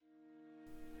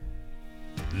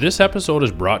This episode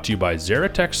is brought to you by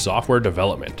Xeratech Software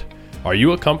Development. Are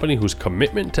you a company whose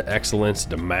commitment to excellence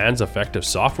demands effective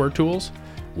software tools?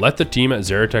 Let the team at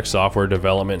Xeratech Software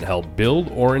Development help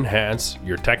build or enhance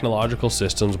your technological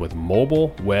systems with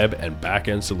mobile, web, and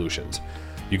back-end solutions.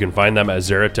 You can find them at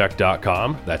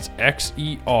xeratech.com. That's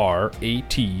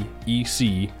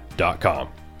XERATEC.com.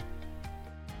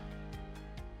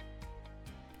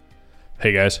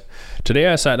 Hey guys, today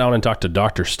I sat down and talked to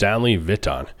Dr. Stanley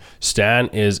Vitton. Stan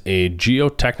is a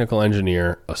geotechnical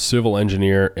engineer, a civil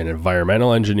engineer, an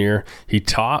environmental engineer. He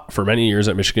taught for many years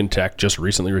at Michigan Tech, just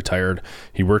recently retired.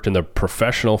 He worked in the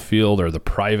professional field, or the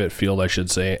private field, I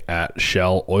should say, at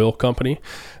Shell Oil Company.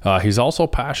 He's also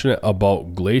passionate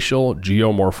about glacial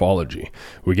geomorphology.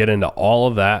 We get into all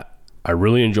of that. I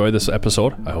really enjoyed this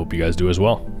episode. I hope you guys do as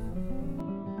well.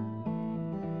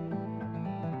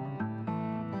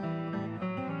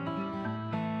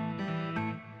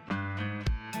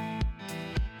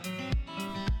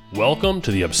 Welcome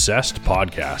to the Obsessed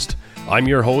Podcast. I'm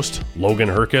your host, Logan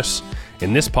Herkus.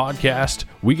 In this podcast,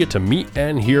 we get to meet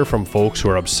and hear from folks who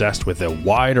are obsessed with a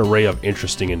wide array of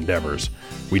interesting endeavors.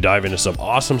 We dive into some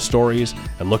awesome stories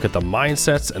and look at the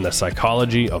mindsets and the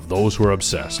psychology of those who are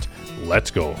obsessed.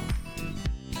 Let's go.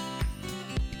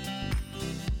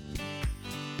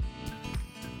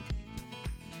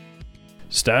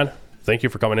 Stan, thank you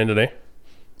for coming in today.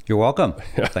 You're welcome.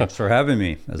 Thanks for having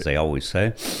me, as they always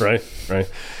say. Right.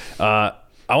 I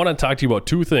want to talk to you about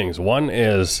two things. One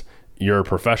is your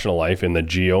professional life in the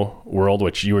geo world,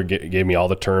 which you gave me all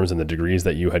the terms and the degrees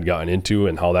that you had gotten into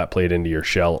and how that played into your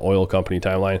Shell Oil Company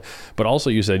timeline. But also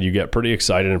you said you get pretty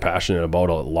excited and passionate about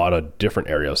a lot of different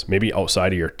areas, maybe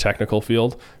outside of your technical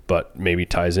field, but maybe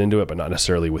ties into it, but not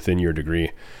necessarily within your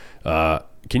degree. Can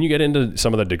you get into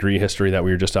some of the degree history that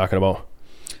we were just talking about?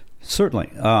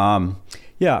 Certainly.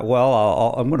 Yeah,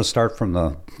 well, I'm going to start from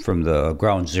the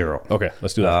ground zero. Okay,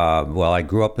 let's do that. Well, I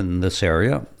grew up in this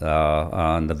area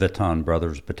on the Vitton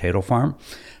Brothers potato farm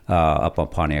up on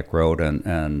Pontiac Road,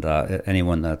 and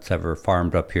anyone that's ever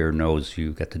farmed up here knows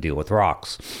you get to deal with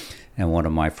rocks. And one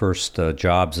of my first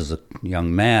jobs as a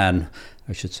young man,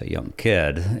 I should say young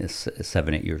kid, is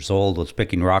 7, 8 years old, was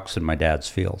picking rocks in my dad's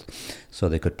field so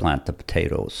they could plant the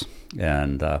potatoes.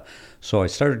 And so I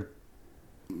started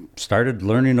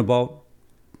learning about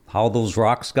how those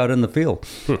rocks got in the field.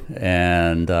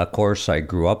 And of course, I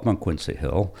grew up on Quincy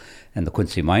Hill, and the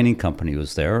Quincy Mining Company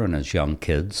was there. And as young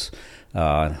kids,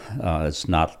 it's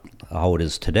not how it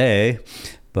is today,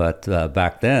 but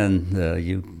back then,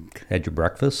 you had your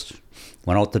breakfast,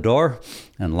 went out the door,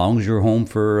 and as long as you were home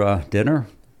for dinner,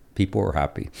 people were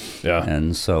happy. Yeah.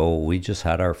 And so we just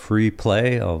had our free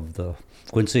play of the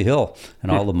Quincy Hill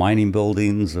and all the mining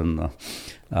buildings. And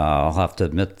I'll have to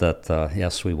admit that,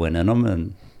 yes, we went in them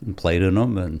and played in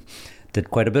them and did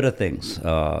quite a bit of things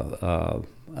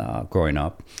growing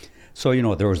up. So,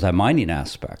 there was that mining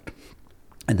aspect.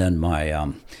 And then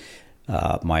my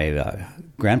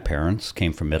grandparents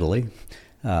came from Italy,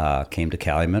 came to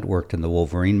Calumet, worked in the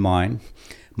Wolverine mine.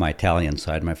 My Italian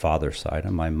side, my father's side,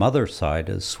 and my mother's side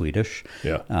is Swedish.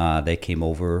 Yeah. They came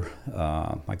over.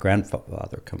 My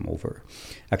grandfather came over.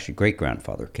 Actually,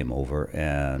 great-grandfather came over,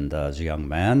 and as a young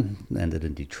man, ended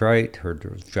in Detroit, heard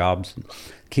there was jobs in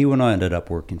Keweenaw, ended up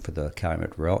working for the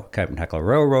Calumet-Hecla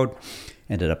Railroad,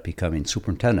 ended up becoming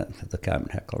superintendent of the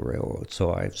Calumet-Hecla Railroad.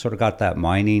 So I sort of got that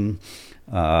mining,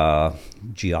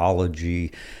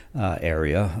 geology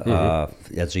area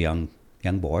as a young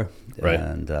boy. Right.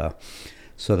 And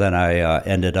so then I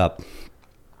ended up,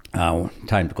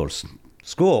 time to go to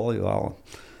school,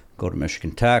 go to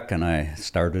Michigan Tech, and I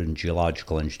started in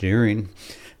geological engineering,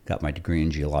 got my degree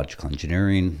in geological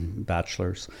engineering,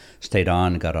 bachelor's, stayed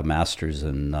on, got a master's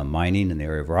in mining in the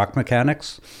area of rock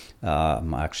mechanics.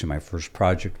 Actually, my first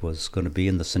project was going to be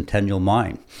in the Centennial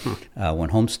Mine when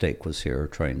Homestake was here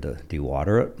trying to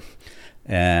dewater it.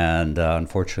 And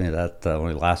unfortunately, that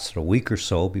only lasted a week or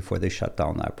so before they shut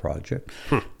down that project.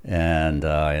 And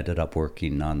I ended up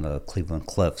working on the Cleveland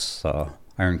Cliffs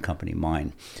Iron Company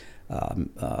mine.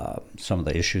 Some of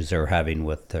the issues they were having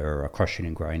with their crushing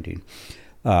and grinding.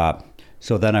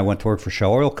 So then I went to work for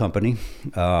Shell Oil Company.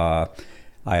 I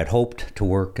had hoped to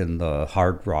work in the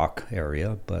hard rock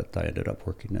area, but I ended up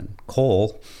working in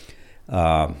coal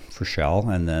for Shell,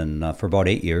 and then for about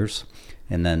 8 years.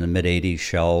 And then in the mid-'80s,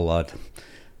 Shell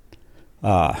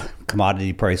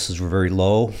commodity prices were very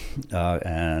low,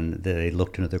 and they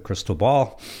looked into their crystal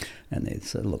ball, and they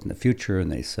said, look in the future,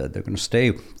 and they said they're going to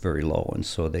stay very low, and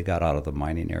so they got out of the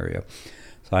mining area.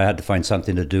 So I had to find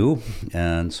something to do,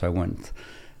 and so I went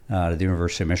to the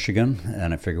University of Michigan,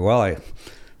 and I figured, well,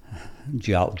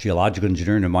 geological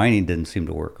engineering and mining didn't seem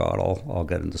to work out. I'll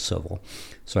get into civil.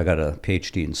 So I got a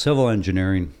PhD in civil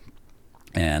engineering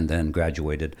and then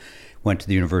graduated. Went to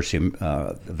the University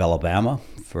of Alabama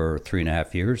for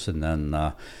 3.5 years, and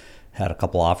then had a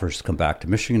couple offers to come back to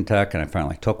Michigan Tech, and I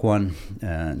finally took one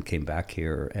and came back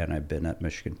here, and I've been at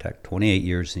Michigan Tech 28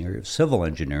 years in the area of civil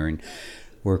engineering,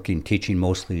 teaching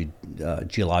mostly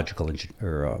geotechnical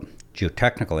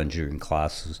engineering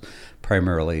classes,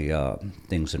 primarily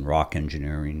things in rock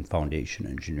engineering, foundation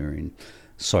engineering,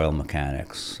 soil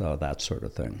mechanics, that sort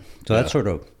of thing. So that's sort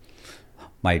of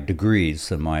my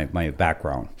degrees and my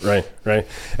background. Right. And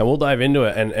we'll dive into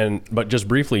it. But just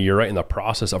briefly, you're right in the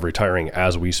process of retiring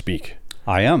as we speak.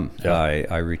 I am. Yeah.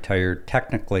 I retired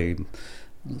technically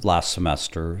last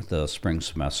semester, the spring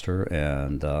semester,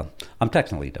 and I'm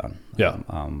technically done. Yeah.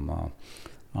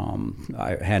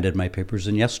 I handed my papers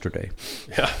in yesterday.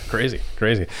 Yeah, crazy.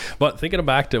 But thinking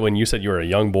back to when you said you were a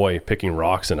young boy picking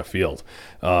rocks in a field,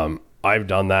 I've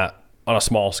done that on a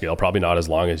small scale, probably not as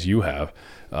long as you have.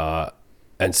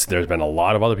 And there's been a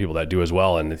lot of other people that do as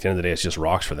well. And at the end of the day, it's just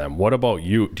rocks for them. What about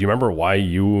you? Do you remember why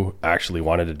you actually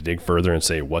wanted to dig further and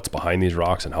say, what's behind these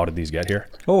rocks and how did these get here?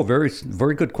 Oh, very,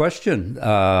 very good question.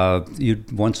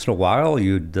 You'd once in a while,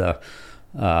 you'd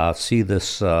see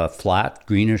this flat,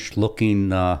 greenish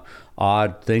looking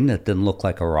odd thing that didn't look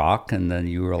like a rock. And then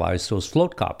you realized it was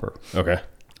float copper. Okay.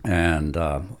 And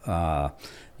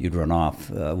you'd run off.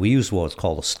 We use what's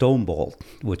called a stone bolt,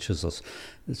 which is a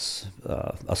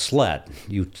sled.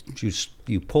 You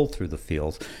pull through the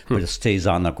field, but it stays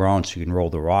on the ground, so you can roll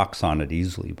the rocks on it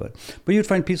easily. But you'd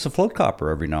find a piece of float copper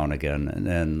every now and again.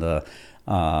 And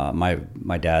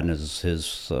my dad and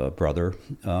his brother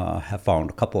have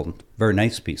found a couple of very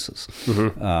nice pieces.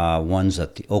 Mm-hmm. One's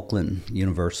at the Oakland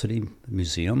University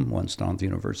Museum. One's down at the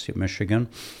University of Michigan.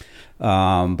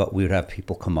 But we would have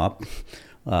people come up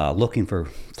looking for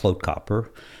float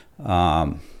copper.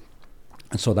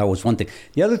 And so that was one thing.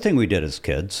 The other thing we did as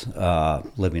kids,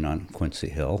 living on Quincy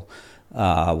Hill,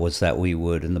 was that we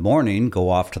would, in the morning, go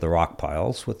off to the rock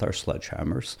piles with our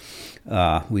sledgehammers.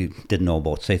 We didn't know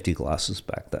about safety glasses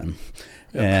back then.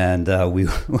 Yep. And we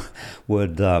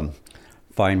would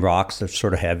find rocks that are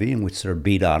sort of heavy, and we'd sort of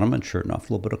beat on them, and sure enough,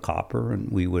 a little bit of copper.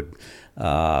 And we would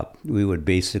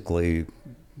basically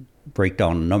break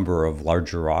down a number of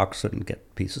larger rocks and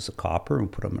get pieces of copper and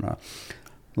put them in a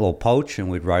little pouch, and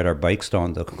we'd ride our bikes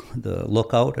down the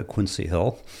lookout at Quincy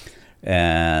Hill,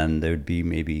 and there'd be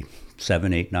maybe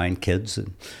 7, 8, 9 kids,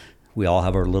 and we all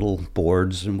have our little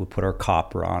boards, and we'd put our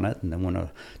copper on it. And then when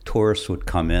a tourist would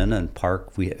come in and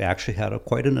park, we actually had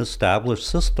quite an established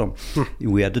system.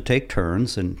 We had to take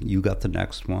turns, and you got the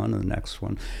next one and the next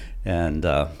one, and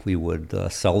we would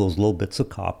sell those little bits of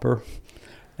copper,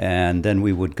 and then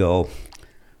we would go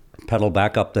pedal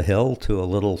back up the hill to a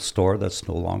little store that's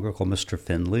no longer called Mr.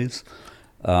 Finley's,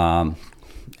 and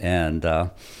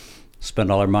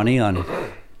spend all our money on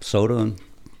soda and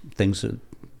things that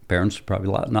parents would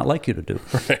probably not like you to do.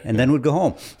 Right. And then we'd go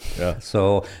home. Yeah.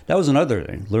 So that was another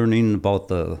thing, learning about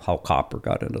how copper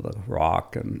got into the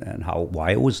rock and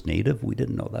why it was native. We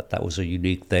didn't know that was a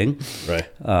unique thing. Right.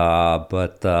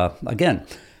 But again,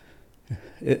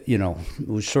 it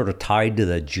was sort of tied to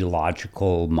the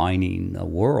geological mining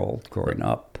world growing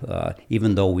up,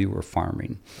 even though we were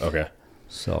farming. Okay.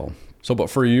 So, but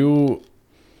for you,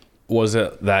 was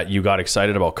it that you got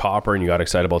excited about copper and you got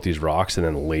excited about these rocks, and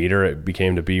then later it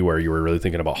became to be where you were really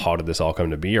thinking about how did this all come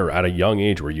to be? Or at a young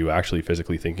age, were you actually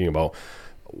physically thinking about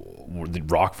the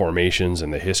rock formations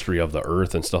and the history of the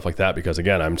earth and stuff like that? Because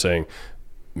again, I'm saying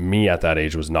me at that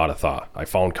age was not a thought. I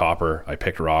found copper, I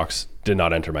picked rocks, did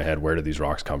not enter my head where did these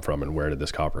rocks come from and where did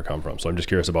this copper come from. So I'm just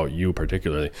curious about you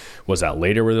particularly. Was that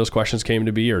later where those questions came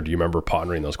to be, or do you remember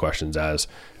pondering those questions as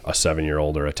a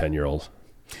 7-year-old or a 10-year-old?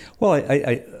 Well,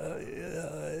 I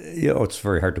it's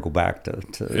very hard to go back to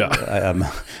yeah.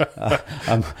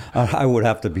 I would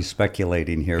have to be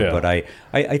speculating here, yeah. But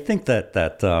I think that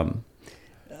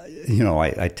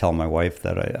I tell my wife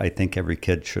that I think every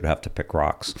kid should have to pick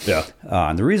rocks. Yeah.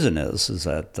 And the reason is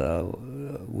that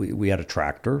we had a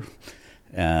tractor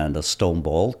and a stone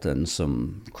bolt and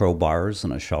some crowbars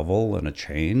and a shovel and a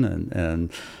chain,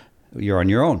 and you're on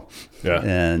your own. Yeah.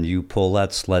 And you pull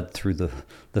that sled through the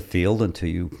field until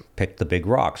you pick the big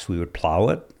rocks. We would plow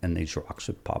it, and these rocks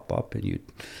would pop up, and you'd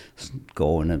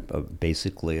go in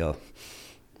basically a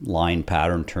line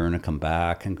pattern turn and come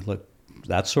back and look.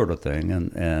 That sort of thing,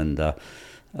 and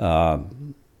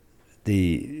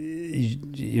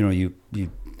you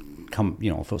come,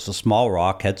 if it was a small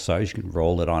rock head size, you can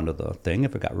roll it onto the thing.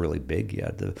 If it got really big, you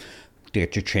had to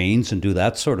get your chains and do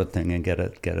that sort of thing and get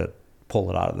it pull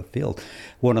it out of the field.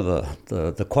 One of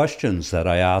the questions that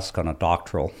I ask on a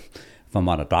doctoral, if I'm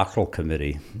on a doctoral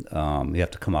committee, you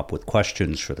have to come up with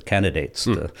questions for the candidates.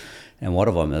 And one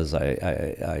of them is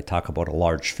I talk about a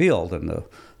large field, and the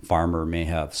farmer may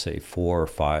have, say, 4 or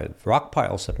 5 rock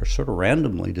piles that are sort of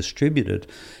randomly distributed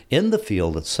in the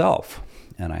field itself.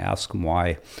 And I ask them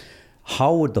why.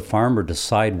 How would the farmer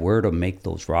decide where to make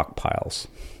those rock piles?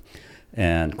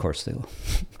 And of course,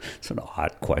 it's an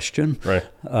odd question. Right.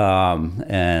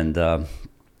 And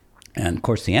of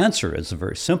course, the answer is a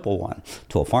very simple one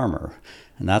to a farmer.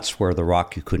 And that's where the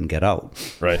rock you couldn't get out.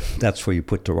 Right. That's where you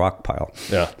put the rock pile.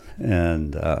 Yeah.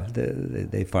 And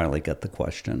they finally get the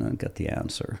question and get the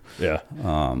answer. Yeah.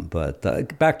 But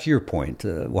back to your point,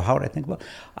 well, how would I think about it?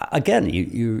 Again,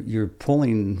 you're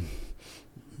pulling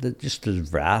just a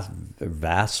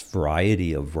vast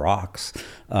variety of rocks,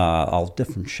 all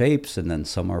different shapes, and then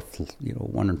some are,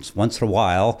 once in a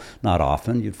while, not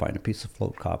often, you'd find a piece of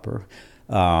float copper.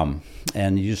 And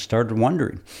you just started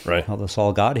wondering how this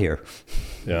all got here.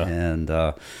 Yeah. And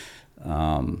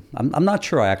I'm not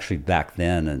sure I actually back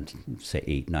then, and say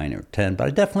 8, 9, or 10, but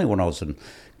I definitely when I was in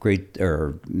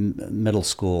middle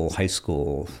school, high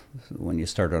school, when you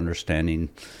started understanding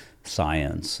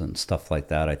science and stuff like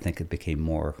that, I think it became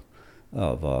more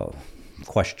of a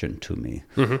question to me,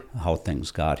 how things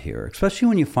got here, especially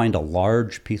when you find a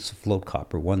large piece of float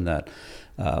copper, one that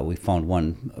we found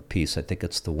one piece, I think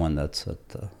it's the one that's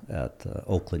at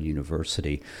Oakland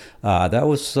University. That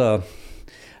was, it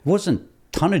wasn't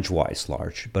tonnage-wise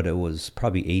large, but it was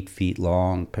probably 8 feet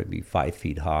long, probably 5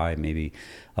 feet high, maybe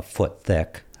a foot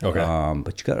thick. Okay.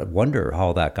 But you got to wonder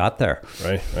how that got there.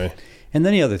 Right. And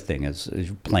then the other thing is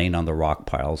playing on the rock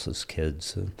piles as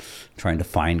kids, trying to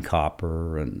find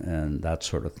copper and that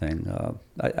sort of thing.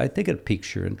 I think it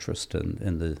piques your interest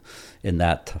in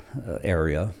that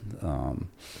area,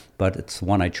 but it's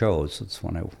one I chose. It's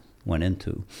one I went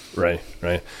into. Right.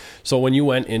 So when you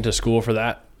went into school for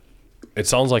that, it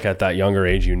sounds like at that younger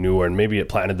age you knew, and maybe it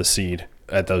planted the seed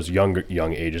at those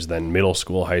young ages. Then middle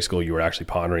school, high school, you were actually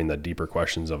pondering the deeper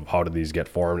questions of how did these get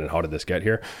formed and how did this get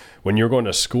here. When you were going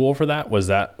to school for that,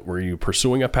 were you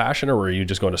pursuing a passion, or were you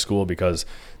just going to school because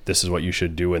this is what you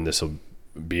should do and this will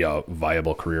be a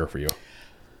viable career for you?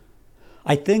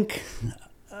 I think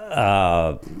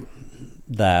that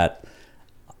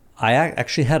I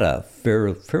actually had a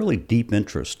fairly deep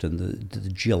interest in the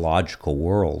geological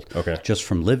world, just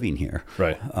from living here.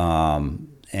 Right.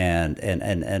 And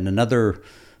another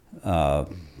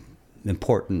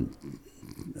important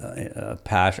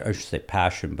passion, I should say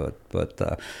passion, but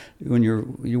when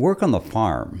you work on the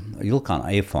farm, you look on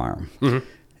a farm,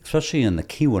 especially in the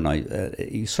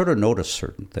Keweenaw, you sort of notice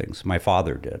certain things. My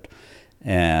father did,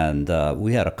 and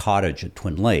we had a cottage at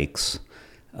Twin Lakes,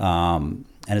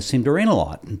 and it seemed to rain a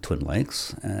lot in Twin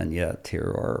Lakes, and yet here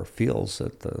are fields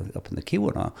up in the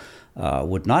Keweenaw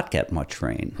would not get much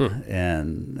rain,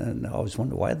 and I always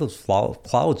wondered why those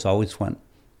clouds always went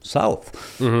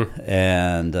south,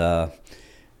 and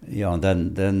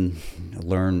then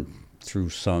learn through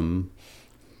some,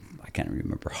 I can't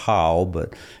remember how,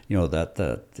 but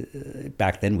that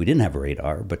back then we didn't have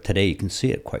radar, but today you can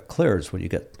see it quite clear. Is when you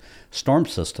get storm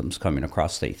systems coming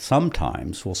across, they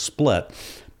sometimes will split,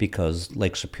 because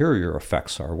Lake Superior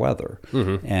affects our weather.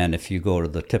 And if you go to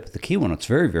the tip of the Keweenaw, it's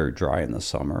very, very dry in the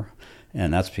summer.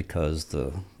 And that's because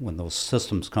when those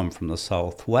systems come from the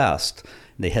southwest,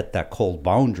 they hit that cold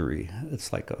boundary.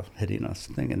 It's like hitting a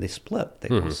thing, and they split. They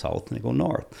go south and they go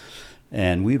north.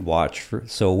 And we'd watch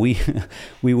so we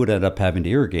would end up having to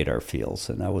irrigate our fields.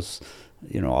 And that was,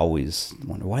 always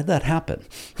wonder, why'd that happen?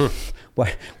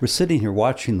 Why we're sitting here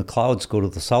watching the clouds go to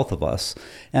the south of us.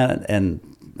 And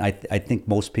I think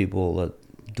most people that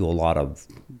do a lot of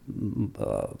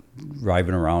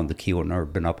driving around the Keweenaw or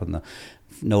been up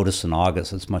notice in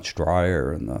August it's much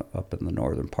drier up in the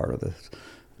northern part of the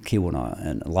Keweenaw,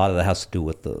 and a lot of that has to do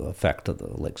with the effect of the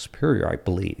Lake Superior, I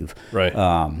believe. Right.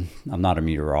 I'm not a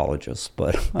meteorologist,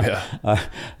 but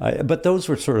but those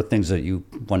were sort of things that you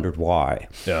wondered why.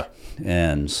 Yeah.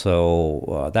 And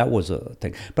so that was a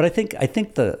thing. But I think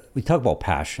we talk about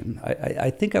passion. I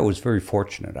think I was very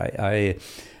fortunate. I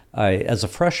as a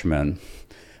freshman,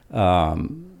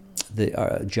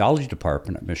 the geology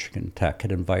department at Michigan Tech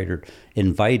had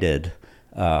invited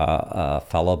a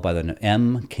fellow by the name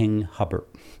M. King Hubbard.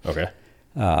 Okay.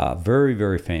 Very,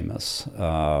 very famous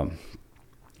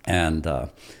and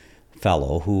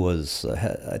fellow who was,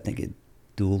 I think, had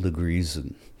dual degrees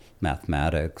in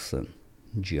mathematics and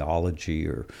geology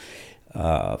or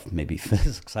maybe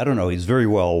physics. I don't know. He's very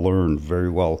well learned, very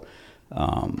well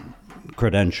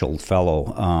credentialed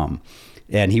fellow.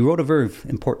 And he wrote a very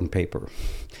important paper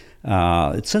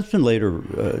It's since been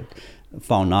later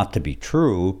found not to be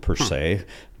true per se,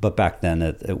 but back then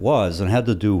it was, and it had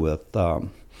to do with the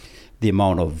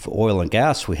amount of oil and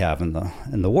gas we have in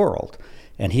the world.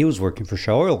 And he was working for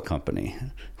Shell Oil Company,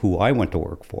 who I went to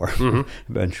work for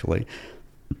eventually.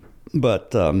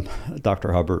 But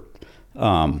Dr. Hubbard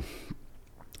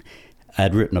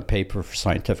had written a paper for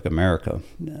Scientific America,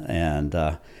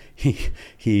 and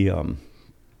he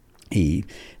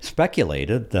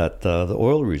speculated that the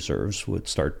oil reserves would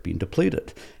start being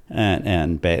depleted,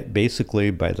 and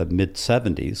basically by the mid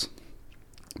 70s,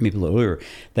 maybe a little earlier,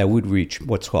 that would reach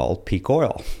what's called peak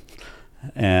oil.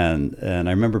 And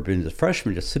I remember being a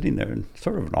freshman, just sitting there and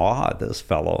sort of in awe at this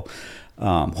fellow.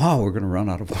 Wow, we're going to run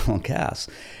out of oil and gas.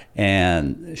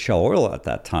 And Shell Oil at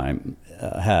that time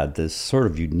had this sort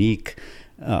of unique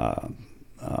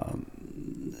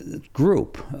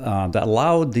group that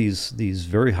allowed these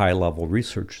very high-level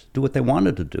research to do what they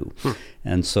wanted to do.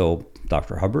 And so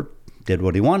Dr. Hubbard did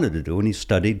what he wanted to do, and he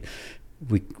studied.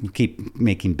 We keep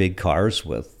making big cars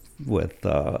with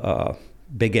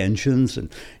big engines, and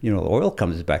the oil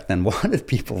companies back then wanted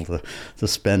people to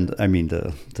spend. I mean,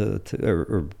 to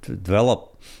develop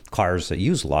cars that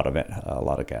use a lot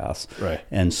of gas. Right.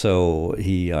 And so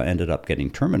he ended up getting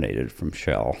terminated from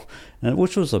Shell,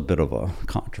 which was a bit of a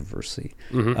controversy.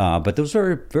 But there was a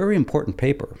very, very important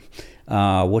paper.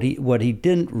 What he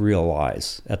didn't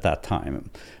realize at that time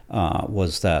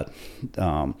was that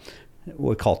what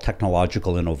we call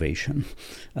technological innovation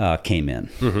came in.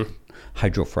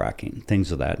 Hydrofracking,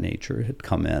 things of that nature had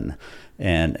come in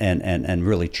and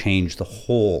really changed the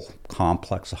whole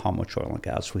complex of how much oil and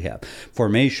gas we have.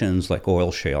 Formations like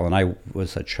oil shale, and I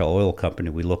was at Shell Oil Company,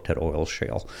 we looked at oil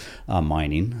shale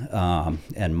mining,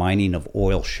 and mining of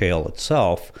oil shale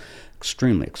itself,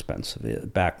 extremely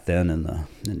expensive. Back then in the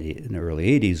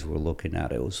early 80s, we're looking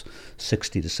at it was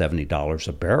 $60 to $70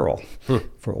 a barrel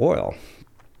for oil.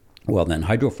 Well, then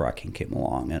hydrofracking came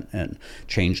along and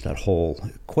changed that whole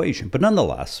equation. But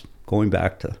nonetheless, going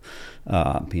back to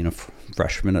being a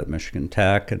freshman at Michigan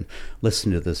Tech and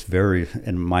listening to this very,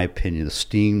 in my opinion,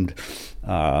 esteemed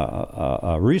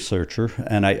researcher,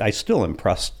 and I still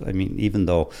impressed. I mean, even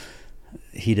though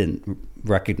he didn't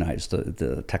recognize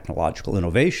the technological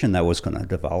innovation that was going to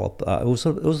develop, it was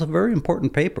a very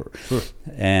important paper,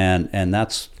 and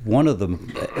that's one of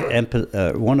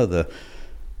the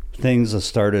things that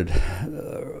started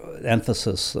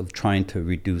emphasis of trying to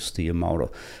reduce the amount of,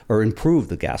 or improve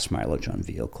the gas mileage on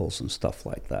vehicles and stuff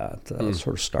like that.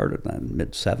 Sort of started in the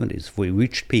mid-70s. If we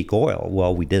reached peak oil,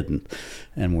 well, we didn't,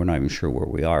 and we're not even sure where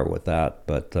we are with that.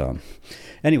 But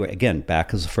anyway, again,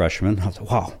 back as a freshman, I was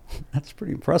like, wow, that's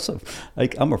pretty impressive.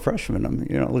 Like, I'm a freshman.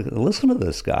 Listen to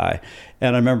this guy.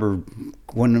 And I remember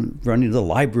running to the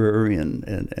library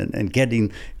and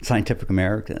getting Scientific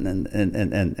American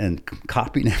and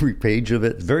copying every page of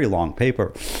it, very long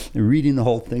paper, and reading the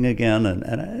whole thing again. And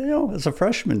as a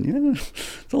freshman,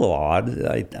 it's a little odd.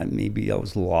 Maybe I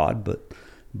was a little odd,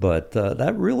 but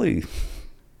that really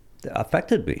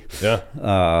affected me. Yeah.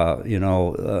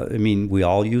 I mean, we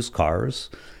all use cars.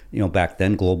 Back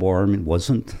then, global warming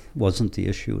wasn't the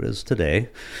issue it is today,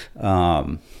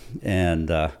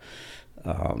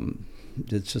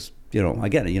 it's just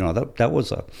again that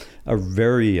was a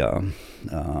very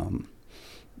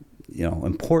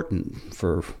important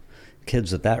for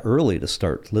kids at that early to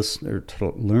start listening or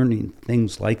to learning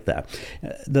things like that.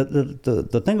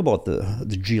 The thing about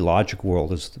the geologic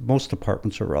world is most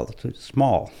departments are relatively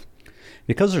small.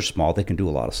 Because they're small, they can do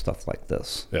a lot of stuff like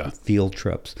this, field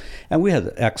trips. And we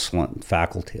had excellent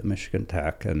faculty at Michigan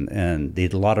Tech, and they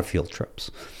did a lot of field trips.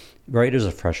 Right as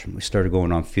a freshman, we started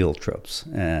going on field trips.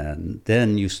 And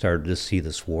then you started to see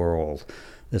this world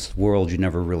you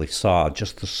never really saw,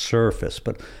 just the surface,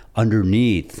 but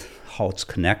underneath, how it's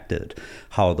connected,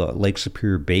 how the Lake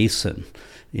Superior Basin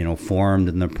formed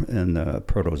in the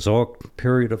Proterozoic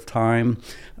period of time,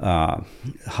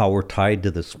 how we're tied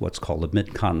to this what's called the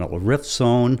Mid-Continental Rift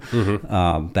Zone.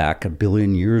 Back 1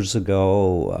 billion years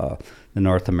ago, the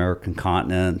North American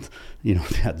continent,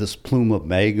 had this plume of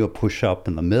magma push up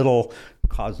in the middle,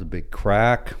 caused a big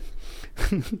crack.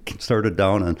 Started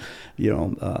down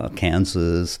in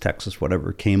Kansas, Texas,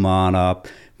 whatever, came on up,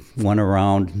 went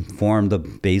around, formed the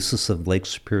basis of Lake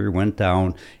Superior, went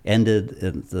down, ended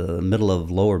in the middle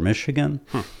of lower Michigan.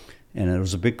 And it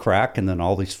was a big crack, and then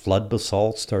all these flood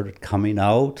basalts started coming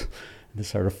out. They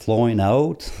started flowing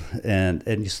out, and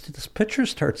you see this picture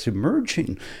starts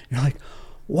emerging. You're like,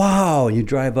 wow. You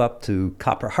drive up to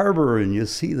Copper Harbor, and you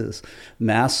see this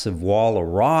massive wall of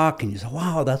rock, and you say,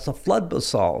 wow, that's a flood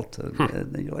basalt.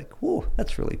 And you're like, whoa,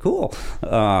 that's really cool.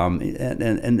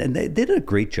 And they did a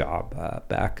great job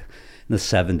back the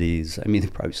 70s. I mean, they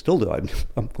probably still do.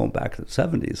 I'm going back to the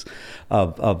 70s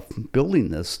of building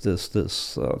this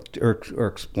or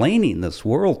explaining this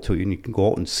world to you, and you can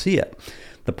go out and see it.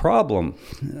 The problem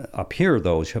up here,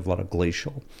 though, is you have a lot of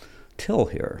glacial till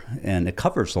here, and it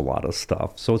covers a lot of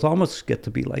stuff. So it's almost get to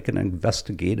be like an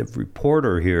investigative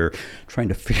reporter here, trying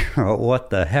to figure out what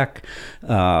the heck,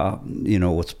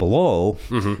 what's below.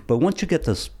 Mm-hmm. But once you get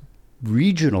this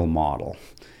regional model,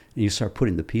 and you start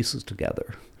putting the pieces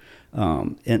together,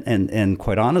 and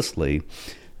quite honestly,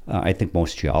 I think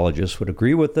most geologists would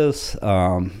agree with this.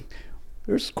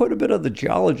 There's quite a bit of the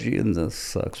geology in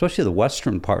this, especially the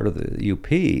western part of the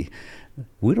UP,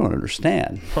 we don't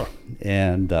understand. Huh.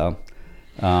 And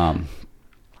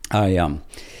I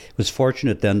was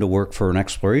fortunate then to work for an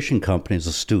exploration company as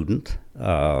a student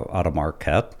out of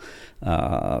Marquette,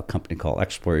 a company called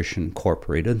Exploration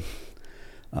Incorporated.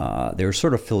 They were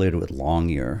sort of affiliated with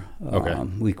Longyear. Okay.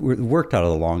 We worked out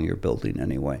of the Longyear building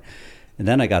anyway. And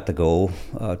then I got to go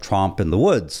tromp in the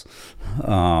woods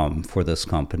for this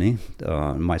company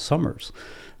in my summers.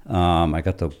 I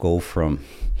got to go from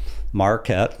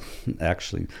Marquette.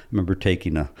 Actually, I remember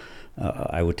taking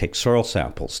I would take soil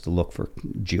samples to look for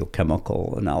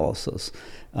geochemical analysis,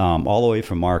 all the way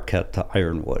from Marquette to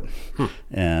Ironwood,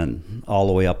 and all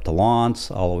the way up to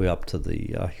Lawrence, all the way up to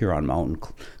the Huron Mountain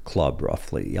Club,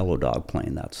 roughly, Yellow Dog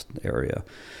Plain, that's the area.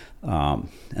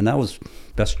 And that was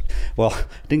best. Well,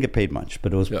 I didn't get paid much,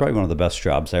 but it was probably one of the best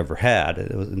jobs I ever had.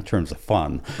 It was in terms of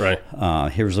fun. Right.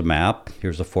 Here's a map.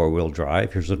 Here's a 4-wheel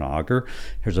drive. Here's an auger.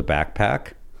 Here's a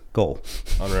backpack. Go.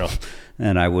 Unreal.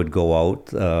 And I would go out.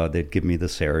 They'd give me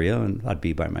this area, and I'd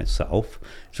be by myself.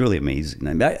 It's really amazing.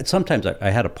 I mean, sometimes I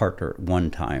had a partner at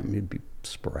one time. It'd be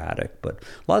sporadic, but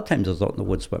a lot of times I was out in the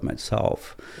woods by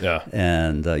myself. Yeah.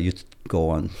 And you'd go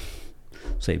on,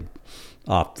 say,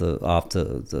 off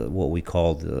the what we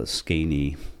call the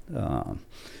Skaney road,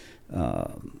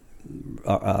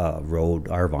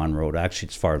 Arvon Road. Actually,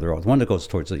 it's farther out. The one that goes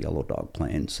towards the Yellow Dog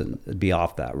Plains, and it'd be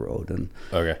off that road. And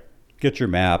get your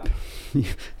map. You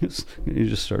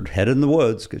just start heading in the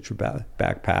woods. Get your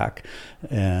backpack,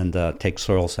 and take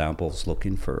soil samples,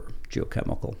 looking for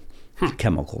geochemical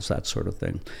chemicals, that sort of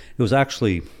thing. It was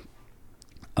actually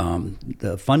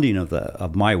the funding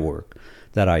of my work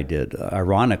that I did,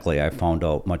 ironically, I found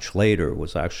out much later,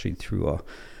 was actually through a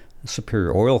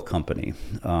Superior Oil Company.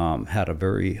 Had a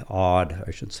very odd,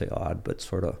 I shouldn't say odd, but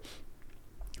sort of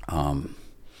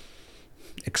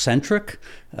eccentric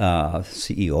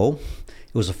CEO.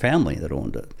 It was a family that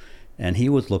owned it, and he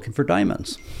was looking for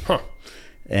diamonds. Huh.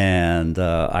 And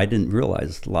I didn't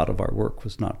realize a lot of our work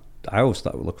was not, I always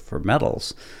thought we were looking for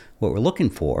metals. What we're looking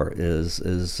for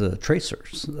is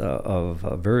tracers of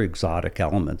very exotic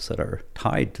elements that are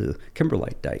tied to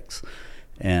kimberlite dikes.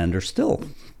 And there's still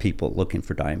people looking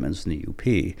for diamonds in the UP.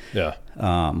 Yeah.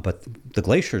 But the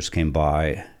glaciers came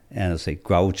by, and as they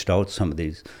gouged out some of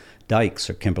these dikes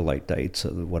or kimberlite dikes,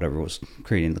 or whatever was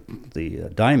creating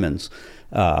the diamonds,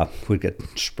 would get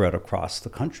spread across the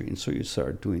country. And so you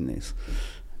start doing these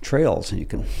trails, and you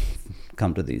can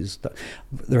come to these.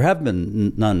 There have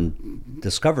been none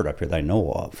discovered up here that I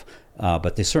know of,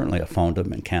 but they certainly have found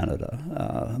them in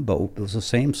Canada. But it was the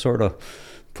same sort of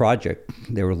project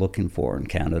they were looking for in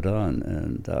Canada.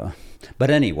 And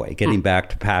but anyway, getting back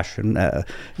to passion,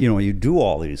 you do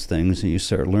all these things and you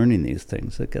start learning these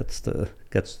things. It gets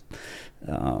at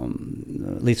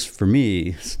least for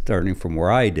me, starting from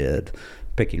where I did,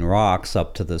 picking rocks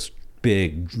up to this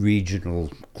big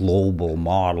regional global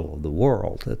model of the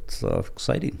world. It's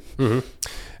exciting. Mm-hmm.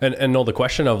 And no, the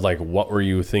question of like, what were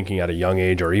you thinking at a young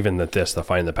age, or even that to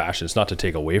find the passion, it's not to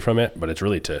take away from it, but it's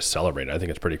really to celebrate it. I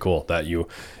think it's pretty cool that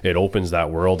it opens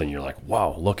that world and you're like,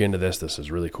 wow, look into this. This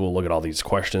is really cool. Look at all these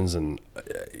questions. And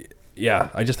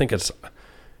I just think it's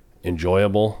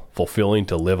enjoyable, fulfilling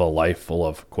to live a life full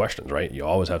of questions, right? You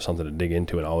always have something to dig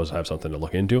into and always have something to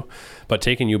look into. But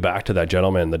taking you back to that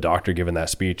gentleman, the doctor giving that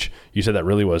speech, you said that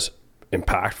really was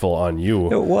impactful on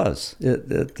you. It was.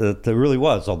 It really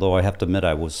was, although I have to admit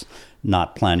I was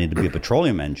not planning to be a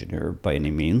petroleum engineer by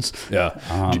any means. Yeah.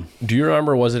 Do you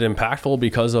remember, was it impactful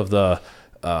because of the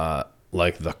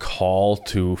call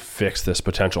to fix this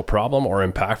potential problem, or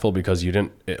impactful because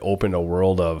it opened a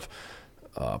world of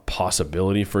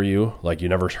possibility for you? Like, you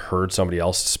never heard somebody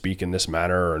else speak in this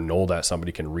manner, or know that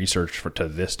somebody can research to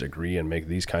this degree and make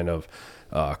these kind of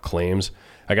claims.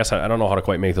 I guess I don't know how to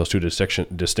quite make those two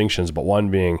distinctions, but one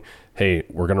being, hey,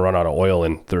 we're going to run out of oil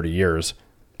in 30 years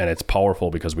and it's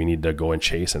powerful because we need to go and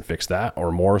chase and fix that,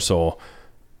 or more so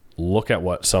look at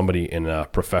what somebody in a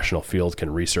professional field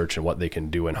can research and what they can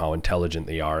do and how intelligent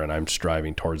they are, and I'm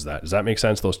striving towards that. Does that make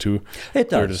sense? Those two it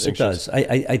does. It does.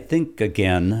 I think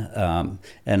again, and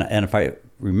if I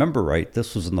remember right,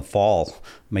 this was in the fall,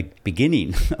 my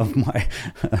beginning of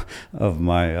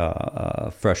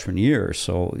my freshman year.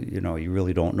 So you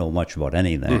really don't know much about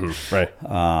anything, right?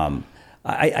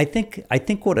 I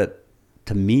think what it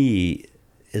to me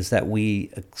is that we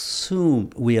assume,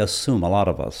 a lot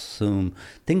of us assume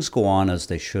things go on as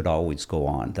they should always go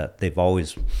on, that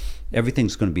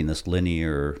everything's going to be in this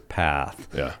linear path.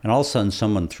 Yeah. And all of a sudden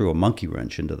someone threw a monkey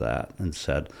wrench into that and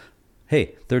said,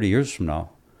 hey, 30 years from now,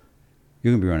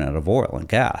 you're going to be running out of oil and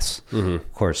gas.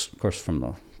 Of course, from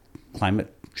the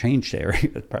climate change area,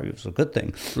 it probably was a good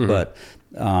thing. But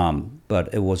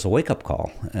it was a wake-up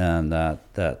call, and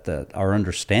that our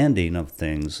understanding of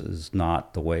things is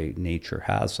not the way nature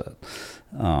has it.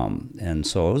 And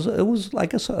so it was, I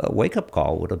guess, a wake-up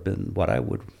call would have been what I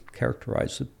would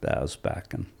characterize it as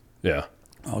back in. Yeah.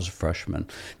 I was a freshman,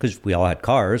 because we all had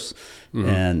cars,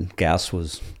 and gas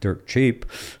was dirt cheap.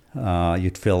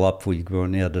 You'd fill up when you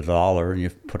only had $1, and you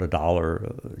put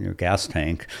 $1 in your gas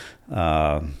tank,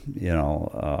 and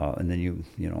then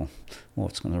well,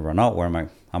 it's going to run out.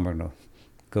 I'm going to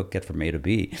go get from A to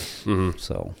B.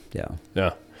 So, yeah.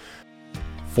 Yeah.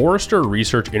 Forrester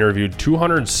Research interviewed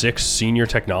 206 senior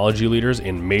technology leaders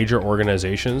in major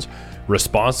organizations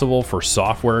responsible for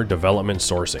software development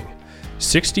sourcing.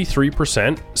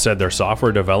 63% said their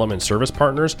software development service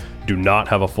partners do not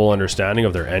have a full understanding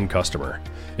of their end customer.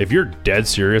 If you're dead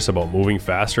serious about moving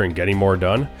faster and getting more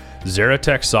done,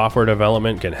 Xeratech Software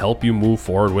Development can help you move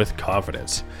forward with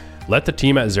confidence. Let the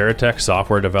team at Xeratech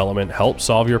Software Development help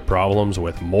solve your problems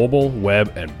with mobile,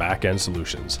 web, and back-end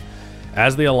solutions.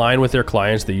 As they align with their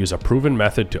clients, they use a proven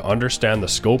method to understand the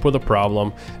scope of the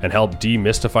problem and help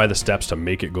demystify the steps to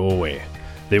make it go away.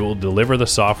 They will deliver the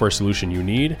software solution you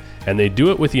need, and they do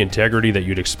it with the integrity that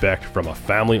you'd expect from a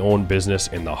family-owned business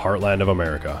in the heartland of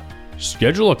America.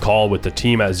 Schedule a call with the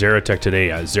team at Xeratech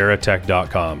today at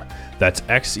xeratech.com. That's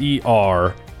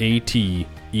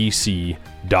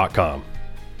XERATEC.com.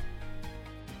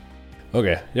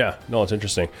 Okay, yeah, no, it's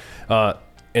interesting. And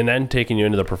then taking you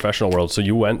into the professional world. So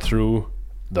you went through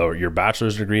your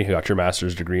bachelor's degree, got your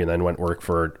master's degree, and then went work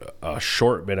for a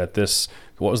short bit at this.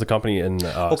 What was the company in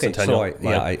Centennial? So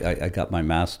I got my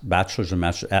bachelor's and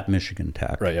master's at Michigan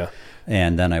Tech. Right, yeah.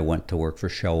 And then I went to work for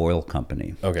Shell Oil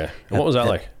Company. Okay. And what was that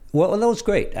like? Well, that was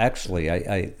great, actually.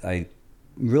 I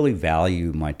really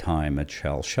value my time at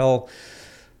Shell. Shell,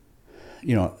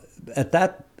 during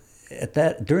that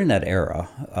era,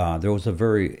 there was a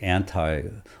very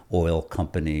anti-oil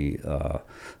company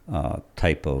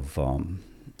type of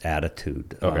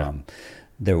attitude. Okay.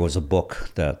 There was a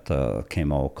book that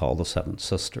came out called The Seven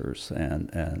Sisters,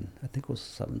 and I think it was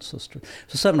The Seven Sisters.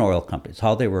 So 7 oil companies,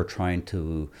 how they were trying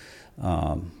to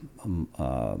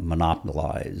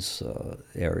monopolize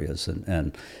areas,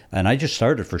 and I just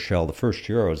started for Shell the first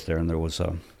year I was there, and there was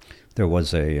a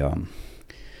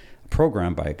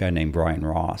program by a guy named Brian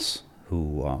Ross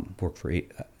who worked for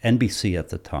NBC at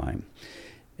the time,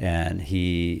 and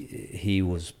he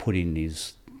was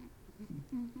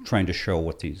trying to show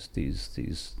what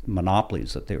these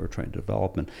monopolies that they were trying to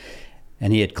develop, and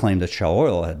he had claimed that Shell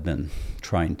Oil had been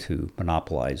trying to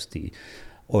monopolize the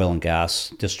oil and gas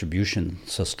distribution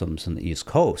systems in the East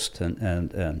Coast,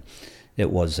 and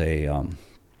it was it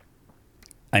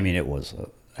was an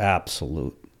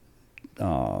absolute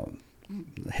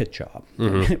hit job.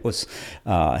 It was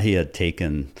he had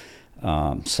taken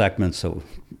segments of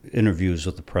interviews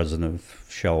with the president of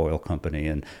Shell Oil Company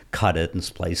and cut it and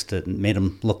spliced it and made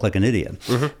him look like an idiot.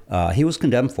 He was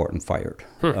condemned for it and fired.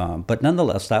 But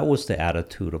nonetheless, that was the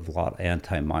attitude of a lot of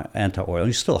anti-oil.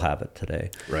 You still have it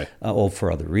today, right?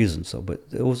 For other reasons, though. But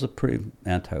it was a pretty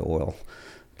anti-oil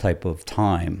type of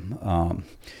time.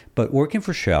 But working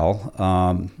for Shell,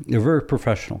 they're a very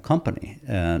professional company,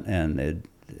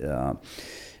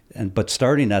 but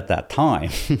starting at that time,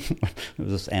 it was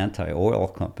this anti-oil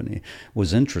company,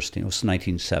 was interesting. It was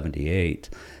 1978,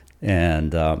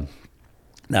 and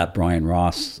that Brian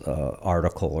Ross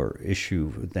article or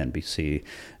issue with NBC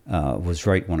was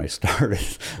right when I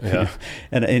started. Yeah.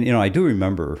 and I do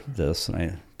remember this,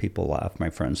 and people laugh, my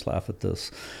friends laugh at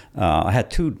this. I had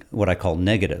 2 what I call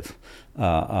negative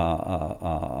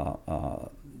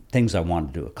things I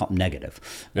wanted to do,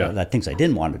 negative, things I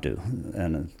didn't want to do.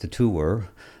 And the 2 were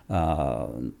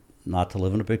not to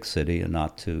live in a big city and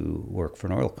not to work for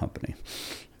an oil company.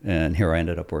 And here I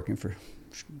ended up working for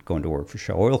going to work for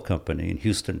Shell Oil Company in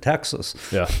Houston, Texas.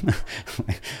 Yeah.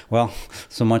 Well,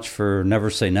 so much for never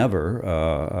say never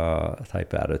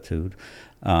type attitude.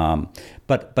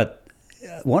 But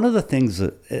one of the things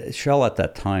that Shell at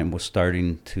that time was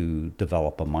starting to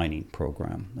develop a mining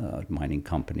program, mining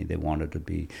company. They wanted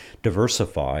to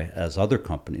diversify as other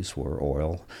companies were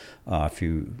oil.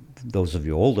 Those of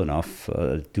you old enough,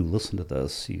 do listen to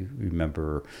this. You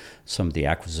remember some of the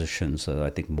acquisitions.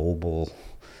 I think Mobil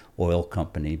Oil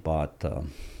Company bought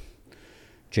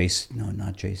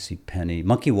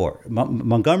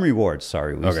Montgomery Wards.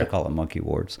 Sorry, we used to call it Monkey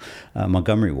Wards.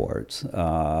 Montgomery Wards.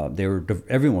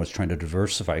 Everyone was trying to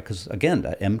diversify because, again,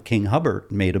 that M. King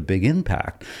Hubbard made a big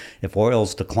impact. If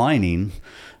oil's declining,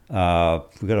 we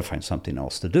got to find something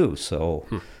else to do. So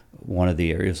one of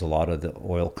the areas a lot of the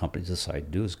oil companies decide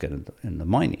to do is get into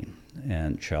mining.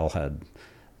 And Shell had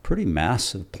pretty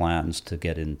massive plans to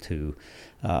get into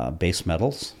base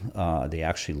metals. They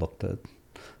actually looked at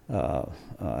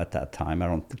that time, I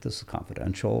don't think this is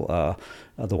confidential,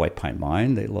 the White Pine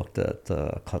Mine. They looked at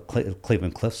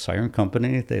Cleveland Cliffs Iron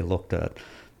Company. They looked at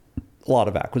a lot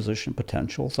of acquisition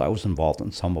potentials. I was involved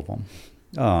in some of them.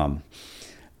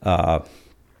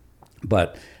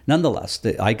 But nonetheless,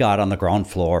 I got on the ground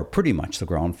floor, pretty much the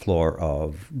ground floor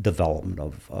of development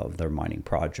of their mining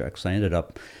projects. I ended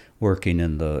up working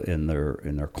in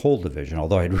their coal division,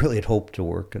 although I'd really had hoped to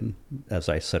work in, as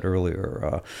I said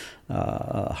earlier,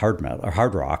 hard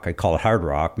rock. I call it hard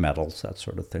rock metals, that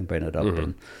sort of thing. But I ended up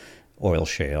in oil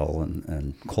shale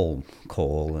and coal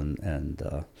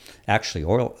and actually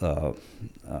oil.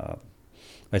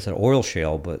 I said oil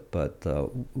shale, but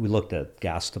we looked at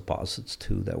gas deposits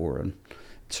too that were in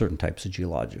certain types of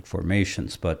geologic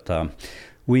formations. But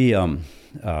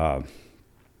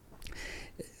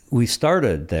we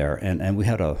started there, and we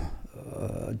had a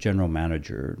general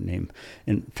manager named,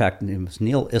 in fact, name was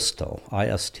Neil Isto,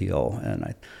 I-S-T-O, and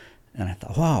I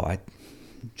thought, wow,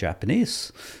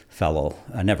 Japanese fellow.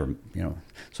 I never,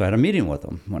 so I had a meeting with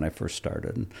him when I first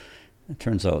started. And it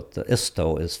turns out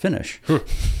Isto is Finnish,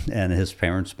 and his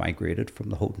parents migrated from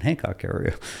the Houghton Hancock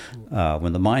area.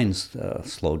 When the mines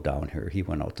slowed down here, he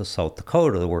went out to South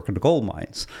Dakota to work in the gold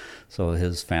mines. So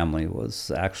his family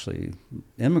was actually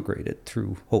immigrated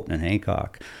through Houghton and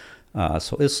Hancock.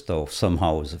 So Isto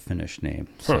somehow was a Finnish name.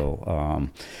 So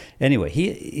anyway,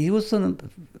 he was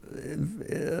an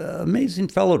amazing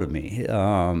fellow to me.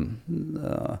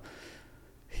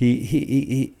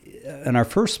 He in our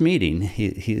first meeting,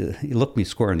 he looked me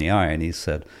square in the eye and he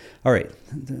said, all right,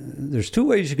 there's two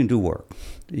ways you can do work.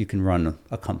 You can run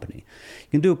a company. You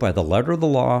can do it by the letter of the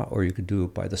law, or you can do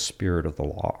it by the spirit of the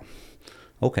law.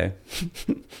 Okay.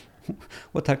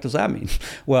 What the heck does that mean?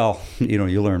 Well,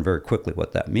 you learn very quickly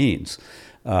what that means.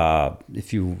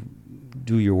 If you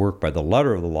do your work by the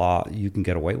letter of the law, you can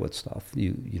get away with stuff.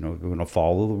 You're going to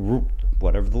follow the rule,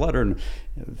 whatever the letter. And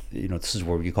this is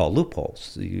what you call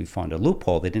loopholes. You find a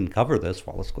loophole. They didn't cover this.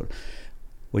 Well, let's go.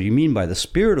 What you mean by the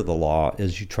spirit of the law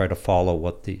is you try to follow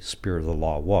what the spirit of the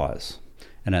law was.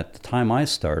 And at the time I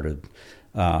started,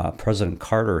 President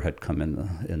Carter had come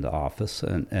in the office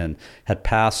and had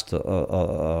passed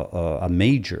a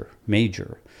major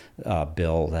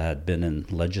bill that had been in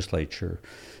legislature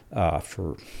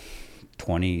for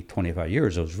 20, 25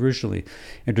 years. It was originally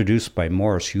introduced by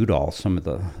Morris Udall. Some of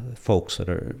the folks that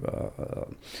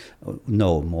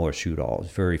know Morris Udall is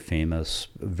very famous,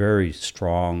 very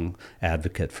strong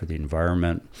advocate for the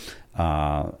environment,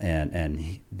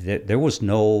 there were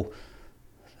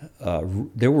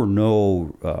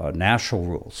no national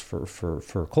rules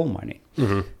for coal mining.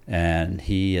 Mm-hmm. And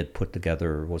he had put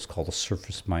together what's called the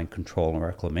Surface Mine Control and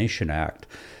Reclamation Act.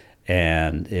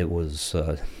 And it was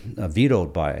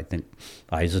vetoed by, I think,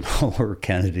 Eisenhower,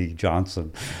 Kennedy,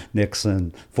 Johnson,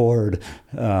 Nixon, Ford.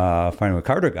 Finally, when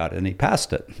Carter got it, and he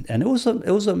passed it. And it was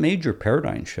a major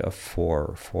paradigm shift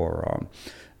for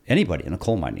anybody in the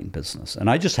coal mining business. And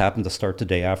I just happened to start the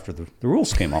day after the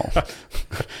rules came out.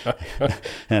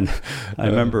 And I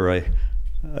remember I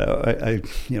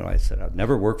said, I've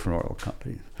never worked for an oil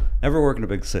company, never worked in a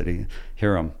big city.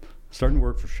 Here I'm starting to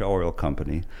work for Shell Oil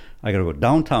Company. I got to go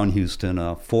downtown Houston,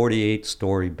 a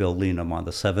 48-story building. I'm on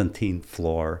the 17th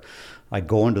floor. I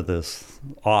go into this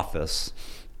office,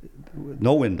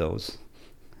 no windows,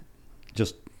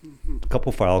 just a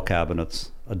couple file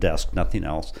cabinets, a desk, nothing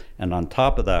else. And on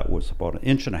top of that was about 1.5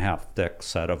 inch thick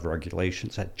set of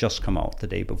regulations that had just come out the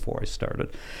day before I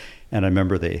started. And I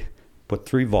remember they put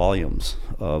 3 volumes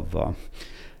of,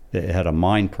 they had a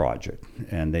mine project,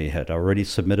 and they had already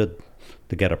submitted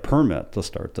to get a permit to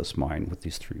start this mine with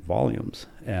these 3 volumes.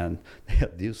 And they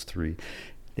had these 3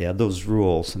 they had those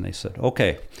rules, and they said,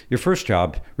 okay, your first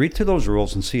job, read through those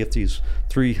rules and see if these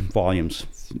 3 volumes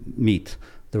meet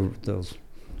those.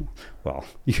 Well,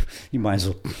 you might as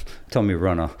well tell me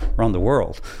run around the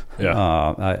world.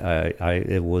 Yeah.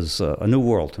 It was a new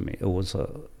world to me. It was a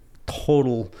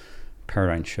total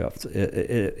paradigm shift.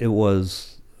 It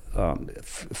was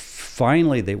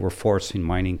finally they were forcing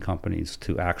mining companies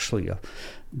to actually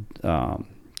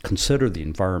consider the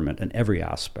environment in every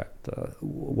aspect,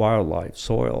 wildlife,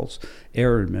 soils,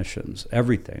 air emissions,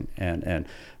 everything. And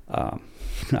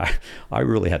I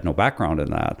really had no background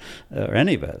in that, or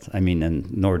any of it. I mean, and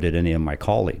nor did any of my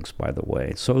colleagues, by the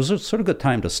way. So it was a sort of good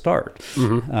time to start,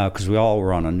 because we all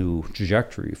were on a new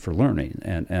trajectory for learning.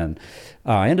 And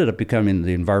I ended up becoming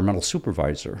the environmental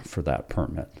supervisor for that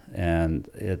permit. And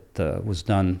it was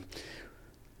done,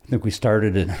 I think we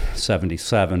started in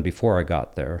 77 before I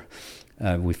got there.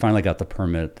 We finally got the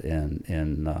permit in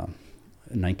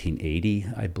 1980,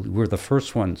 I believe. We were the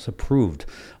first ones approved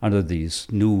under these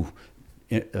new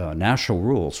national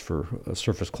rules for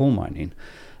surface coal mining.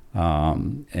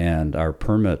 And our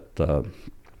permit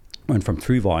went from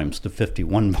 3 volumes to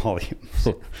 51 volumes.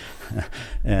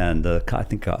 And I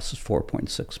think it cost us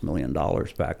 $4.6 million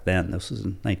back then. This was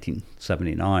in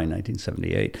 1979,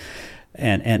 1978.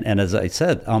 And as I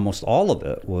said, almost all of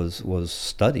it was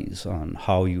studies on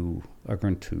how you're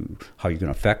going to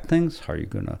affect things, how you're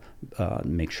going to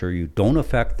make sure you don't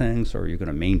affect things, or you're going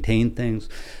to maintain things.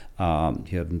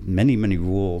 You have many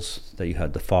rules that you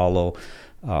had to follow,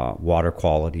 water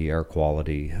quality, air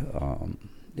quality.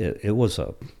 It was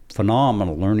a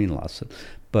phenomenal learning lesson.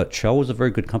 But Shell was a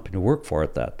very good company to work for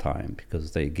at that time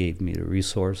because they gave me the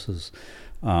resources.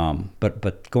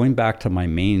 But going back to my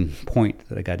main point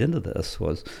that I got into this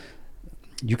was,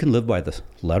 you can live by the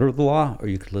letter of the law, or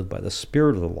you can live by the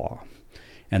spirit of the law.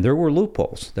 And there were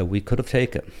loopholes that we could have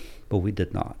taken, but we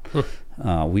did not.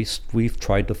 We've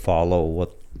tried to follow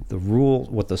what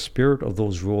the spirit of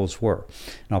those rules were.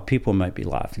 Now people might be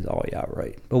laughing, oh yeah,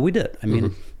 right. But we did. I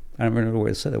mean, I don't remember the way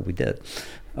I said it, we did.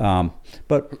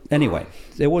 But anyway,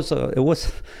 it was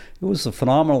a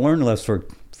phenomenal learning lesson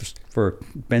for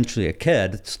eventually a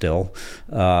kid still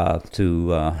to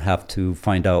have to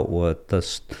find out what the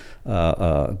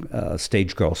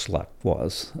stage growth select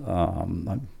was.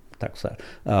 Text that.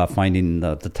 Finding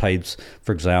the types,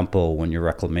 for example, when you're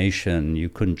reclamation, you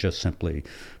couldn't just simply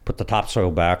put the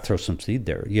topsoil back, throw some seed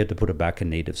there. You had to put it back in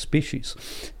native species.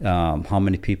 How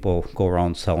many people go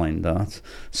around selling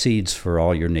seeds for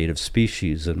all your native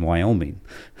species in Wyoming?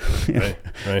 Right.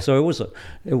 So it was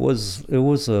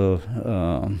a.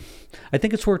 I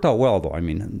think it's worked out well, though. I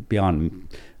mean, beyond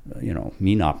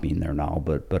me not being there now,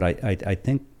 but I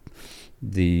think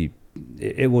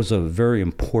it was a very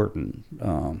important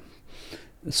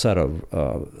set of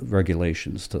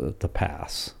regulations to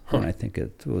pass, and I think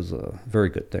it was a very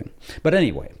good thing. But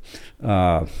anyway,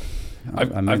 I'm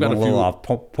got a little off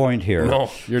point here.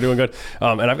 No, you're doing good.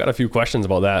 And I've got a few questions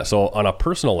about that. So on a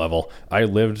personal level, I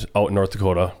lived out in North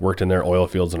Dakota, worked in their oil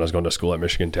fields when I was going to school at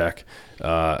Michigan Tech.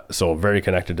 So very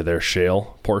connected to their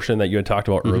shale portion that you had talked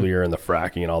about earlier, and the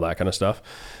fracking and all that kind of stuff.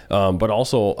 But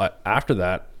also after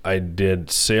that, I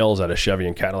did sales at a Chevy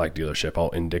and Cadillac dealership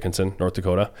out in Dickinson, North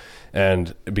Dakota,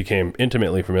 and became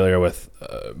intimately familiar with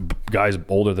guys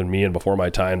older than me and before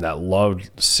my time that loved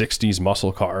 60s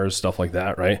muscle cars, stuff like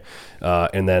that, right?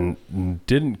 And then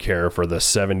didn't care for the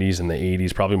 70s and the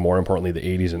 80s, probably more importantly, the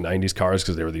 80s and 90s cars,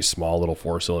 because they were these small little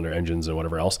 4-cylinder engines and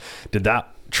whatever else. Did that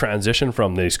transition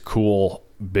from these cool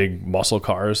big muscle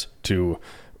cars to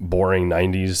boring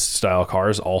 90s style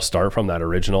cars all start from that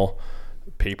original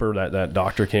paper that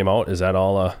doctor came out? Is that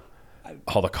all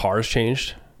how the cars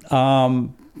changed? I'd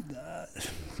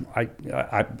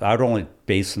only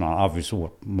base it on obviously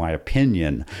my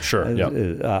opinion. Sure.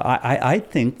 I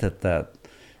think that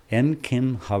N.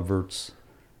 Kim Hubbard's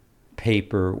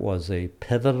paper was a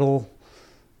pivotal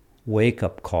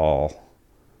wake-up call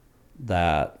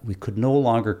that we could no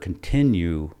longer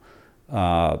continue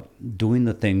doing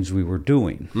the things we were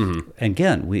doing.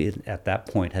 Again, we at that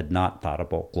point had not thought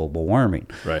about global warming.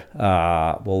 Right.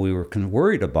 What we were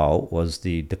worried about was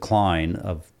the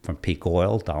decline from peak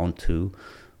oil down to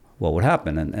what would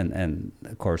happen, and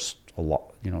of course a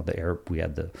lot. We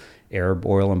had the Arab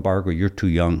oil embargo. You're too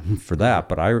young for that,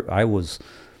 but I was.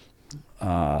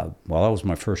 That was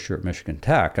my first year at Michigan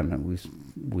Tech, and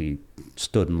we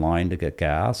stood in line to get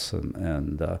gas,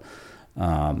 and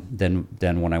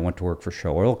then when I went to work for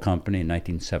Shell Oil Company in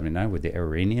 1979 with the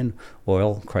Iranian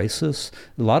oil crisis,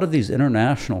 a lot of these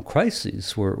international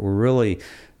crises were really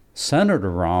centered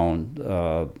around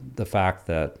the fact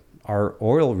that our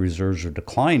oil reserves are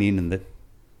declining, and that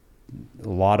a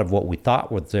lot of what we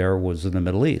thought was there was in the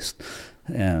Middle East,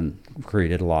 and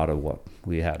created a lot of what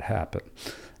we had happen.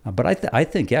 But I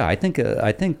think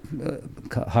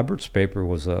Hubbard's paper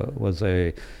was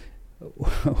a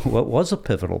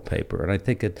pivotal paper, and I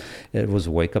think it was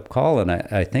a wake up call. And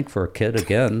I think for a kid,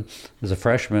 again, as a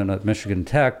freshman at Michigan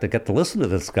Tech, to get to listen to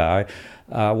this guy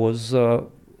was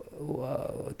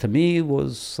to me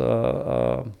was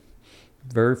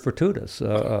very fortuitous,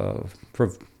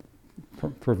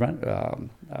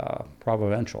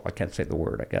 providential. I can't say the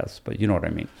word, I guess, but you know what I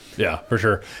mean. Yeah, for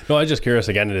sure. No, I was just curious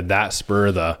again, did that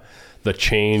spur the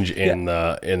change in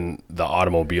the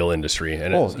automobile industry?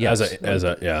 And yes.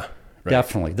 Right.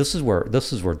 Definitely. This is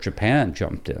where Japan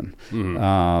jumped in.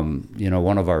 Mm-hmm.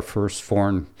 One of our first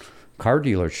foreign car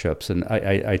dealerships, and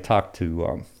I talked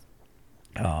to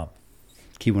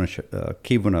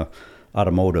Kiwana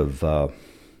Automotive.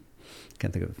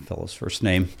 Can't think of the fellow's first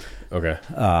name. Okay.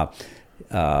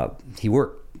 He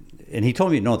worked, and he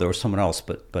told me no, there was someone else,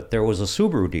 but there was a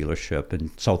Subaru dealership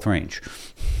in South Range.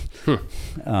 I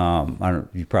don't.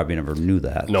 You probably never knew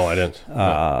that. No, I didn't.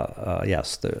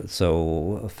 Yes.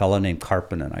 So a fellow named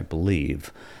Karppinen, I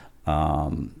believe,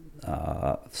 heard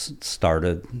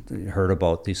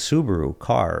about these Subaru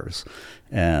cars,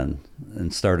 and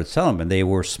started selling them. And they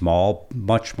were small,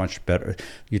 much better.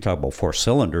 You talk about 4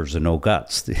 cylinders and no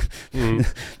guts.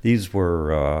 These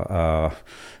were,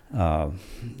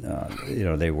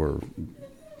 they were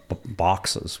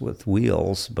boxes with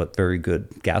wheels, but very good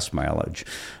gas mileage.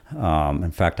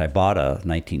 In fact, I bought a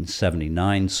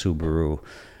 1979 Subaru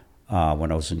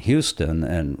when I was in Houston,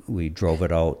 and we drove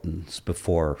it out, and it's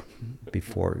before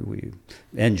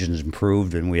engines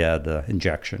improved and we had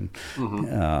injection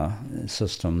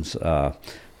systems.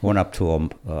 Went up to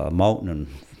a mountain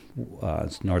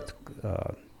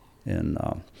in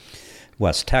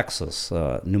West Texas,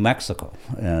 New Mexico,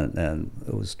 and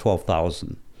it was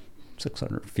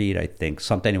 12,600 feet, I think.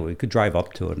 Something. Anyway, we could drive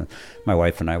up to it. And my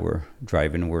wife and I were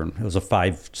driving. It was a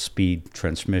 5-speed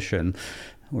transmission.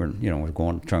 We're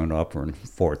turning up. We're in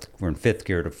 5th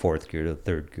gear to 4th gear to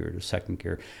 3rd gear to 2nd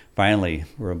gear. Finally,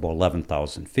 we're about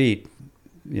 11,000 feet.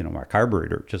 My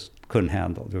carburetor just couldn't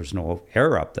handle. There was no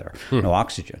air up there, no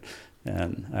oxygen.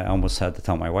 And I almost had to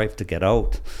tell my wife to get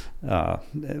out. We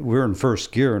were in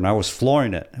 1st gear, and I was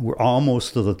flooring it. We're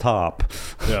almost to the top.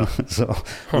 Yeah. So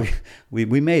we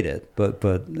made it, but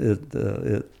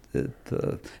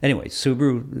anyway,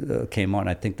 Subaru came on.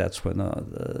 I think that's when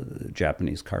the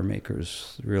Japanese car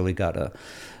makers really got a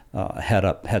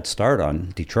head start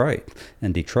on Detroit.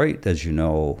 And Detroit, as you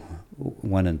know,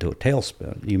 went into a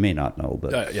tailspin. You may not know,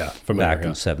 but back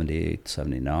in 78,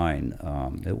 79,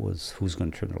 it was who's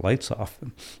going to turn the lights off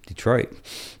in Detroit.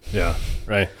 Yeah,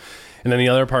 right. And then the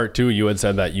other part too, you had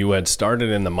said that you had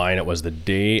started in the mine. It was the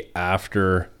day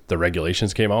after the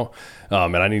regulations came out.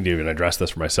 And I need to even address this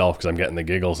for myself because I'm getting the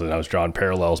giggles, and I was drawing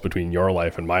parallels between your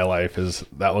life and my life.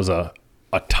 That was a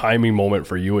timing moment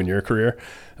for you in your career.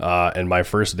 And my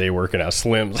first day working at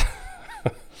Slim's,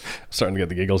 starting to get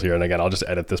the giggles here. And again, I'll just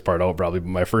edit this part out probably. But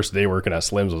my first day working at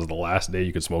Slim's was the last day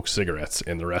you could smoke cigarettes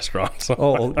in the restaurant.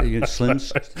 So. You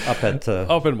Slim's up at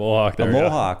up in Mohawk there.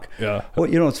 Mohawk. Yeah.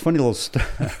 Well, it's funny little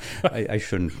I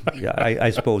shouldn't. Yeah, I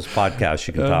suppose podcasts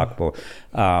you can talk about.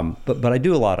 But I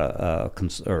do a lot of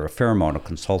a fair amount of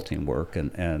consulting work,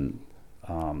 and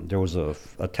there was a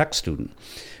tech student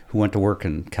who went to work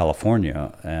in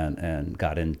California and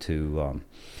got into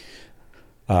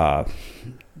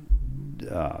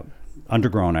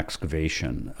underground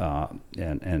excavation,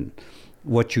 and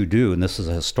what you do, and this is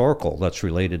a historical that's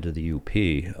related to the UP.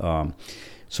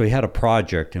 So he had a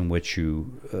project in which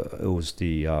it was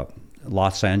the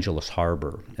Los Angeles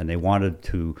Harbor, and they wanted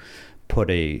to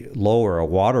lower a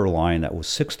water line that was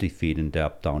 60 feet in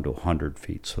depth down to 100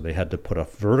 feet. So they had to put a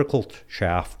vertical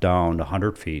shaft down to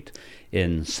 100 feet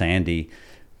in sandy,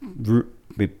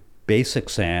 basic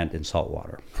sand and salt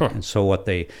water. And so what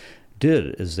they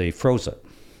did is they froze it.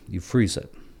 You freeze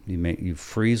it. You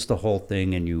freeze the whole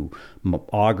thing, and you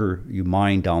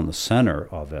mine down the center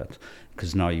of it,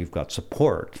 because now you've got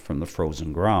support from the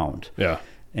frozen ground. Yeah.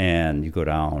 And you go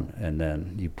down, and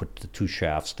then you put the 2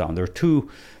 shafts down. There are 2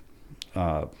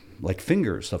 like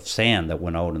fingers of sand that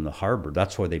went out in the harbor.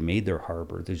 That's why they made their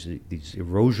harbor. There's these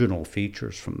erosional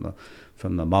features from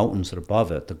the mountains that above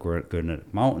it, the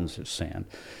granitic mountains of sand.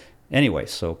 Anyway,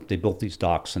 so they built these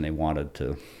docks, and they wanted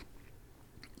to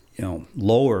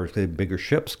lower the bigger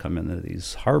ships come into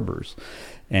these harbors.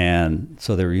 And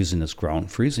so they were using this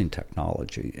ground freezing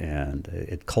technology, and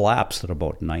it collapsed at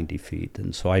about 90 feet.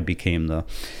 And so I became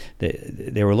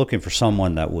they were looking for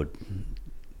someone that would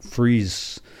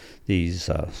freeze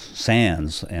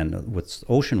sands and with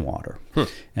ocean water.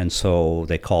 And so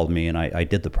they called me, and I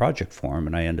did the project for them,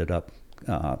 and I ended up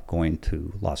going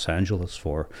to Los Angeles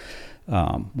for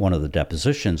one of the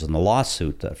depositions in the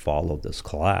lawsuit that followed this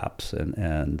collapse.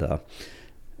 And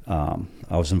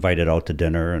I was invited out to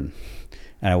dinner, and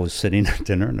I was sitting at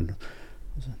dinner, and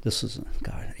this is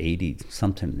 80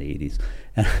 something in the 80s,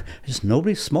 and just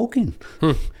nobody's smoking.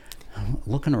 I'm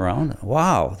looking around,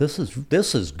 wow, this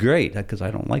is great, because I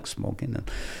don't like smoking.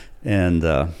 And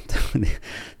the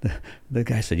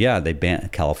guy said, yeah,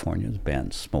 California's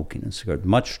banned smoking and cigarettes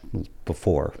much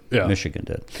before Michigan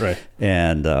did. Right.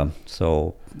 And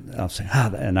so I was saying,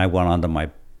 and I went onto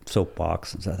my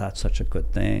soapbox and said, that's such a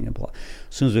good thing. And blah.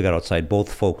 As soon as we got outside,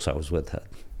 both folks I was with had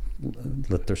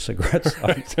lit their cigarettes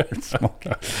out and started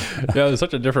smoking. Yeah, it's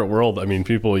such a different world. I mean,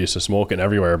 people used to smoke it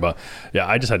everywhere, but yeah,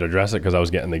 I just had to address it because I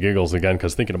was getting the giggles again,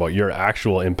 because thinking about your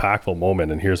actual impactful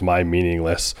moment, and here's my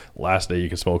meaningless last day you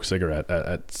can smoke a cigarette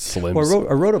at Slim's. Well,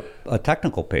 I wrote a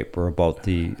technical paper about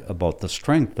the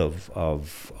strength of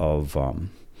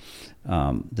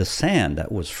the sand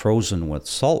that was frozen with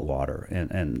salt water,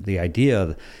 and the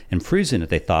idea in freezing it,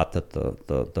 they thought that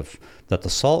the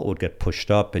salt would get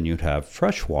pushed up and you'd have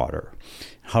fresh water.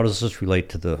 How does this relate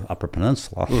to the Upper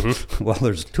Peninsula? Mm-hmm. Well,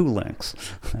 there's two links.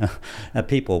 And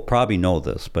people probably know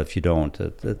this, but if you don't,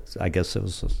 I guess it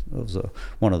was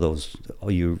one of those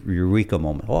eureka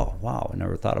moments. Oh, wow, I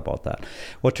never thought about that.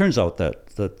 Well, it turns out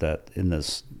that in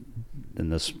this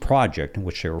project in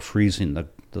which they were freezing the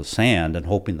sand and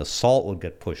hoping the salt would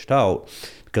get pushed out,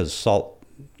 because salt,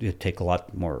 you take a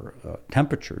lot more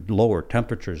lower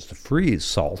temperatures to freeze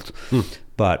salt,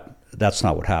 but that's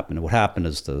not what happened. What happened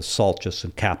is the salt just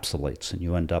encapsulates, and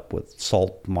you end up with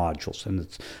salt modules, and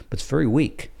it's very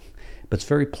weak, but it's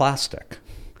very plastic,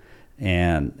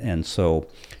 and so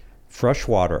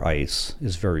freshwater ice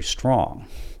is very strong.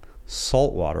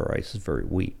 Saltwater ice is very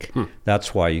weak.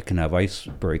 That's why you can have ice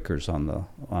breakers on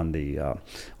the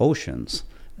oceans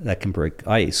that can break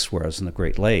ice, whereas in the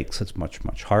Great Lakes it's much,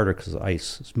 much harder because the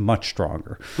ice is much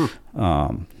stronger.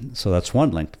 So that's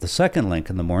one link. The second link,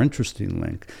 and the more interesting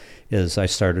link, is I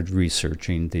started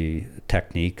researching the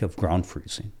technique of ground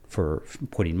freezing for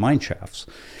putting mine shafts.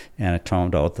 And it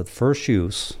turned out that the first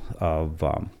use of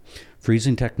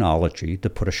freezing technology to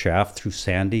put a shaft through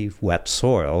sandy, wet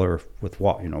soil or with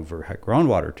very high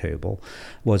groundwater table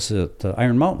was at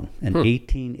Iron Mountain in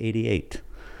 1888.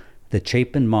 The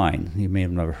Chapin Mine. You may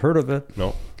have never heard of it.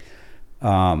 No.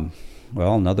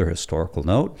 Well, another historical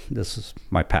note. This is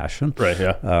my passion. Right.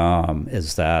 Yeah.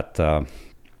 Is that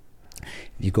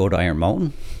you go to Iron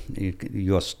Mountain,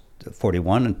 US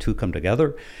 41 and 2 come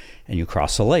together, and you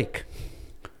cross a lake.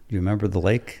 Do you remember the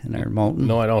lake in Iron Mountain?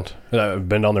 No, I don't. I've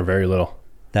been down there very little.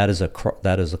 That is a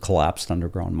collapsed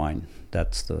underground mine.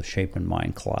 That's the Chapin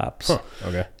Mine collapse. Huh,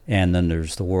 okay. And then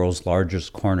there's the world's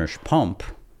largest Cornish pump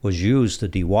was used to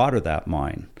dewater that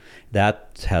mine.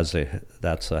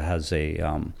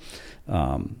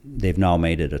 They've now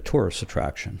made it a tourist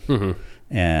attraction. Mm-hmm.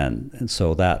 And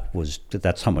so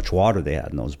that's how much water they had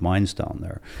in those mines down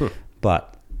there.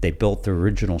 But they built the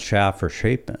original shaft for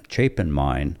Chapin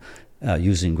Mine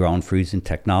using ground freezing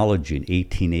technology in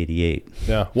 1888.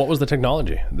 Yeah. What was the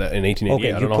technology that in 1888?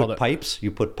 Okay, I don't know you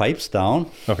put pipes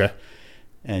down. Okay.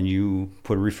 And you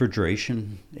put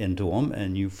refrigeration into them,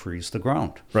 and you freeze the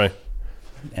ground. Right.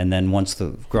 And then once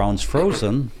the ground's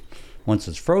frozen,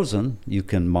 you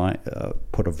can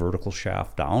put a vertical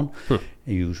shaft down.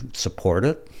 You support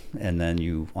it, and then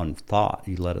you let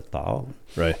it thaw.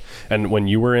 Right. And when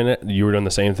you were in it, you were doing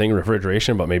the same thing,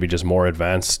 refrigeration, but maybe just more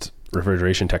advanced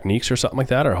refrigeration techniques or something like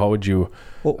that? Or how would you...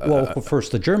 Well,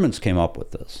 first, the Germans came up with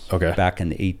this. Okay. Back in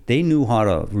the they knew how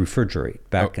to refrigerate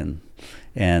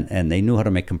and they knew how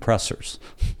to make compressors.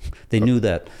 They knew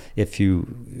that if you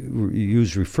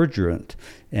use refrigerant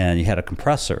and you had a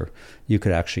compressor, you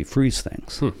could actually freeze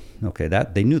things. Okay,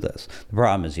 they knew this. The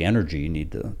problem is the energy you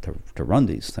need to run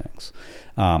these things.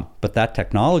 But that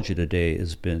technology today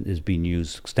is being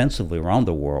used extensively around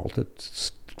the world.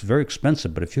 It's very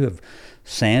expensive, but if you have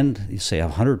sand, you say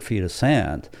 100 feet of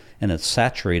sand, and it's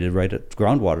saturated right at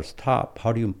groundwater's top,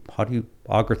 how do you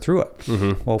auger through it?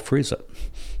 Mm-hmm. Well, freeze it.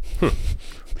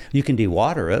 You can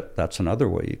dewater it. That's another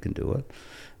way you can do it.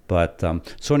 But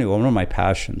so anyway, one of my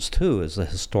passions too is the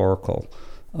historical,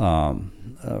 a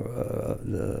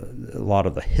lot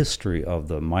of the history of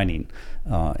the mining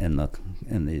in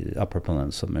the Upper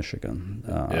Peninsula of Michigan.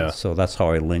 So that's how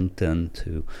I linked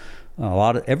into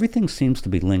everything seems to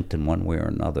be linked in one way or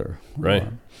another. Right.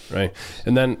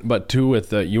 And then, but too,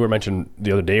 with you were mentioned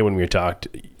the other day when we talked,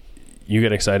 you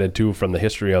get excited too from the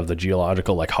history of the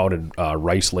geological, like how did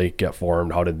Rice Lake get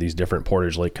formed? How did these different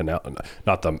Portage Lake Canal,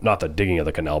 not the digging of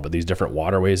the canal, but these different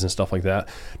waterways and stuff like that?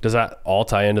 Does that all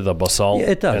tie into the basalt? Yeah,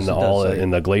 it does. And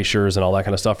in the glaciers and all that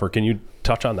kind of stuff? Or can you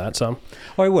touch on that some?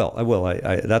 Oh, I will.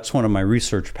 That's one of my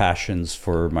research passions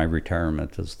for my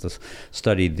retirement, is to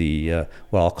study the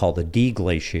what I'll call the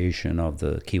deglaciation of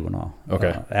the Keweenaw.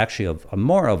 Okay. Actually, of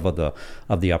more of the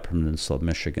Upper Peninsula of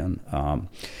Michigan.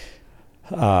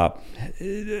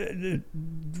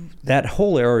 That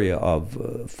whole area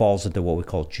falls into what we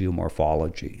call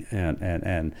geomorphology,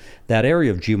 and that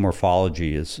area of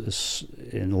geomorphology is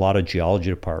in a lot of geology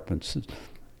departments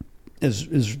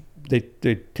is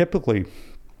they typically,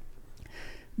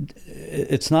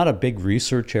 it's not a big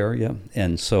research area,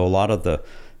 and so a lot of the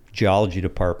geology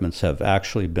departments have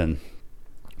actually been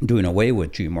doing away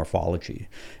with geomorphology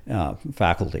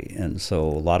faculty, and so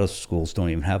a lot of schools don't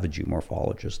even have a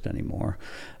geomorphologist anymore.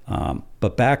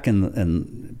 But back in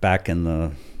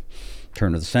the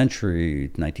turn of the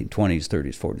century, 1920s,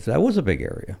 30s, 40s, that was a big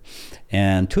area,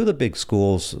 and two of the big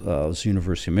schools was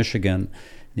University of Michigan,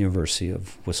 University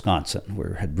of Wisconsin,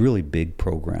 where it had really big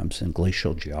programs in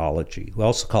glacial geology. We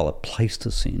also call it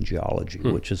Pleistocene geology,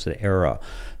 which is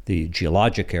the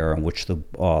geologic era in which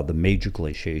the major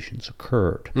glaciations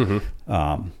occurred.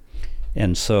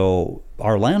 And so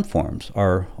our landforms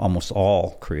are almost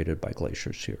all created by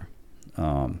glaciers here.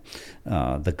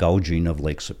 The gouging of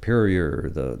Lake Superior,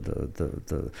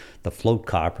 the float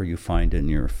copper you find in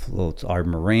your floats, our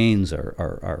moraines,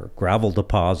 our gravel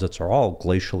deposits are all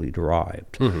glacially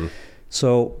derived.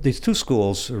 So these two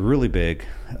schools are really big,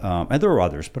 and there are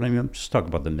others, but I'm just talking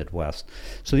about the Midwest.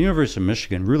 So the University of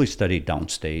Michigan really studied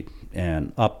downstate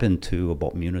and up into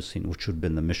about Munising, which would have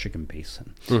been the Michigan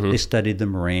Basin. They studied the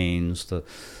moraines,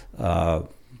 how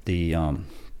the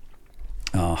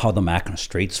Mackinac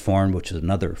Straits formed, which is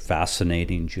another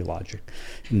fascinating geologic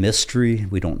mystery.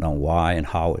 We don't know why and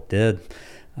how it did.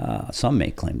 Some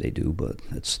may claim they do, but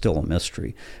it's still a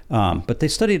mystery. But they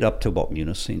studied up to about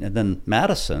Munising. And then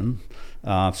Madison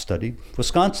studied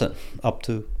Wisconsin up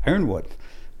to Ironwood.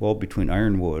 Well, between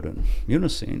Ironwood and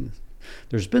Munising,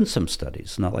 there's been some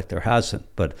studies, not like there hasn't,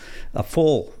 but a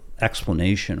full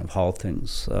explanation of how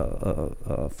things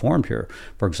formed here.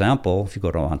 For example, if you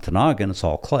go to Ontonagon, it's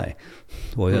all clay.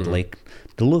 Well, we had Lake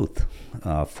Duluth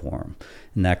form,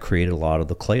 and that created a lot of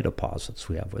the clay deposits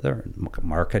we have with there.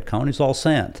 Marquette County is all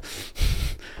sand.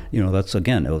 That's,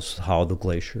 again, it was how the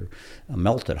glacier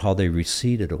melted, how they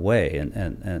receded away,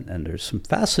 and there's some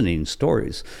fascinating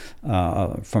stories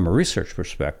from a research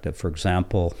perspective. For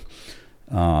example,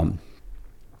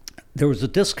 there was a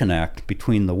disconnect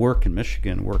between the work in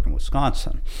Michigan and work in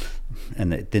Wisconsin,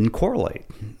 and it didn't correlate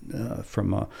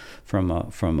from a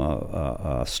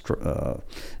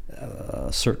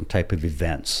certain type of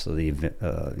events. So they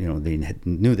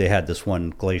knew they had this one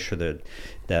glacier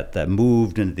that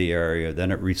moved into the area, then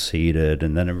it receded,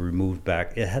 and then it moved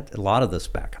back. It had a lot of this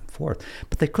back and forth,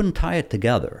 but they couldn't tie it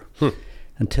together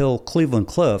until Cleveland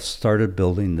Cliffs started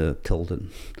building the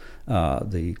Tilden,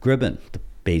 the Gribben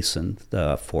basin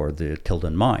for the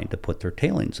Tilden mine to put their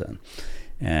tailings in.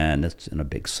 And it's in a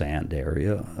big sand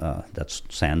area. That's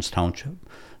Sands Township.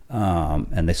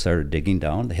 And they started digging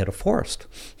down. They hit a forest,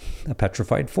 a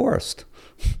petrified forest.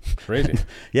 Crazy.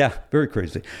 Yeah, very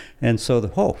crazy. And so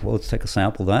let's take a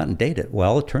sample of that and date it.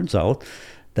 Well, it turns out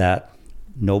that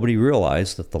nobody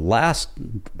realized that the last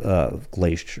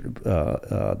glacier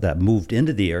that moved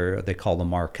into the area, they call the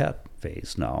Marquette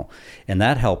phase now. And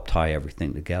that helped tie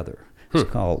everything together. It's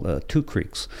called Two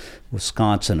Creeks.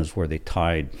 Wisconsin is where they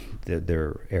tied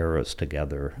their eras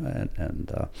together,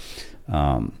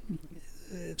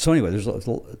 so anyway,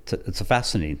 it's a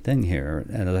fascinating thing here.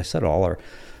 And as I said, all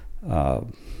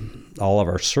of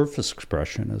our surface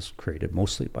expression is created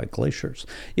mostly by glaciers.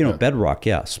 Bedrock,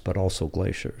 yes, but also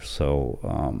glaciers.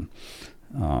 So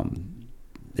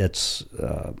it's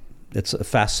a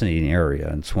fascinating area,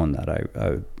 and it's one that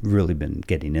I've really been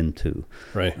getting into.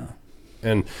 Right.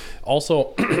 And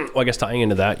also, I guess tying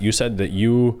into that, you said that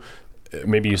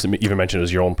maybe you even mentioned it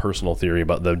as your own personal theory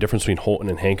about the difference between Houghton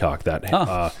and Hancock, that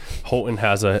Houghton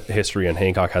has a history and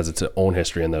Hancock has its own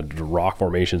history, and the rock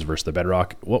formations versus the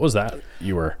bedrock. What was that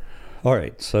you were... All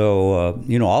right, so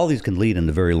all these can lead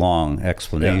into very long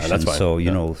explanations. Yeah, that's fine. So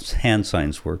hand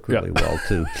signs work really well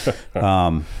too.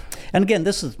 And again,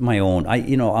 this is my own.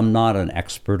 I'm not an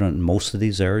expert in most of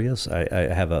these areas.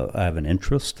 I have an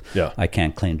interest. Yeah. I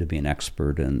can't claim to be an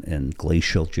expert in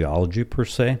glacial geology per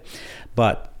se,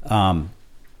 but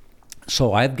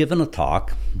so I've given a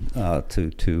talk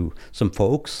to some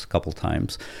folks a couple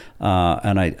times,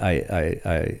 and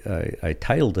I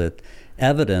titled it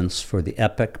evidence for the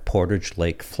epic Portage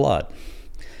Lake flood.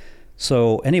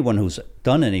 So anyone who's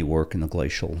done any work in the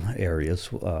glacial areas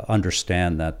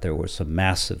understand that there were some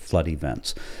massive flood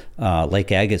events.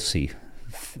 Lake Agassiz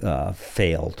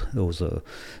failed.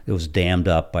 It was dammed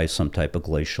up by some type of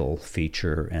glacial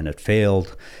feature, and it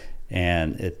failed.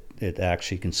 And it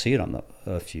actually, you can see it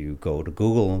if you go to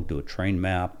Google and do a terrain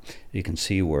map, you can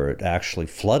see where it actually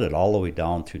flooded all the way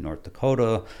down through North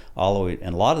Dakota, all the way,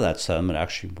 and a lot of that sediment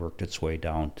actually worked its way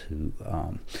down to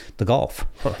the Gulf.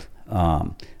 Huh.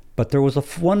 But there was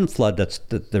one flood that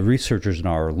the researchers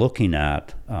now are looking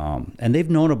at, and they've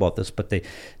known about this, but they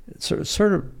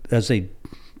sort of as they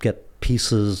get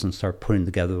pieces and start putting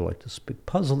together like this big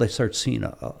puzzle, they start seeing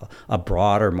a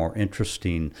broader, more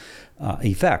interesting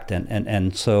effect.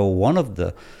 And so one of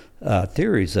the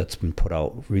theories that's been put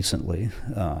out recently,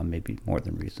 maybe more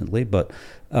than recently, but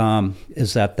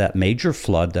is that major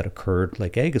flood that occurred,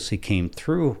 Lake Agassiz, came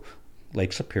through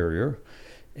Lake Superior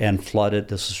and flooded.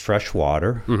 This is fresh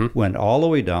water, went all the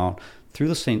way down through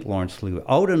the St. Lawrence Slough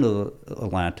out into the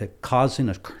Atlantic, causing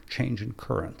a change in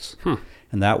currents.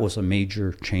 And that was a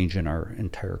major change in our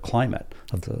entire climate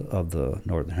of the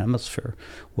Northern Hemisphere,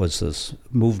 was this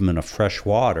movement of fresh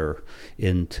water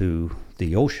into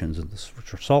the oceans, and this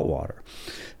salt water.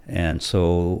 And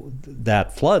so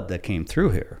that flood that came through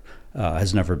here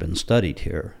has never been studied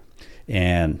here.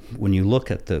 And when you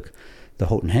look at the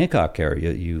Houghton-Hancock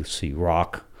area, you see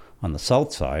rock on the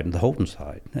south side and the Houghton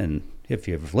side. And if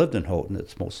you've lived in Houghton,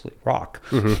 it's mostly rock.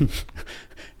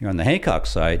 You're on the Hancock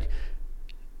side,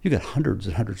 you got hundreds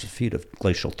and hundreds of feet of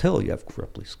glacial till. You have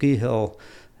Ripley Ski Hill,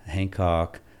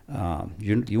 Hancock.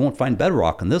 You won't find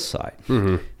bedrock on this side.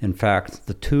 In fact,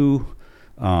 the two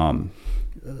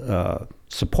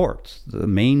supports, the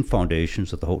main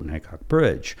foundations of the Houghton-Hancock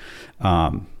Bridge,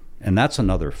 and that's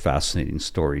another fascinating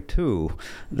story, too,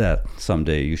 that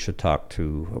someday you should talk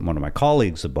to one of my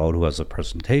colleagues about, who has a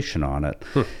presentation on it,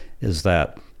 is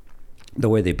that the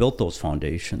way they built those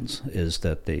foundations is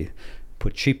that they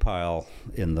put sheet pile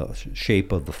in the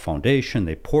shape of the foundation.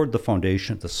 They poured the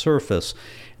foundation at the surface,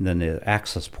 and then the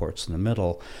access ports in the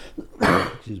middle.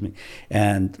 Excuse me.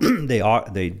 And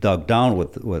they dug down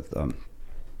with a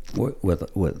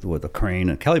crane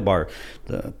and Kelly bar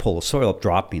to pull the soil up,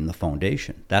 dropping the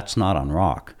foundation. That's not on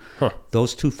rock.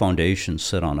 Those two foundations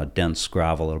sit on a dense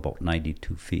gravel at about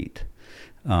 92 feet.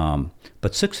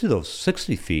 But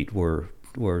 60 feet were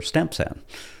stamp sand.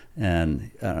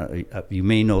 And you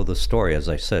may know the story. As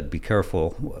I said, be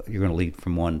careful. You're going to lead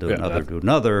from one to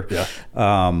another. Yeah.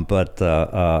 I'm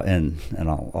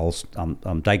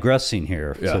digressing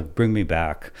here. Yeah. So bring me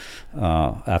back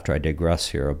after I digress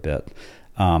here a bit.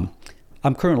 I'm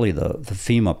currently the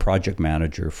FEMA project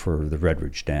manager for the Red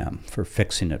Ridge Dam, for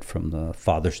fixing it from the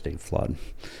Father's Day flood.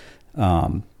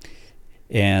 And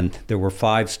there were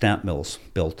 5 stamp mills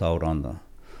built out on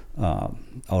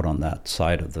that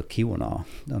side of the Keweenaw,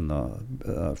 on the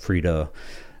Freda,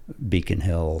 Beacon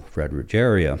Hill, Red Ridge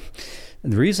area.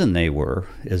 And the reason they were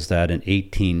is that in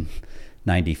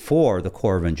 1894, the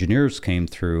Corps of Engineers came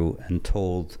through and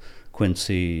told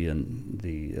Quincy and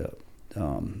the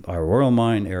our oil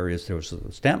mine areas, there was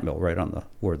a stamp mill right on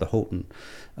where the Houghton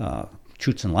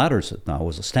Chutes and Ladders now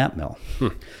was a stamp mill.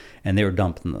 And they were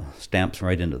dumping the stamps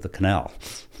right into the canal.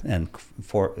 And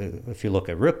if you look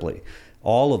at Ripley,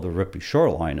 all of the Ripley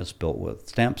shoreline is built with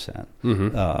stamp sand.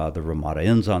 The Ramada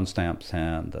Inn's on stamp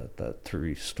sand. The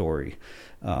 3-story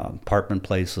apartment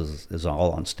place is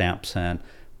all on stamp sand.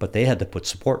 But they had to put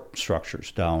support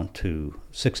structures down to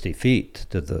 60 feet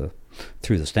through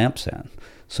the stamp sand.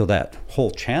 So that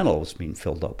whole channel was being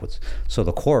filled up with. So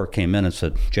the Corps came in and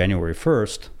said, January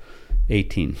 1st,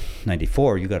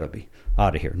 1894, you got to be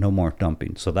out of here. No more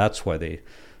dumping. So that's why they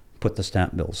put the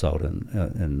stamp mills out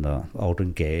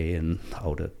in Gay and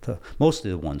out at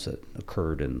mostly the ones that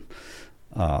occurred in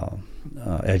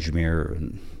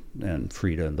Edgemere and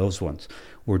Freda, and those ones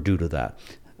were due to that.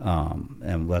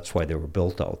 And that's why they were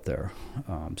built out there.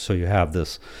 So you have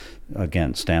this,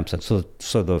 again, stamp set. So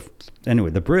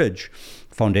the bridge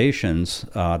foundations,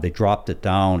 they dropped it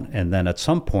down, and then at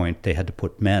some point they had to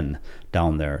put men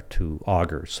down there to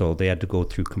auger. So they had to go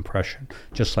through compression,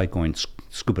 just like going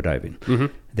scuba diving.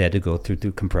 They had to go through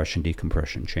compression,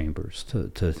 decompression chambers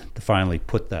to finally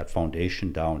put that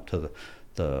foundation down to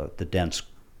the dense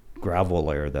gravel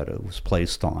layer that it was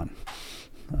placed on.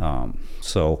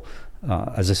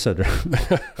 As I said,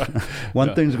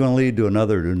 one thing's going to lead to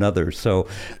another. So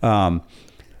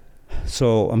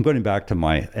So I'm going back to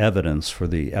my evidence for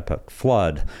the epic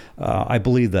flood. I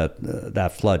believe that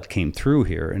that flood came through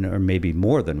here, or maybe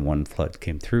more than one flood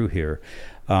came through here.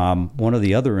 One of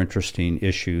the other interesting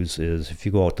issues is if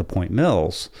you go out to Point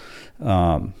Mills,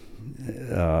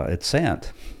 it's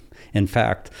sand. In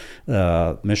fact,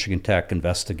 Michigan Tech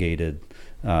investigated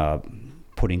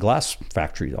putting glass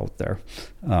factories out there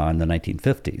in the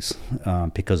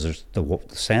 1950s because the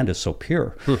sand is so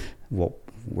pure. Well,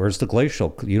 where's the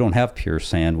glacial? You don't have pure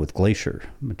sand with glacier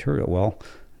material. Well,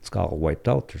 it's got all wiped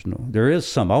out. There is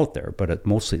some out there, but it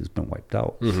mostly has been wiped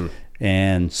out.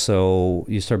 And so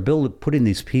you start putting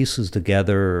these pieces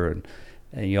together,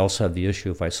 and you also have the issue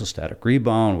of isostatic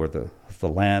rebound, where the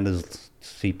land is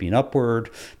seeping upward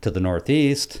to the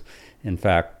northeast. In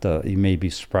fact, you may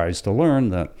be surprised to learn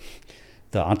that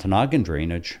the Ontonagon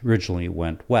drainage originally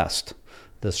went west,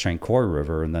 the St. Croix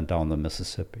River, and then down the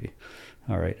Mississippi.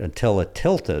 All right, until it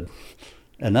tilted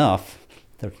enough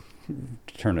to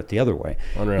turn it the other way.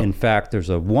 Unreal. In fact, there's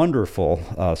a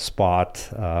wonderful spot,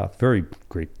 very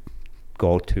great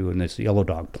go-to, and it's the Yellow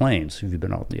Dog Plains. If you've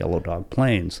been out in the Yellow Dog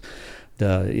Plains,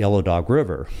 the Yellow Dog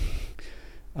River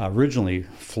originally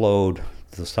flowed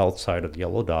to the south side of the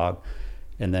Yellow Dog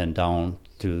and then down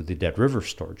to the Dead River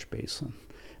Storage Basin.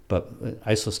 But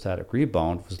isostatic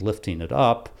rebound was lifting it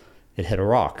up. It hit a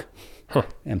rock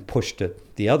and pushed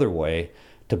it the other way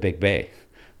to Big Bay.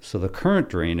 So the current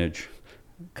drainage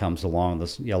comes along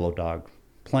this Yellow Dog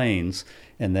Plains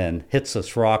and then hits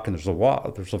this rock, and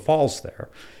there's a falls there.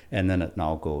 And then it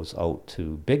now goes out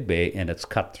to Big Bay, and it's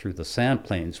cut through the sand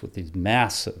plains with these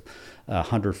massive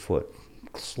 100-foot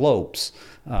slopes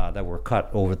that were cut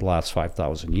over the last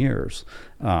 5,000 years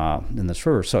in this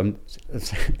river. So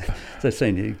as I'm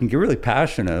saying, you can get really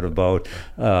passionate about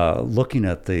looking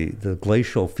at the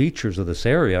glacial features of this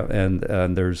area,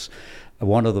 and there's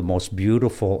one of the most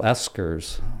beautiful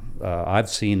eskers I've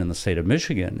seen in the state of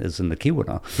Michigan is in the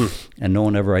Keweenaw, and no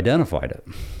one ever identified it,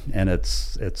 and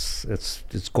it's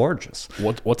gorgeous.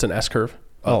 What's an S curve?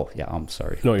 Oh yeah, I'm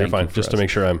sorry. No, you're fine. Just to make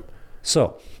sure I'm.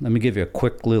 So let me give you a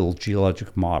quick little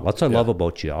geologic model. That's what I love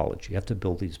about geology. You have to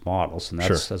build these models, and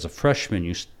that's as a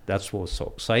freshman, that's what was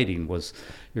so exciting was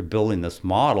you're building this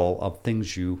model of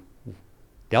things you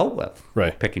dealt with,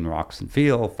 right? Picking rocks in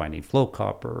field, finding flow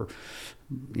copper,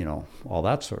 all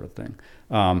that sort of thing.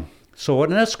 So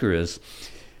what an esker is,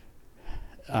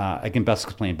 I can best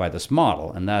explain by this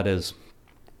model, and that is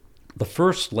the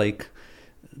first lake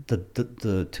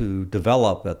to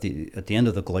develop at the end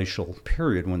of the glacial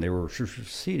period when they were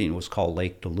receding was called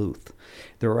Lake Duluth.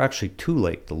 There were actually two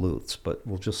Lake Duluths, but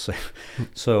we'll just say.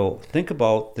 So think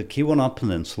about the Keweenaw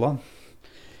Peninsula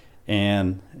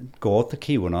and go out the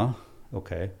Keweenaw,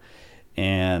 okay,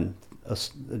 and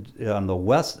on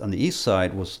the east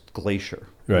side was glacier.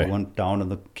 Right. We went down in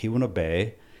the Keweenaw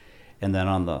Bay, and then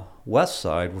on the west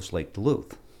side was Lake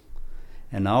Duluth.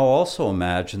 And now also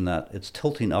imagine that it's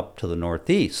tilting up to the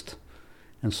northeast.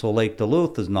 And so Lake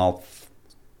Duluth is now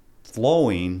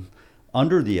flowing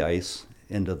under the ice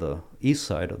into the east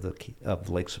side of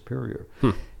Lake Superior.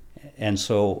 And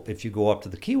so if you go up to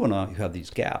the Keweenaw, you have these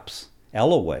gaps.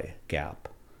 Ellaway Gap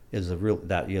is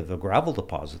that you have a gravel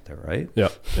deposit there, right? Yeah.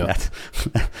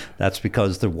 That's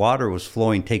because the water was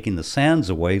flowing, taking the sands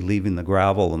away, leaving the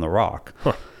gravel and the rock.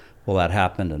 Well, that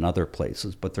happened in other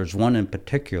places, but there's one in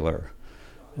particular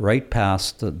right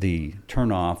past the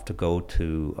turnoff to go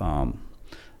to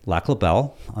Lac La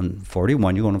Belle on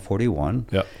 41. You go on 41.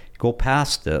 Yeah. Go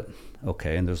past it,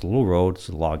 okay, and there's a little road. It's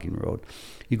a logging road.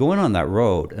 You go in on that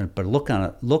road, but look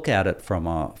at it from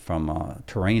a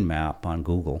terrain map on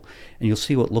Google, and you'll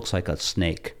see what looks like a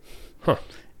snake.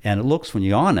 And when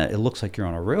you're on it, it looks like you're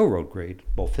on a railroad grade,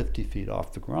 about 50 feet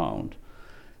off the ground.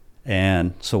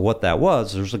 And so what that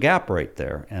was, there's a gap right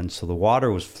there. And so the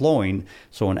water was flowing.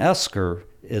 So an esker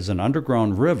is an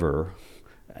underground river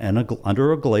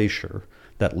under a glacier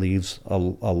that leaves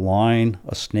a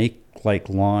snake-like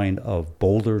line of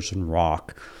boulders and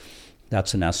rock.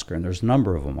 That's an esker, and there's a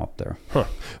number of them up there.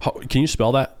 Can you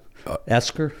spell that?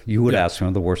 Esker? You would ask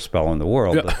me the worst spell in the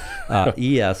world. Yeah. But,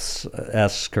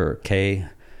 esker, K-E-R-E.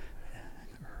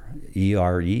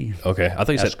 Okay, I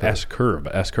thought you said S-curve.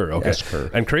 S-curve, okay.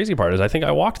 S-curve. And crazy part is I think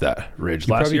I walked that ridge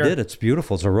last year. You probably did. It's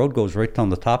beautiful. The road goes right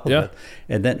down the top of it.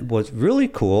 And then what's really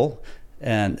cool,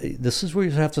 and this is where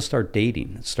you have to start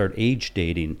age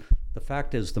dating. The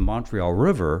fact is the Montreal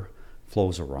River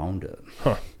flows around it.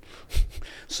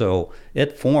 So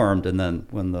it formed, and then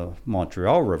when the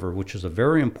Montreal River, which is a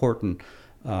very important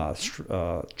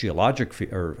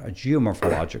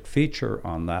geomorphologic feature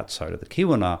on that side of the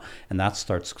Keweenaw, and that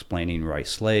starts explaining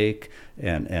Rice Lake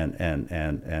and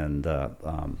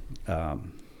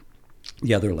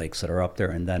the other lakes that are up there.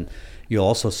 And then you'll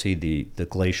also see the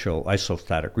glacial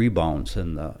isostatic rebounds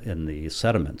in the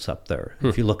sediments up there,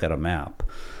 if you look at a map.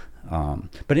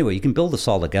 But anyway, you can build this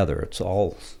all together. It's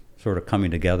all sort of coming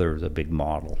together as a big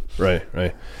model.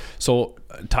 Right. So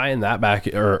tying that back,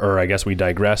 or I guess we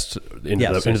digressed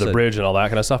into the bridge and all that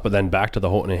kind of stuff, but then back to the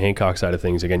Houghton and Hancock side of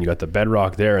things. Again, you got the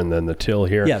bedrock there and then the till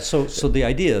here. Yeah, so the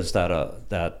idea is that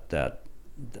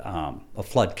a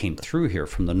flood came through here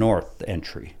from the north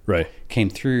entry. Right. Came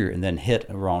through and then hit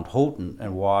around Houghton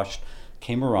and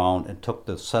came around and took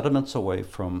the sediments away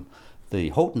from the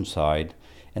Houghton side,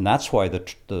 and that's why the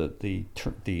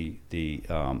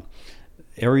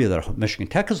area that Michigan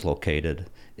Tech is located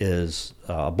is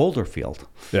a boulder field.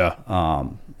 Yeah.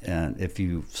 And if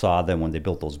you saw them when they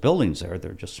built those buildings there,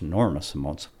 they're just enormous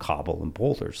amounts of cobble and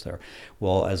boulders there.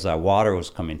 Well, as that water was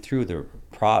coming through, there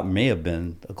may have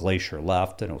been a glacier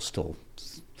left, and it was still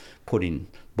putting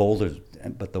boulders,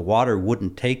 but the water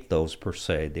wouldn't take those per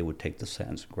se. They would take the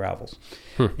sands and gravels.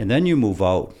 And then you move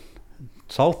out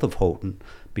south of Houghton,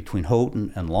 between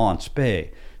Houghton and Lawrence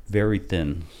Bay, very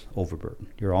thin overburden.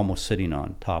 You're almost sitting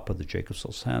on top of the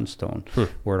Jacobsville sandstone.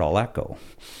 Where'd all that go?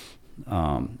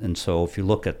 And so if you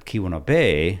look at Keweenaw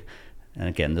Bay, and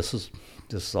again, this is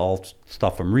all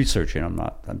stuff I'm researching.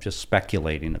 I'm just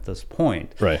speculating at this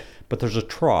point. Right. But there's a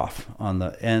trough on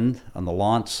the end, on the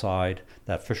Lawrence side,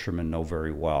 that fishermen know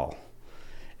very well.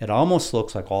 It almost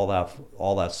looks like all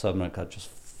that sediment got just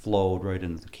flowed right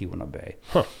into the Keweenaw Bay.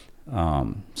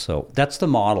 So that's the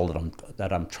model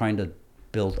that I'm trying to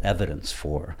build evidence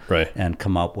for, right, and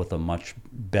come up with a much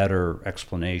better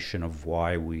explanation of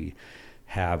why we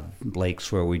have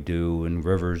lakes where we do and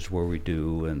rivers where we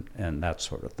do and that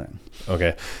sort of thing.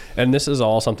 Okay. And this is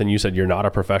all something you said you're not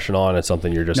a professional on. It's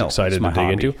something you're just excited to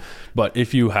dig into. But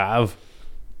if you have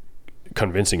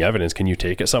convincing evidence, can you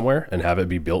take it somewhere and have it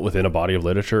be built within a body of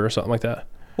literature or something like that?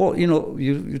 Well,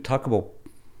 you talk about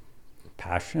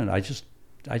passion. I just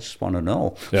want to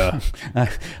know. Yeah.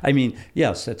 I mean,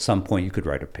 yes, at some point you could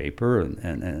write a paper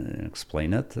and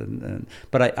explain it,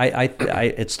 but I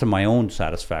it's to my own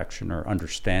satisfaction or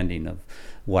understanding of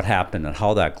what happened and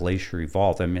how that glacier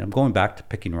evolved. I mean, I'm going back to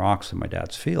picking rocks in my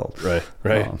dad's field. Right.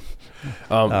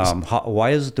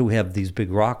 Why do we have these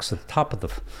big rocks at the top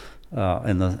of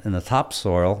in the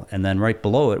topsoil, and then right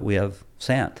below it we have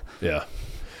sand? Yeah.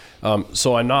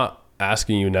 So I'm not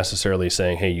asking you necessarily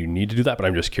saying, hey, you need to do that, but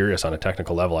I'm just curious on a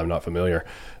technical level. I'm not familiar.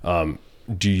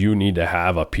 Do you need to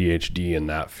have a PhD in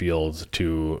that field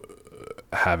to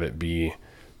have it be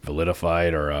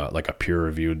validified or like a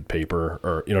peer-reviewed paper,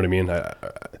 or you know what I mean?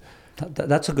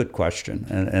 That's a good question,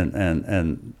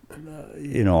 and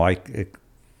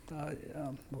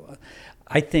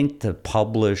I think to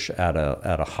publish at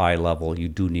a high level, you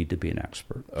do need to be an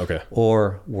expert, okay,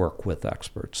 or work with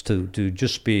experts. To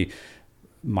just be,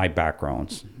 my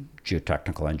background's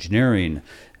geotechnical engineering.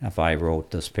 If I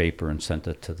wrote this paper and sent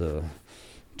it to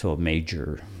a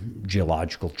major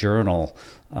geological journal,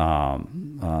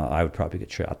 I would probably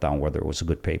get shot down whether it was a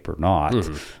good paper or not.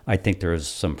 Mm-hmm. I think there is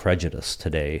some prejudice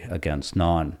today against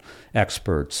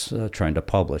non-experts trying to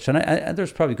publish, and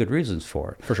there's probably good reasons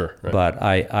for it. For sure. Right. But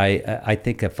I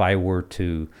think if I were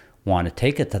to want to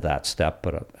take it to that step,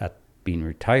 but at being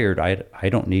retired, I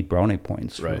don't need brownie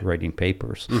points for writing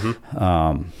papers.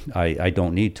 Mm-hmm. I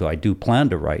don't need to. I do plan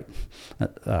to write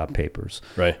papers.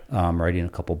 Right. I'm writing a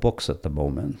couple books at the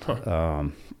moment. Huh.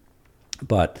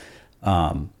 But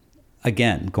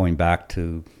again, going back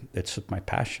to, it's my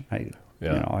passion.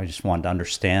 I just wanted to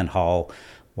understand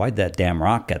why'd that damn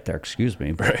rock get there? Excuse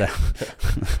me. But right.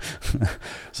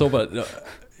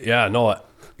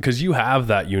 Because you have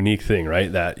that unique thing,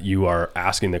 right? That you are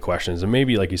asking the questions, and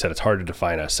maybe, like you said, it's hard to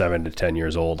define at 7 to 10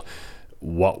 years old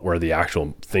what were the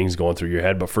actual things going through your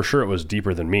head. But for sure, it was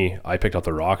deeper than me. I picked up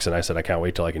the rocks and I said, I can't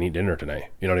wait till I can eat dinner tonight.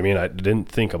 You know what I mean? I didn't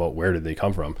think about where did they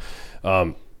come from.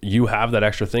 You have that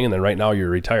extra thing, and then right now you're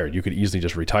retired. You could easily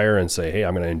just retire and say, hey,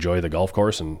 I'm going to enjoy the golf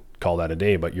course and call that a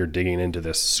day. But you're digging into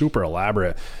this super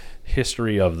elaborate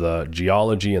history of the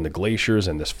geology and the glaciers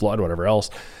and this flood, whatever else,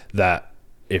 that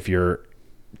if you're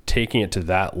taking it to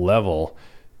that level,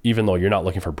 even though you're not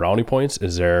looking for brownie points,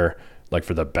 is there, like,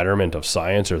 for the betterment of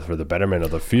science or for the betterment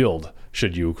of the field,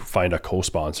 should you find a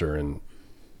co-sponsor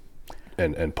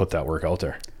and put that work out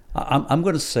there? I'm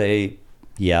going to say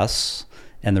yes,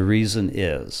 and the reason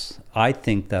is I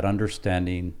think that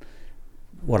understanding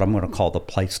what I'm going to call the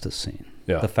Pleistocene,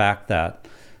 the fact that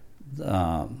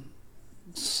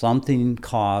something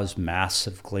caused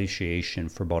massive glaciation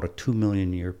for about a 2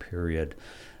 million year period.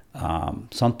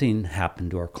 Something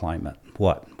happened to our climate.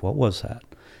 What was that?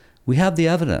 We have the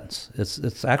evidence.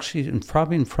 It's actually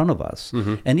probably in front of us.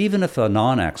 And even if a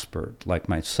non-expert like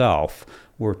myself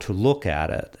were to look at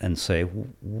it and say,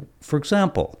 for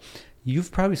example,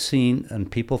 you've probably seen, and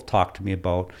people have talked to me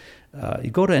about,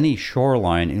 you go to any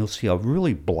shoreline and you'll see a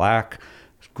really black,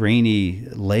 grainy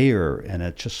layer, and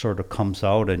it just sort of comes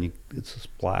out and it's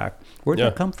just black. Where'd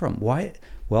that come from? Why?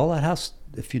 Well, it has,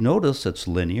 if you notice, it's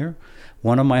linear.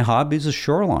 One of my hobbies is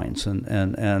shorelines,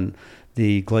 and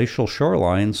the glacial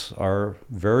shorelines are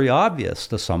very obvious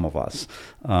to some of us.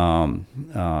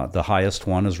 The highest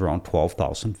one is around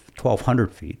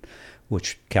 1,200 feet,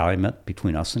 which Calumet,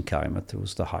 between us and Calumet, it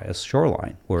was the highest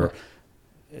shoreline, where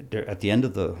at the end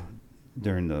of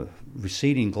during the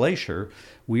receding glacier,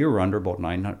 we were under about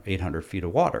 800 feet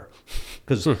of water,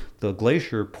 because the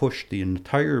glacier pushed the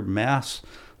entire mass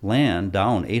land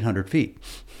down 800 feet.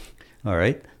 All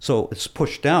right, so it's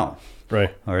pushed down.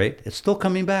 Right. All right, it's still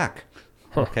coming back.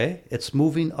 Okay, it's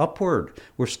moving upward.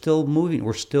 We're still moving.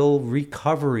 We're still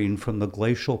recovering from the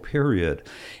glacial period.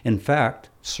 In fact,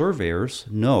 surveyors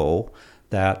know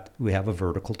that we have a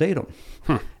vertical datum,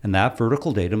 and that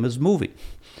vertical datum is moving.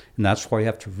 And that's why you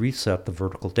have to reset the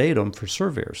vertical datum for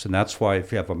surveyors. And that's why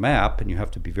if you have a map and you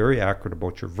have to be very accurate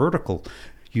about your vertical,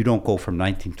 you don't go from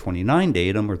 1929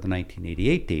 datum or the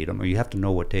 1988 datum, or you have to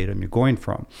know what datum you're going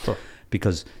from,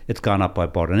 because it's gone up by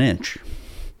about an inch.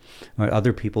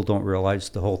 Other people don't realize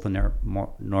the whole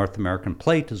North American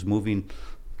plate is moving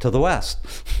to the west.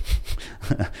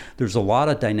 There's a lot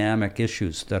of dynamic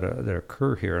issues that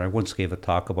occur here. And I once gave a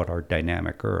talk about our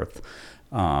dynamic Earth.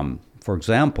 For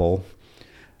example,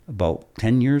 about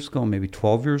 10 years ago, maybe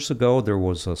 12 years ago, there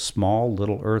was a small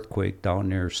little earthquake down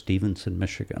near Stevenson,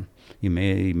 Michigan. You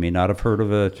may not have heard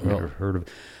of it,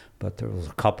 but there was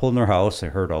a couple in their house. They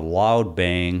heard a loud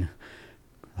bang.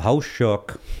 The house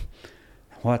shook.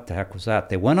 What the heck was that?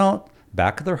 They went out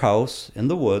back of their house in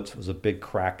the woods. It was a big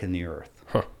crack in the earth.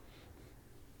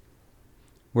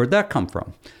 Where'd that come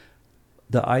from?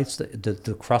 The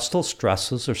crustal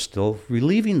stresses are still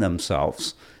relieving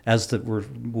themselves as we're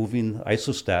moving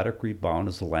isostatic rebound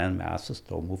as the land mass is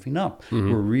still moving up.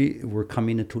 We're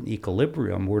coming into an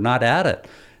equilibrium. We're not at it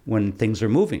when things are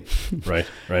moving. Right.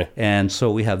 And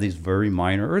so we have these very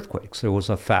minor earthquakes. There was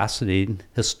a fascinating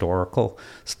historical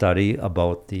study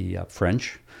about the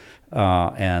French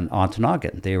and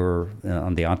Ontonagon. They were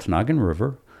on the Ontonagon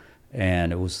River,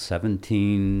 and it was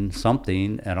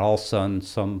 17-something, and all of a sudden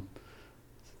some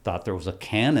thought there was a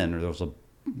cannon or there was a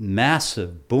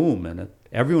massive boom, and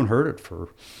everyone heard it for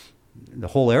the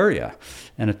whole area,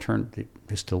 and it turned,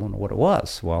 they still don't know what it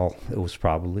was. Well, it was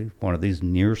probably one of these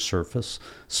near-surface,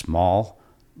 small,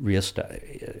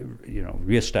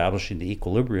 reestablishing the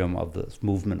equilibrium of the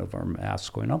movement of our mass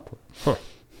going upward,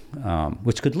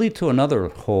 which could lead to another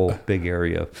whole big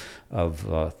area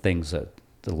of things to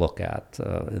look at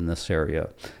in this area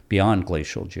beyond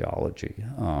glacial geology.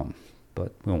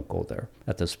 But we won't go there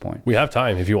at this point. We have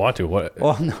time if you want to. What?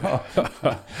 Well, no.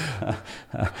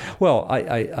 Well,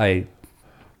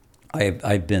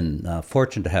 I've been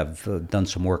fortunate to have done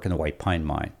some work in the White Pine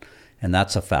Mine, and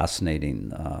that's a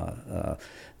fascinating.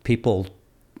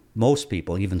 Most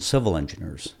people, even civil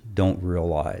engineers, don't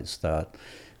realize that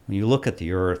when you look at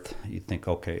the Earth, you think,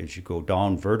 okay, as you go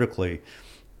down vertically,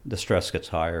 the stress gets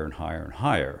higher and higher and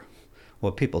higher.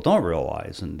 What people don't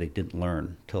realize, and they didn't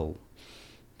learn till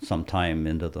sometime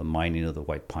into the mining of the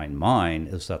White Pine Mine,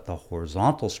 is that the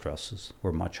horizontal stresses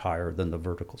were much higher than the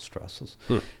vertical stresses.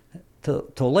 To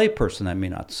a layperson, that may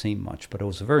not seem much, but it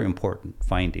was a very important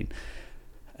finding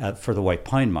for the White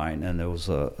Pine Mine. And there was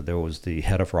the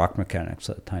head of rock mechanics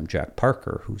at the time, Jack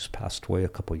Parker, who's passed away a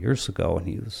couple of years ago, and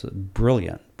he was a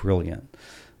brilliant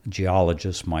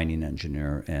geologist, mining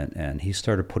engineer, and he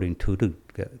started putting two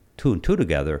and two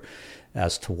together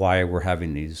as to why we're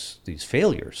having these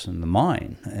failures in the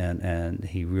mine. And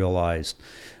he realized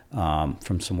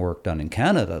from some work done in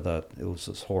Canada that it was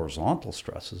this horizontal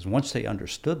stresses. And once they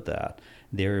understood that,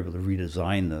 they were able to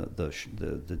redesign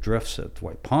the drifts at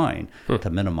White Pine to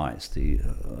minimize the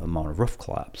amount of roof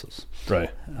collapses.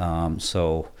 Right.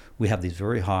 So we have these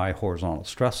very high horizontal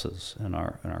stresses in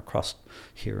our crust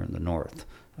here in the north.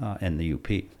 And the UP,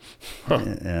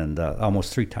 and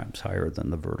almost 3 times higher than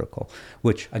the vertical,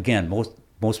 which again,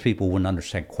 most people wouldn't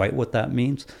understand quite what that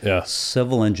means. Yeah.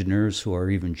 Civil engineers who are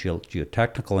even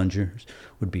geotechnical engineers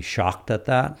would be shocked at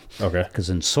that. Okay. Because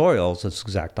in soils, it's the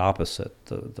exact opposite.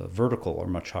 The vertical are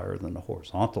much higher than the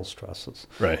horizontal stresses.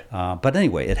 Right. But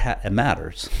anyway, it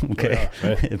matters. Okay. Yeah,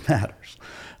 right. It matters.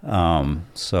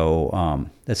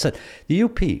 That said, the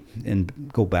UP,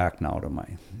 and go back now to my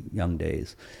young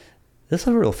days, this is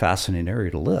a real fascinating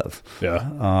area to live.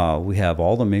 Yeah. We have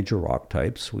all the major rock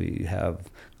types. We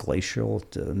have glacial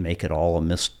to make it all a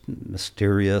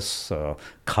mysterious,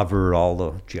 cover all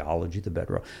the geology, the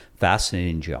bedrock.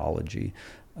 Fascinating geology.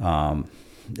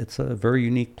 It's a very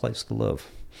unique place to live.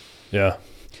 Yeah.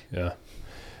 Yeah.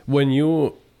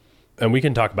 And we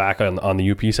can talk back on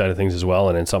the UP side of things as well,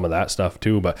 and in some of that stuff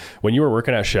too. But when you were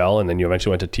working at Shell and then you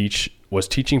eventually went to teach, was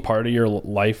teaching part of your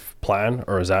life plan,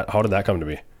 or how did that come to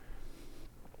be?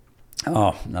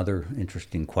 Oh, another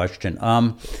interesting question.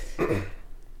 I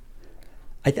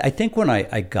think when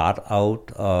I got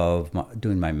out of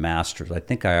doing my master's, I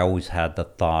think I always had the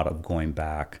thought of going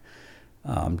back,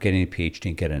 getting a PhD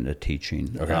and get into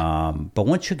teaching. Okay. But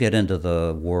once you get into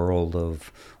the world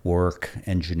of work,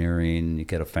 engineering, you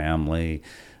get a family,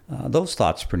 those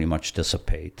thoughts pretty much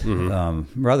dissipate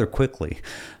rather quickly.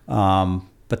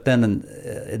 But then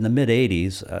in the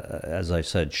mid-'80s, as I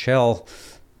said, Shell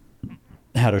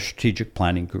had a strategic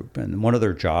planning group, and one of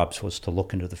their jobs was to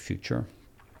look into the future,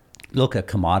 look at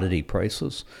commodity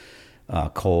prices,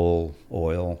 coal,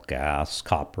 oil, gas,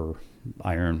 copper,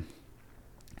 iron.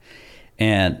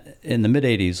 And in the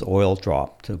mid-'80s, oil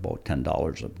dropped to about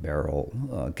 $10 a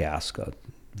barrel. Gas got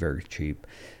very cheap.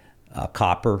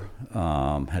 Copper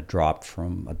had dropped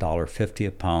from $1.50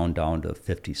 a pound down to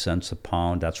 50 cents a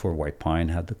pound. That's where white pine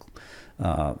had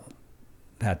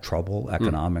trouble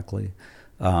economically.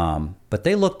 But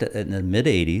they looked at, in the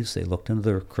mid-'80s, they looked into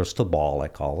their crystal ball, I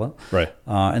call it. Right.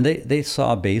 And they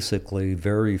saw basically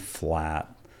very flat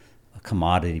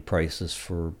commodity prices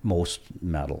for most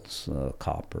metals,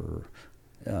 copper,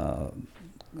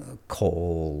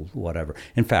 coal, whatever.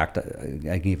 In fact,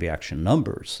 I give you actual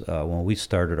numbers. When we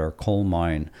started our coal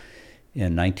mine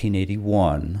in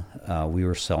 1981, we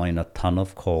were selling a ton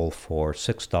of coal for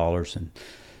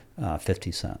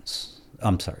 $6.50.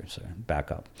 I'm sorry, back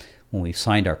up. When we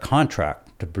signed our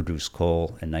contract to produce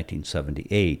coal in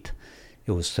 1978,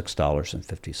 it was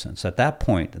 $6.50. At that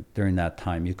point, during that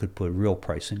time, you could put real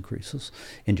price increases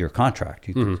into your contract.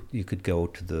 You could go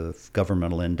to the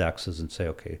governmental indexes and say,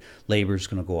 okay, labor's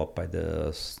going to go up by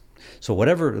this. So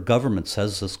whatever the government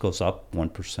says this goes up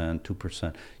 1%,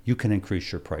 2%, you can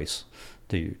increase your price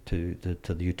to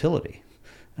the utility.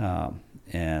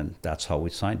 And that's how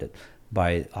we signed it.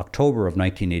 By October of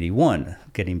 1981,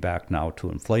 getting back now to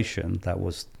inflation, that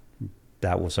was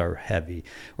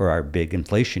our big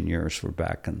inflation years were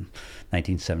back in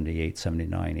 1978,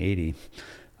 79, 80.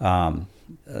 The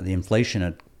inflation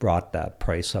had brought that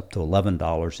price up to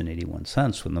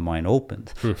 $11.81 when the mine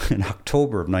opened in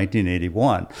October of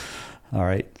 1981. All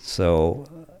right, so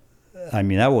I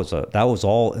mean that was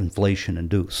all inflation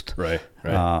induced, right.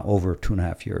 Over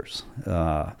 2.5 years.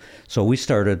 So we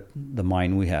started the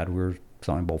mine we were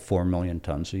selling about 4 million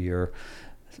tons a year.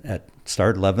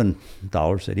 Started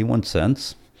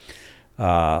 $11.81.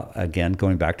 Again,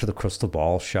 going back to the crystal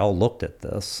ball, Shell looked at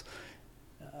this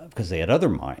because they had other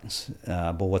mines,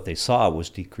 but what they saw was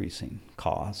decreasing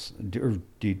costs,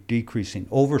 decreasing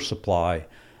oversupply,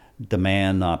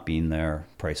 demand not being there,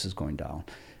 prices going down.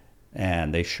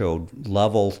 And they showed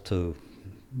level to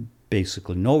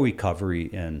basically no recovery,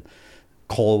 and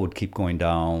coal would keep going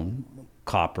down,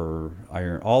 copper,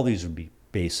 iron, all these would be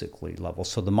basically level.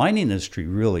 So the mining industry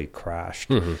really crashed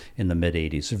in the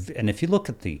mid-'80s. And if you look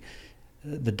at the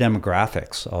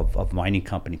demographics of mining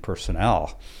company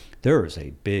personnel, there is a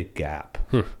big gap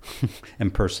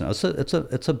in personnel.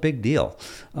 It's a big deal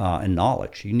in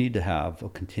knowledge. You need to have a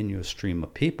continuous stream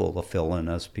of people to fill in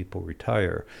as people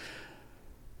retire.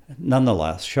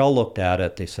 Nonetheless, Shell looked at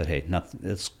it. They said, hey,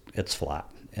 it's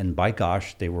flat. And by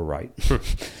gosh, they were right.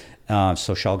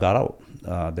 So Shell got out.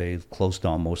 They closed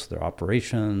down most of their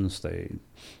operations. They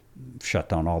shut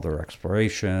down all their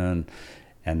exploration.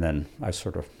 And then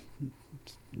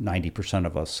 90%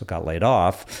 of us got laid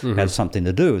off, had something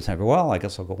to do. So, well, I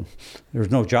guess I'll go.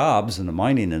 There's no jobs in the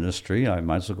mining industry. I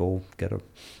might as well go get a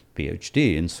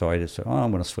PhD. And so I just said,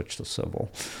 I'm going to switch to civil.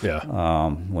 Yeah.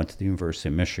 Went to the University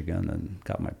of Michigan and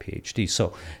got my PhD.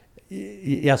 So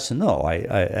yes and no.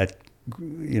 I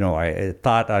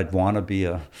thought I'd want to be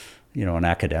an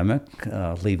academic,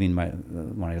 leaving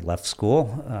when I left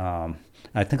school.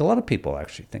 I think a lot of people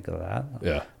actually think of that.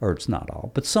 Yeah. Or it's not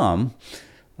all, but some.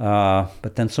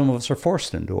 But then some of us are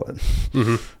forced into it.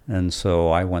 And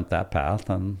so I went that path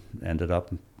and ended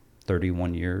up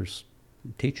 31 years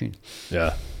teaching.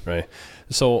 Yeah, right.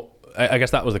 So I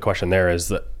guess that was the question there, is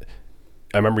that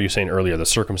I remember you saying earlier the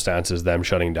circumstances, them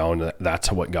shutting down,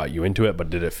 that's what got you into it.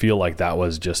 But did it feel like that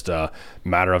was just a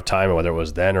matter of time, whether it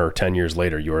was then or 10 years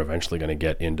later, you were eventually going to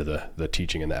get into the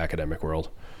teaching in the academic world?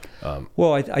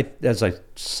 Well, as I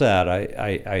said,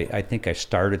 I think I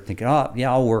started thinking, oh,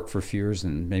 yeah, I'll work for a few years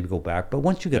and maybe go back. But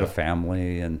once you get a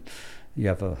family and you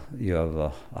have a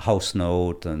house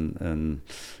note and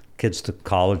kids to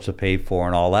college to pay for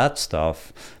and all that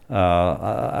stuff,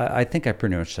 I think I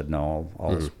pretty much said no.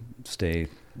 I'll stay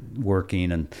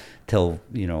working until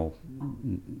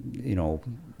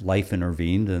life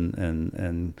intervened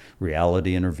and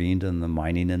reality intervened in the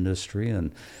mining industry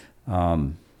and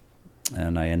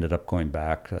I ended up going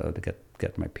back to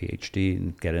get my PhD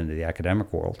and get into the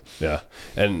academic world. Yeah.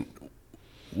 And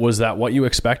was that what you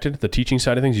expected, the teaching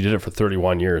side of things? You did it for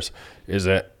 31 years. Was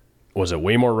it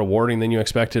way more rewarding than you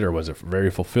expected, or was it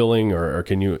very fulfilling, or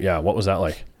can you, what was that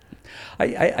like?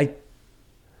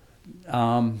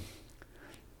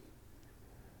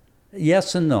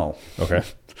 Yes and no. Okay.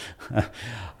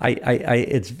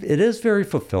 It is very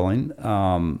fulfilling.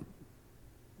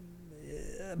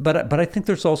 But I think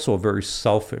there's also a very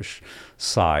selfish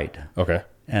side. Okay.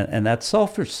 And that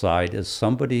selfish side is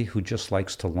somebody who just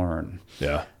likes to learn.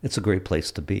 Yeah. It's a great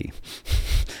place to be.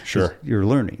 Sure. You're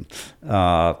learning.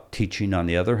 Teaching, on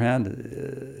the other hand,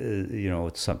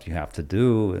 it's something you have to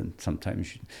do, and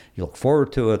sometimes you look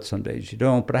forward to it, some days you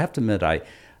don't. But I have to admit,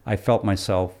 I felt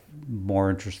myself more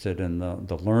interested in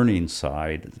the learning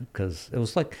side, because it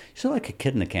was like a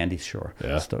kid in a candy store.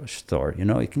 You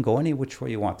can go any which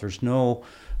way you want. There's no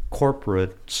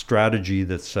corporate strategy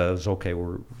that says, okay,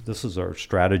 this is our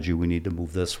strategy, we need to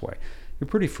move this way. You're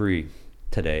pretty free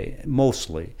today,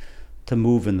 mostly, to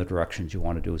move in the directions you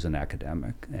want to do as an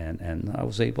academic, and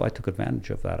I took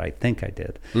advantage of that. I think I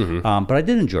did. But I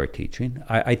did enjoy teaching.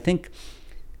 I think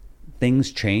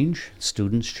things change,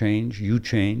 students change, you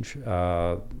change.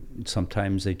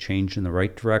 Sometimes they change in the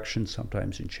right direction,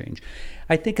 sometimes they change.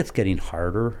 I think it's getting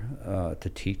harder to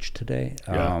teach today,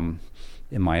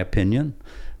 in my opinion.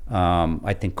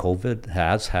 I think COVID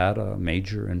has had a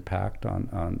major impact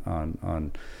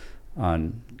on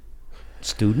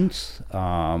students.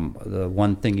 The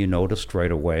one thing you noticed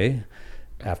right away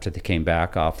after they came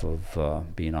back off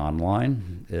of being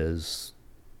online is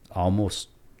almost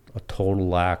a total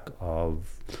lack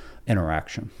of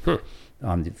interaction.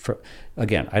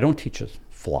 Again, I don't teach a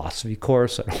philosophy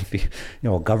course. I don't teach,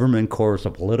 a government course,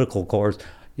 a political course,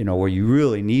 where you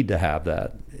really need to have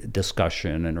that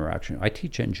discussion, interaction. I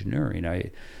teach engineering.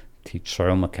 I teach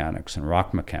soil mechanics and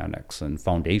rock mechanics and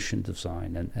foundation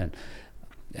design,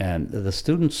 and the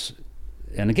students.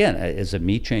 And again, is it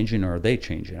me changing or are they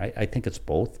changing? I think it's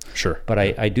both. Sure. But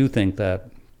I do think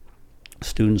that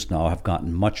students now have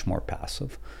gotten much more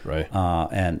passive, right?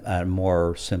 And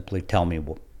more simply tell me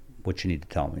what you need to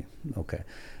tell me, okay?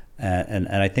 And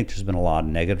I think there's been a lot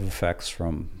of negative effects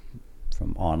from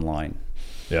online,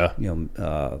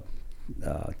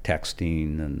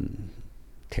 texting and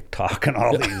TikTok and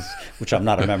all these, which I'm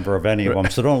not a member of any of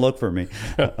them, so don't look for me.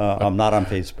 I'm not on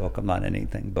Facebook. I'm not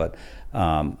anything. But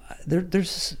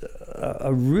there's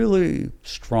a really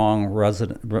strong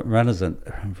renaissance.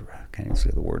 I can't even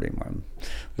say the word anymore. I'm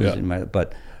losing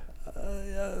but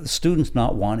students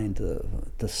not wanting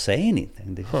to say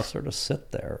anything. They just sort of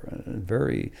sit there,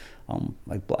 very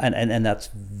and that's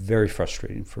very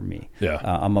frustrating for me.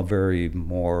 I'm a very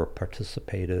more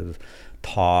participative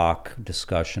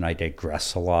discussion. I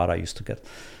digress a lot. I used to get,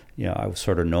 I was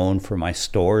sort of known for my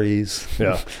stories.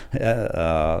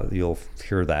 You'll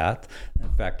hear that. In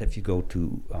fact, if you go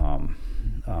to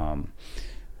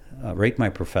Rate My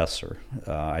Professor,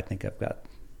 I think I've got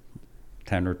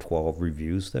 10 or 12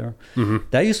 reviews there.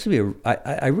 That used to be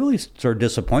I really started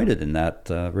disappointed in that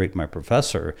Rate My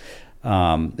Professor.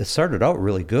 It started out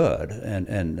really good,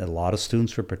 and a lot of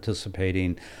students were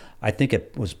participating. I think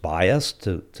it was biased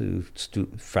to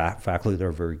faculty that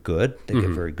are very good. They get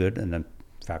very good, and then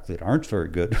faculty that aren't very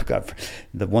good.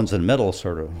 The ones in the middle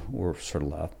were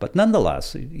left. But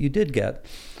nonetheless, you did get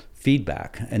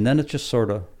feedback, and then it just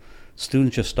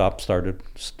students just stopped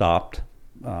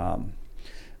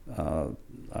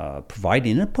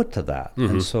providing input to that.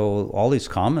 And so all these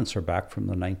comments are back from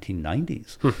the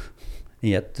 1990s. And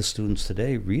yet the students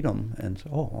today read them and say,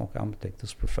 oh, okay, I'm going to take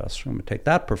this professor, I'm going to take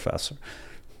that professor.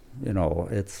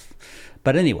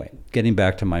 But anyway, getting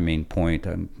back to my main point,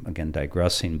 I'm again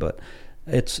digressing, but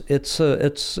it's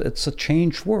a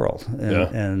changed world.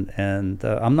 And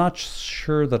I'm not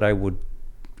sure that I would,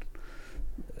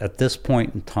 at this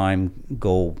point in time,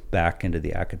 go back into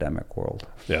the academic world.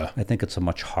 I think it's a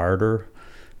much harder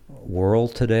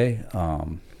world today.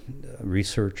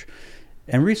 Research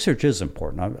is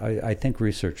important. I think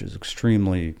research is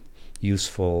extremely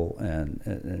useful, and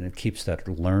it keeps that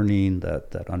learning,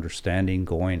 that understanding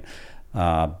going.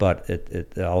 But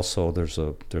it also there's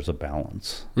a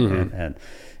balance, and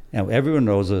And everyone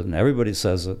knows it, and everybody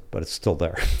says it, but it's still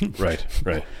there. Right.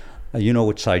 You know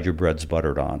which side your bread's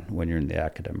buttered on when you're in the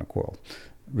academic world.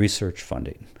 Research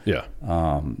funding. Yeah.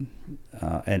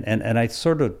 And I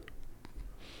sort of,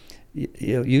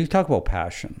 you talk about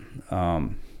passion.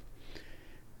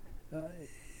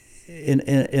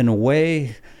 In a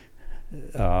way,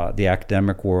 the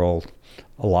academic world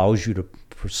allows you to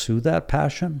pursue that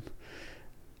passion,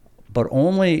 but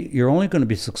you're only going to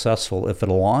be successful if it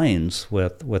aligns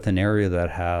with an area that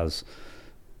has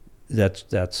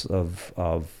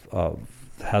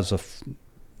has a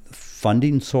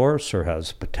funding source, or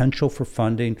has potential for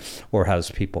funding, or has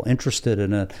people interested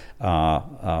in it,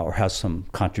 or has some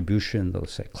contribution,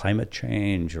 let's say climate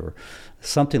change or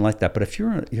something like that. But if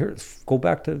you're go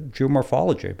back to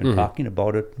geomorphology, I've been talking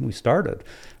about it when we started.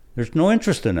 There's no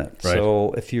interest in it. Right.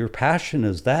 So if your passion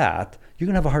is that, you're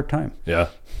gonna have a hard time. Yeah.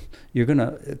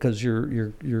 Because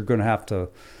you're gonna have to.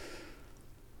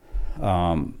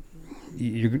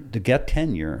 To get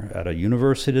tenure at a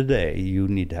university today, you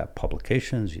need to have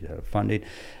publications, you have funding.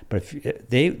 But if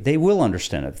they will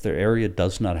understand if their area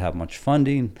does not have much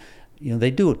funding, they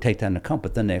do take that into account.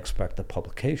 But then they expect the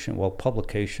publication. Well,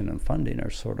 publication and funding are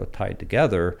sort of tied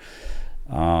together.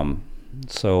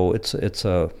 So as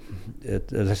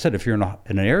I said, if you're in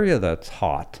an area that's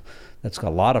hot, that's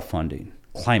got a lot of funding,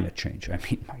 climate change. I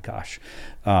mean, my gosh.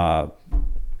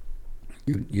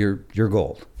 You're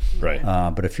gold. Right.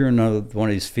 But if you're in one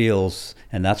of these fields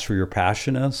and that's where your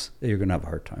passion is, you're going to have a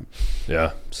hard time.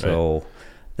 Yeah. So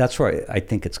that's where I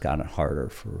think it's gotten harder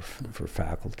for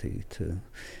faculty to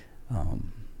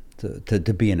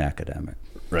be an academic.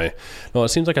 Right. Well, it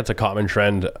seems like it's a common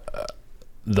trend,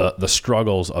 the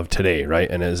struggles of today, right?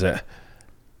 And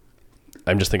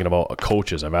I'm just thinking about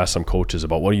coaches. I've asked some coaches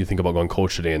about what do you think about going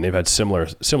coach today, and they've had similar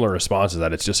responses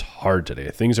that it's just hard today.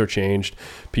 Things are changed,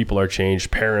 people are changed,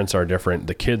 parents are different,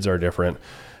 the kids are different,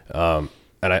 and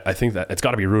I think that it's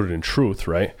got to be rooted in truth,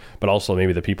 right? But also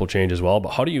maybe the people change as well. But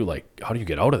how do you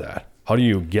get out of that? How do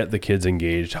you get the kids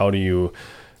engaged? How do you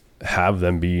have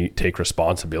them take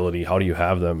responsibility? How do you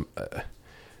have them?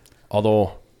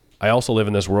 Although I also live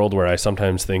in this world where I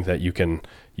sometimes think that you can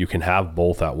have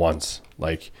both at once,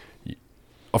 like.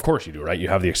 Of course you do, right? You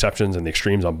have the exceptions and the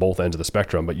extremes on both ends of the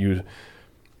spectrum, but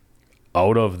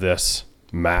out of this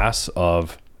mass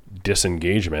of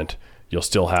disengagement, you'll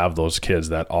still have those kids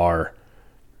that are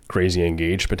crazy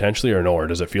engaged potentially, or no? Or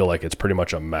does it feel like it's pretty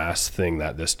much a mass thing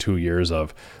that this 2 years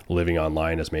of living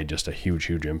online has made just a huge,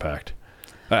 huge impact?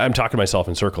 I'm talking to myself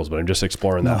in circles, but I'm just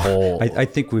exploring that whole... I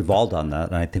think we've all done that,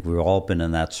 and I think we've all been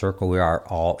in that circle. We are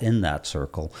all in that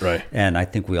circle. Right. And I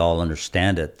think we all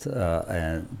understand it,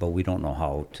 but we don't know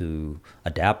how to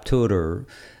adapt to it.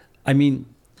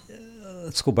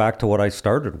 Let's go back to what I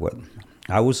started with.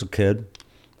 I was a kid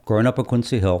growing up in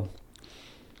Quincy Hill.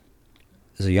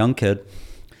 As a young kid,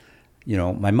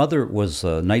 my mother was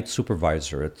a night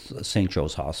supervisor at St.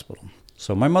 Joe's Hospital.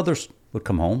 So my mother would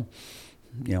come home.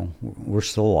 We're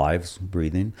still alive,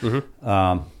 breathing,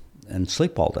 and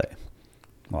sleep all day.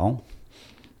 Well,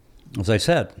 as I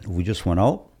said, we just went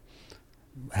out,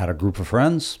 had a group of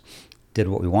friends, did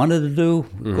what we wanted to do,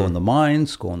 go in the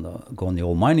mines, go in the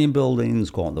old mining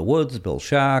buildings, go in the woods, build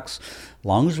shacks. As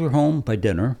long as we're home by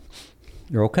dinner,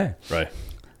 you're okay. Right.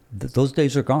 Those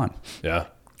days are gone. Yeah.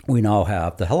 We now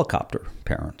have the helicopter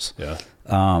parents. Yeah.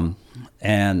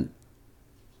 And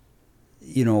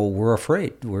we're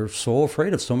afraid. We're so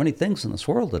afraid of so many things in this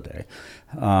world today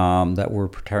that we're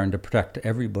trying to protect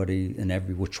everybody in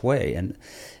every which way.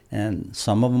 And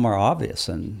some of them are obvious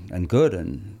and good,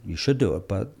 and you should do it.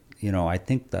 But, I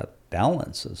think that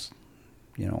balance is,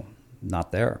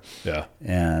 not there. Yeah.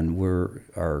 And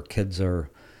our kids are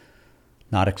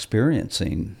not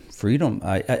experiencing freedom.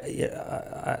 I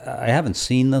haven't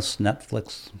seen this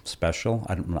Netflix special.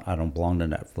 I don't belong to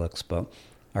Netflix, but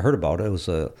I heard about it. It was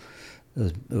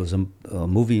a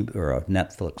movie, or a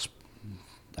Netflix,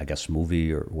 I guess,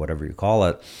 movie or whatever you call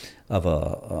it,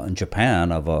 in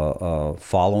Japan of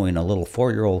following a little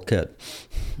 4-year-old kid,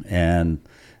 and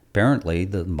apparently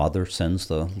the mother sends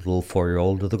the little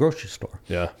 4-year-old to the grocery store.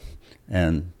 Yeah,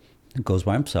 and goes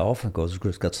by himself and gets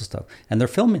the stuff, and they're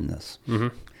filming this.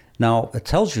 Mm-hmm. Now it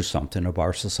tells you something about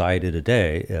our society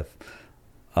today if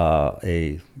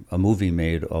a movie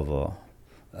made of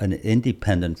an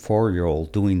independent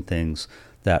 4-year-old doing things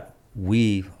that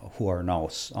we, who are now,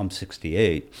 I'm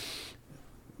 68,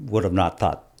 would have not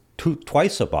thought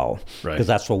twice about, because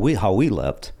that's how we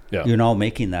lived. Yeah. You're now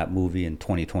making that movie in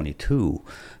 2022,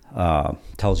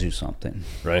 tells you something.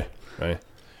 Right.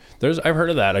 I've heard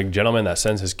of that, a gentleman that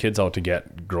sends his kids out to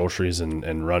get groceries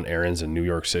and run errands in New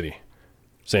York City.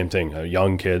 Same thing,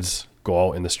 young kids, go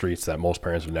out in the streets that most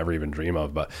parents would never even dream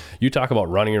of. But you talk about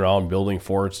running around, building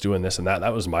forts, doing this and that.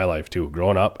 That was my life too.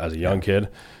 Growing up as a young kid,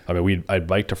 I mean, I'd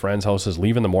bike to friends' houses,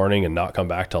 leave in the morning and not come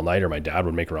back till night, or my dad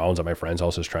would make rounds at my friends'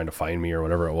 houses trying to find me or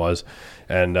whatever it was.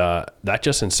 And that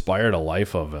just inspired a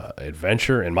life of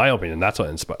adventure, in my opinion. That's what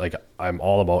inspired. Like, I'm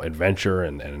all about adventure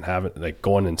and having, like,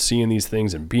 going and seeing these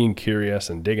things and being curious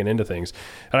and digging into things.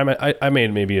 And I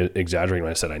made maybe exaggerating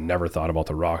when I said I never thought about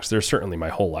the rocks. There's certainly my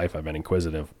whole life I've been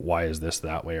inquisitive. Why is this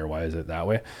that way, or why is it that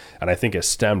way? And I think it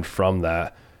stemmed from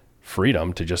that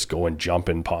freedom to just go and jump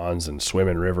in ponds and swim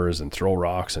in rivers and throw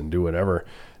rocks and do whatever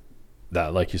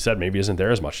that, like you said, maybe isn't there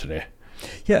as much today.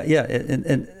 Yeah.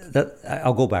 And that,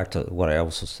 I'll go back to what I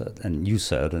also said and you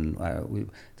said, and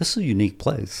this is a unique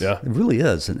place. Yeah. It really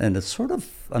is. And it's sort of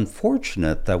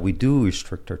unfortunate that we do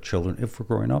restrict our children if we're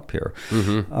growing up here.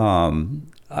 Mm-hmm.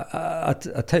 I'll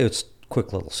tell you a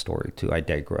quick little story too. I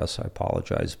digress. I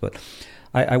apologize. But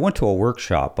I went to a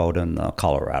workshop out in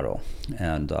Colorado,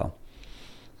 and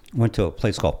went to a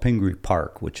place called Pingree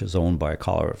Park, which is owned by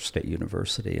Colorado State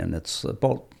University, and it's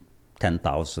about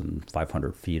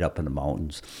 10,500 feet up in the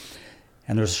mountains.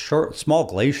 And there's a small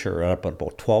glacier up at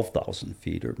about 12,000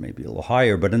 feet, or maybe a little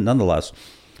higher. But nonetheless,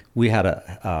 we had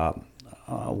a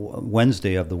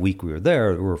Wednesday of the week we were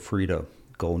there, we were free to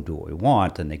go and do what we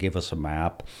want, and they gave us a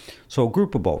map. So a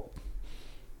group of about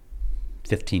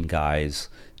 15 guys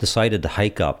decided to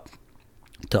hike up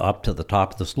to the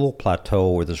top of this little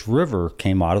plateau where this river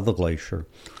came out of the glacier,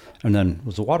 and then it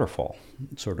was a waterfall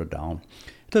sort of down.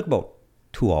 It took about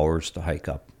 2 hours to hike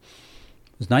up.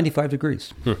 It was 95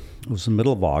 degrees. It was the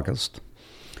middle of August,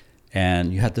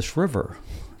 and you had this river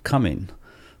coming,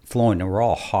 flowing, and we're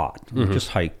all hot. We just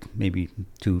hiked maybe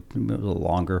a little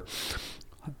longer.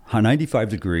 95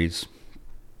 degrees,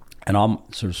 and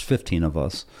so there's 15 of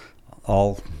us,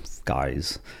 all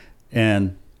guys,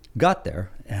 and got there,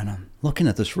 and I'm looking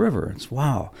at this river, and it's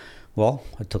wow. Well,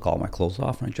 I took all my clothes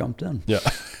off and I jumped in. Yeah.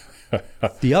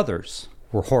 The others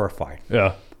were horrified.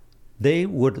 Yeah. They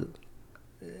would,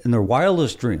 in their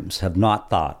wildest dreams, have not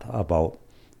thought about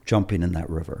jumping in that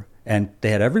river. And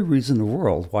they had every reason in the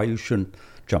world why you shouldn't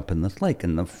jump in this lake.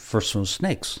 And the first one was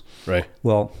snakes. Right.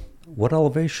 Well, what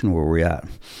elevation were we at?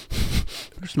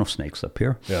 There's no snakes up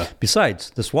here. Yeah.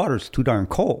 Besides, this water's too darn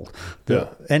cold. Yeah.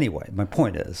 Anyway, my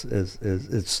point is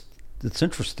it's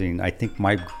interesting. I think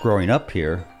my growing up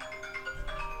here,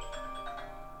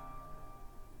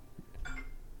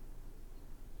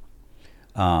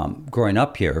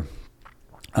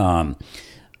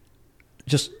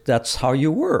 just that's how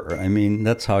you were. I mean,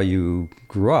 that's how you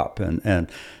grew up, and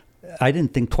I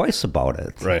didn't think twice about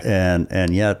it. Right.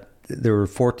 And yet there were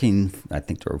 14. I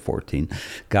think there were 14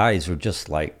 guys who were just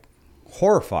like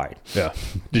horrified. Yeah.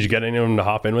 Did you get any of them to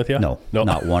hop in with you? No,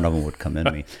 not one of them would come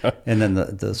in me. And then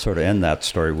the sort of end that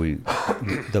story,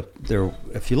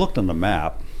 if you looked on the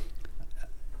map,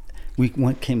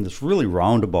 came this really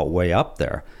roundabout way up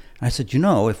there. And I said,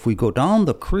 if we go down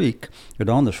the creek or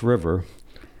down this river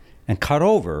and cut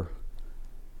over,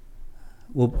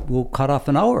 we'll cut off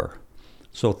an hour.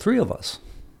 So 3 of us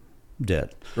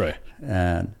did. Right.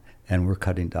 And we're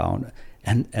cutting down.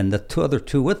 And the other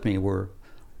two with me were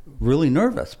really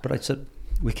nervous, but I said,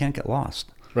 we can't get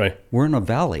lost. Right. We're in a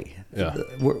valley. Yeah.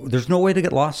 There's no way to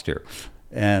get lost here.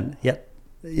 And yet,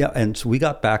 and so we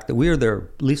got back. We were there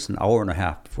at least an hour and a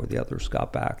half before the others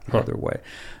got back the other way.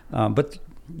 But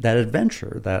that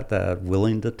adventure, that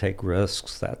willing to take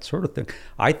risks, that sort of thing,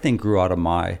 I think grew out of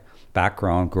my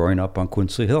background growing up on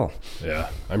Quincy Hill. Yeah,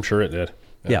 I'm sure it did.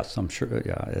 Yeah. Yes, I'm sure.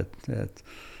 Yeah,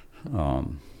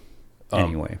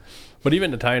 anyway. But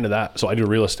even to tie into that, so I do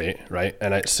real estate, right?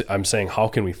 And I'm saying, how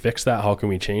can we fix that? How can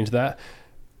we change that?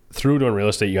 Through doing real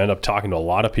estate, you end up talking to a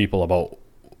lot of people about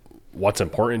what's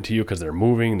important to you because they're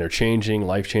moving, they're changing,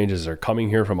 life changes, they're coming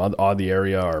here from out of the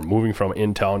area or moving from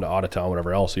in town to out of town,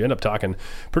 whatever else. So you end up talking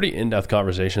pretty in-depth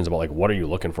conversations about like, what are you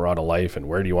looking for out of life and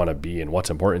where do you want to be and what's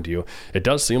important to you? It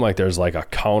does seem like there's like a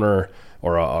counter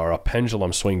or a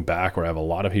pendulum swing back where I have a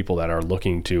lot of people that are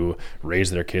looking to raise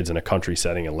their kids in a country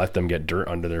setting and let them get dirt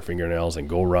under their fingernails and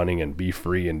go running and be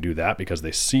free and do that because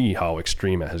they see how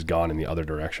extreme it has gone in the other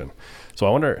direction. So I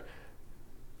wonder,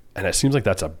 and it seems like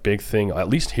that's a big thing, at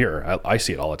least here, I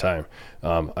see it all the time.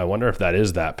 I wonder if that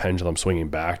is that pendulum swinging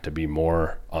back to be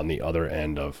more on the other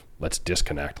end of let's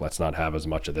disconnect, let's not have as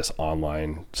much of this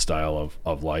online style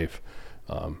of life.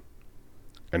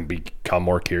 And become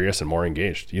more curious and more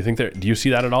engaged. Do you see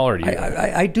that at all, or do you?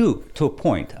 I do, to a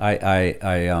point.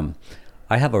 I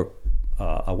have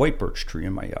a white birch tree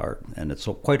in my yard, and it's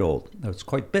quite old. It's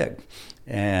quite big,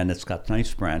 and it's got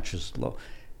nice branches, low,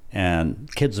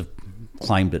 and kids have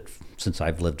climbed it since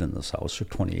I've lived in this house for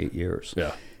 28 years.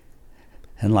 Yeah.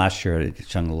 And last year,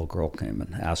 this young little girl came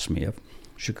and asked me if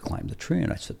she could climb the tree.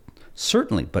 And I said,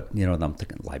 certainly. But, I'm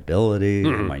thinking liability,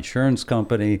 my insurance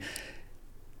company.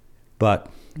 But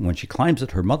when she climbs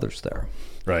it, her mother's there.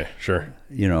 Right, sure.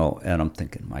 And I'm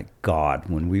thinking, my God,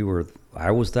 when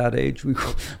I was that age, we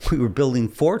were building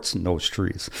forts in those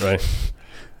trees. Right.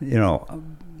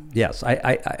 Yes,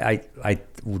 I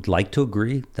would like to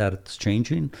agree that it's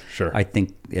changing. Sure. I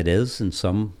think it is in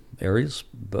some areas,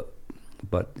 but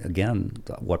again,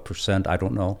 what percent, I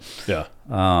don't know. Yeah.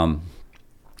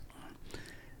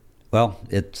 Well,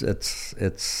 it's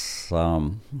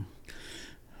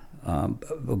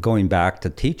going back to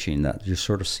teaching, that you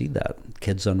sort of see that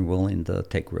kids unwilling to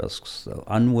take risks,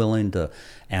 unwilling to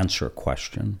answer a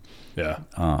question. Yeah.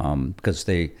 Because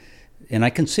and I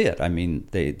can see it. I mean,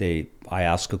 I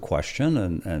ask a question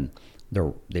and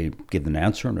they give an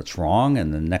answer and it's wrong,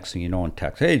 and the next thing you know in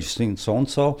text, hey, you seen so and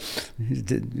so? He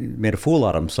made a fool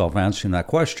out of himself answering that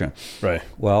question. Right.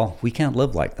 Well, we can't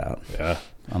live like that. Yeah.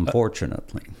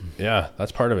 Unfortunately. Yeah,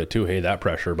 that's part of it too. Hey, that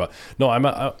pressure. But no,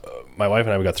 my wife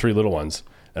and I, we got 3 little ones,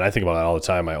 and I think about that all the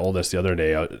time. My oldest, the other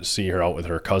day, I see her out with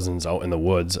her cousins out in the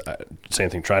woods. Same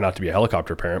thing. Try not to be a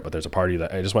helicopter parent, but there's a party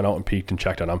that I just went out and peeked and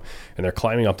checked on them, and they're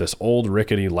climbing up this old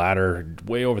rickety ladder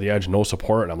way over the edge, no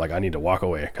support. And I'm like, I need to walk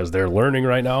away because they're learning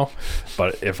right now.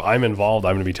 But if I'm involved,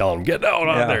 I'm going to be telling them, get down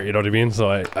on there. You know what I mean? So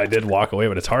I did walk away,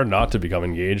 but it's hard not to become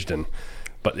engaged.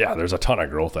 But yeah, there's a ton of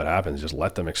growth that happens. Just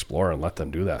let them explore and let them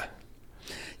do that.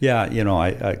 Yeah,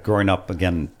 I growing up,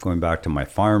 again, going back to my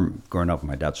farm, growing up on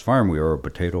my dad's farm, we were a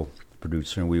potato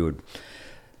producer, and we would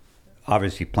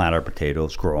obviously plant our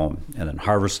potatoes, grow them, and then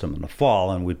harvest them in the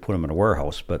fall, and we'd put them in a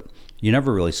warehouse. But you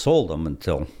never really sold them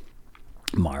until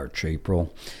March,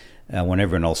 April, when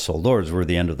everyone else sold theirs. We're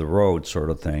the end of the road sort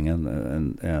of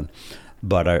thing.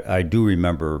 But I do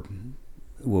remember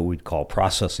what we'd call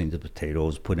processing the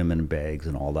potatoes, put them in bags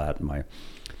and all that. And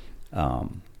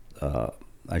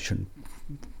I shouldn't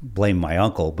blame my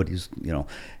uncle, but he's,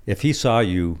 if he saw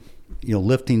you,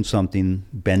 lifting something,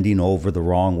 bending over the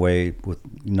wrong way with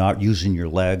not using your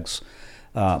legs,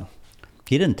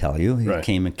 he didn't tell you. He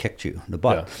came and kicked you in the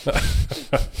butt.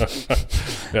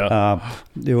 Yeah.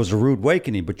 It was a rude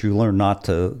awakening, but you learn not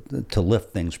to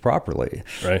lift things properly.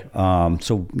 Right.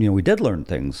 So we did learn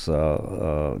things.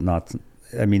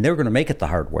 They were going to make it the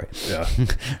hard way. Yeah.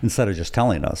 Instead of just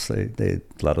telling us, they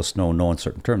let us know in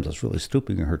certain terms. That's really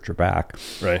stupid. You hurt your back.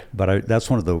 Right. But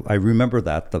that's I remember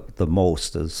that the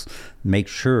most is make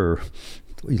sure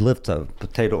you lift a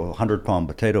 100-pound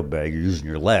potato bag. You're using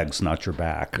your legs, not your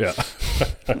back. Yeah.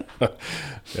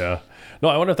 Yeah. No,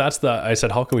 I wonder if I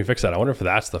said, how can we fix that? I wonder if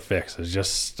that's the fix, is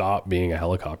just stop being a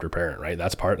helicopter parent, right?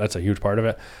 That's a huge part of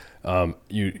it.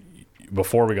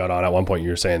 Before we got on, at one point you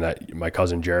were saying that my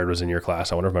cousin Jared was in your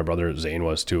class. I wonder if my brother Zane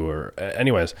was too. Or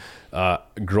anyways,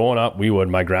 growing up,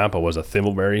 my grandpa was a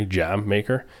thimbleberry jam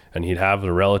maker, and he'd have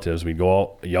the relatives. We'd go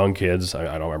out, young kids.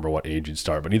 I don't remember what age you'd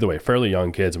start, but either way, fairly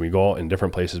young kids. And we'd go out in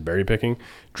different places berry picking,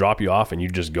 drop you off, and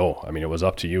you'd just go. I mean, it was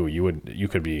up to you. You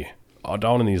could be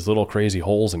down in these little crazy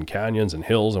holes and canyons and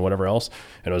hills and whatever else,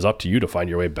 and it was up to you to find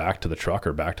your way back to the truck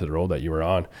or back to the road that you were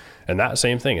on. And that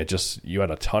same thing, you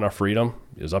had a ton of freedom.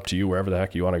 It was up to you wherever the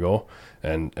heck you want to go,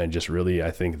 and just really,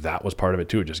 I think that was part of it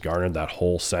too. It just garnered that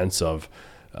whole sense of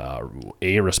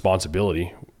A,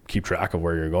 responsibility, keep track of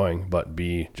where you're going, but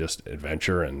B, just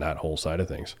adventure and that whole side of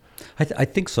things. I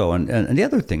think so. And the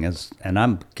other thing is, and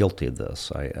I'm guilty of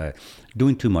this, I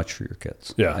doing too much for your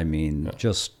kids. Yeah. I mean,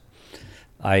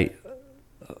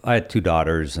 I had 2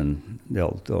 daughters, and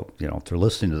they'll if they're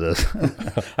listening to this,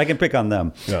 I can pick on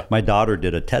them. Yeah. My daughter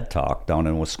did a TED Talk down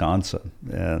in Wisconsin,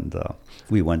 and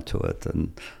we went to it,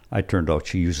 and I turned out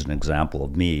she used an example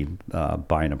of me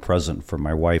buying a present for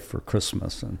my wife for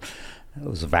Christmas, and it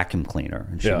was a vacuum cleaner,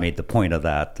 and she made the point of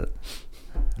that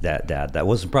that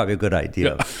wasn't probably a good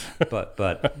idea,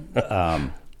 but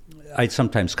I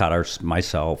sometimes caught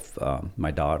myself,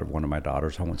 my daughter, one of my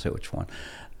daughters, I won't say which one,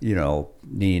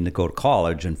 needing to go to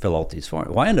college and fill out these forms.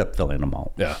 Well, I ended up filling them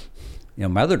out. Yeah.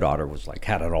 My other daughter was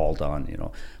had it all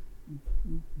done,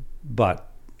 but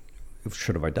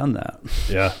should have I done that?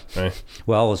 Yeah. Right.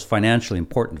 Well, it was financially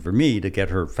important for me to get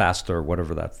her FAFSA,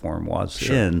 whatever that form was,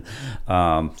 Sure. in.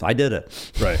 I did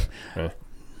it. Right.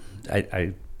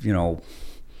 I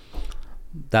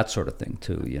that sort of thing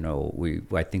too.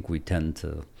 I think we tend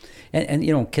to,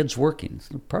 and kids working, it's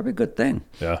probably a good thing.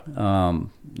 Yeah.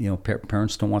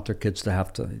 Parents don't want their kids they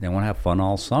want to have fun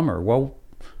all summer. Well,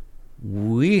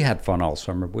 we had fun all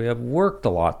summer, but we have worked a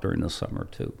lot during the summer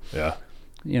too. Yeah.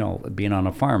 Being on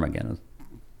a farm again,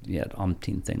 you had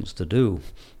umpteen things to do,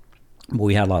 but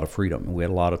we had a lot of freedom, and we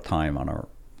had a lot of time on our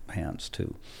hands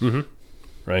too. Mm-hmm.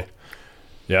 Right.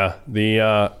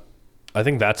 Yeah. I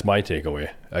think that's my takeaway.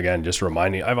 Again, just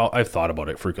reminding, I've thought about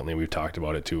it frequently. We've talked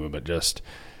about it too, but just,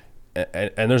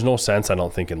 and there's no sense, I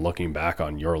don't think, in looking back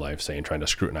on your life, saying, trying to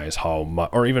scrutinize how much,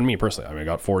 or even me personally, I mean, I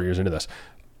got 4 years into this,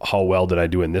 how well did I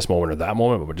do in this moment or that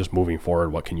moment, but just moving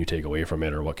forward, what can you take away from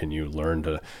it, or what can you learn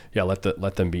to,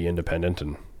 let them be independent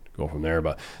and go from there.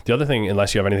 But the other thing,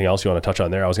 unless you have anything else you want to touch on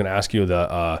there, I was going to ask you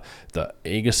the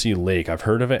Agassiz Lake. I've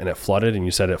heard of it, and it flooded, and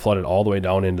you said it flooded all the way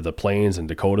down into the plains and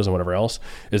Dakotas and whatever else.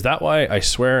 Is that why, I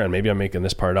swear, and maybe I'm making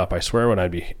this part up, I swear when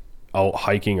I'd be out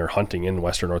hiking or hunting in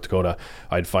western North Dakota,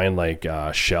 I'd find like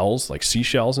shells, like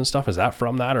seashells and stuff. Is that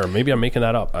from that, or maybe I'm making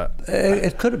that up?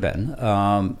 It could have been.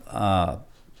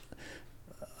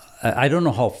 I don't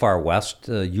know how far west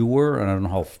you were, and I don't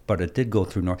know but it did go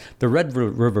through north. The Red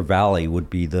River Valley would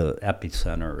be the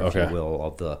epicenter, if you will,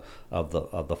 of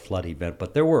the flood event.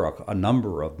 But there were a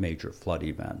number of major flood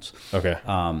events. Okay.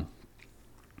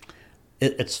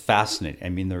 It's fascinating. I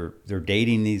mean, they're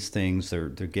dating these things. They're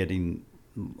getting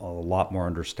a lot more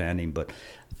understanding. But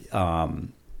I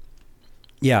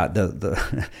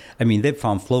mean, they've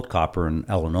found float copper in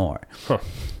Illinois. Huh.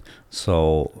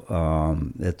 So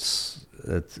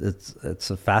it's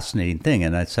a fascinating thing.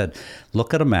 And I said,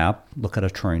 look at a map, look at a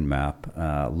terrain map,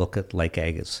 look at Lake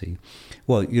Agassiz.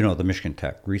 Well, the Michigan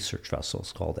Tech research vessel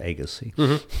is called Agassiz,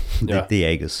 the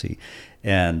Agassiz.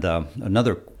 And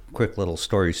another quick little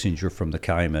story, since you're from the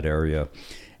Calumet area.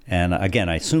 And again,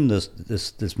 I assume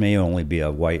this may only be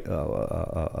a white's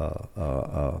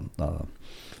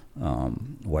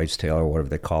tail or whatever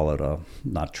they call it.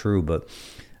 Not true, but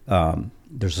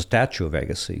there's a statue of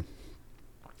Agassiz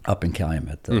up in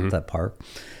Calumet, that park.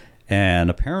 And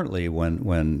apparently when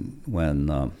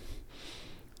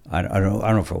I don't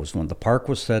know if it was when the park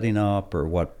was setting up or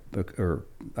what, or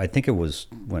I think it was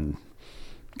when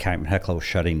Calumet Hecla was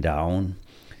shutting down,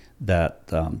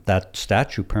 that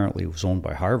statue apparently was owned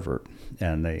by Harvard,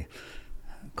 and they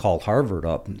called Harvard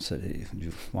up and said, "Hey,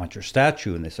 you want your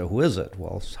statue?" And they said, "Who is it?"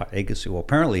 Well, it's Agassiz. Well,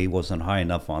 apparently he wasn't high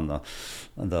enough on the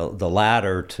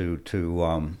ladder to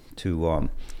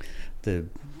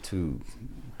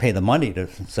pay the money to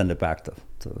send it back to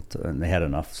and they had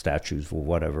enough statues or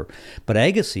whatever. But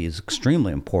Agassiz is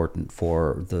extremely important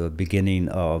for the beginning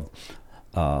of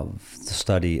the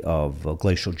study of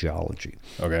glacial geology.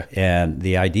 Okay. And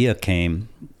the idea came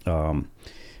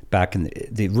back in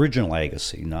the original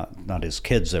Agassiz, not his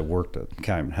kids that worked at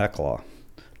Calumet Hecla.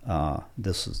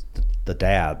 This is the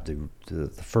dad, the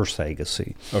first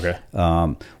Agassiz. Okay.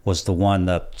 Was the one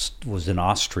that was in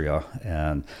Austria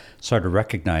and started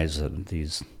recognizing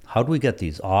how do we get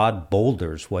these odd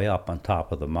boulders way up on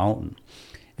top of the mountain?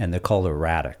 And they're called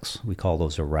erratics. We call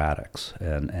those erratics.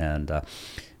 And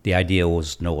the idea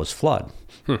was Noah's flood.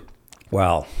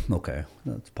 Well, okay,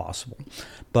 that's possible.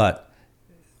 But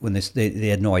when they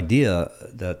had no idea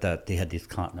that they had these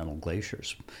continental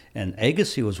glaciers. And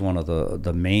Agassiz was one of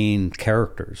the main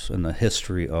characters in the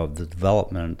history of the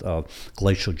development of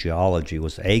glacial geology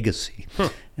was Agassiz.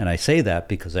 And I say that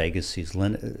because Agassiz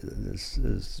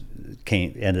his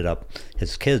kids ended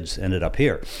up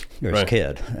here. His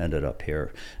kid ended up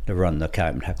here to run the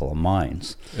Calumet Hecla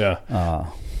mines.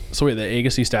 Yeah. So wait, the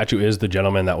Agassiz statue is the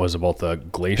gentleman that was about the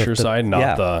glacier side,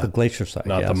 not the glacier side,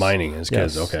 not the mining. His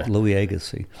kids, okay. Louis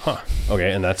Agassiz. Huh.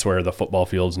 Okay, and that's where the football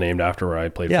field's named after, where I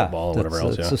played football and whatever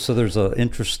else. Yeah. So there's an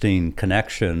interesting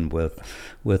connection with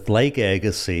Lake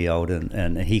Agassiz out,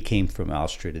 and he came from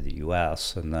Austria to the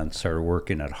U.S. and then started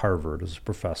working at Harvard as a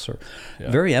professor.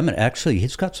 Yeah. Very eminent. Actually,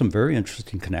 he's got some very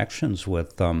interesting connections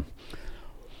with. I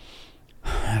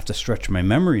have to stretch my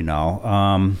memory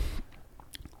now.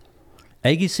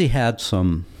 Agassiz had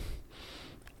some.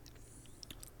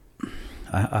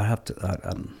 I have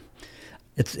to.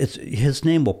 It's his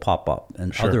name will pop up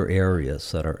in other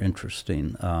areas that are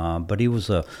interesting. But he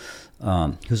was a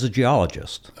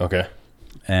geologist. Okay.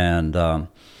 And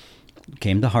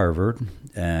came to Harvard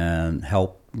and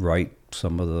helped write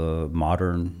some of the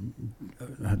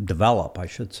develop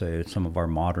some of our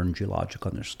modern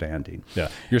geological understanding. Yeah.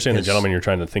 You're saying the gentleman you're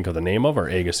trying to think of the name of, or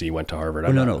Agassiz went to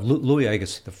Harvard? No. Louis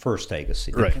Agassiz, the first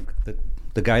Agassiz. Right.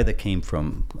 The guy that came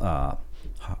from, I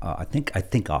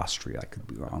think Austria, I could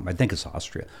be wrong. I think it's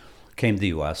Austria. Came to the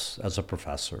U.S. as a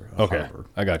professor at Harvard.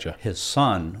 I gotcha. His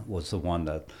son was the one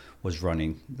that was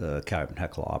running the Calumet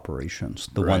Hecla operations,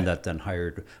 the one that then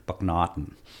hired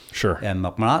McNaughton. Sure. And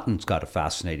McNaughton's got a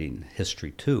fascinating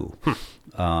history too.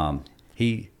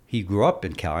 He grew up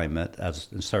in Calumet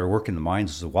and started working the mines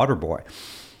as a water boy.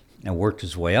 and worked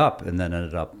his way up, and then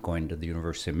ended up going to the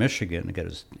University of Michigan to get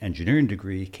his engineering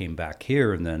degree, came back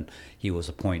here, and then he was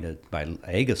appointed by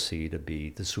Agassiz to be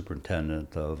the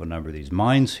superintendent of a number of these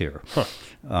mines here.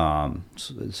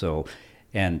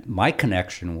 And my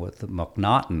connection with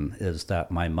McNaughton is that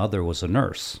my mother was a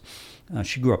nurse.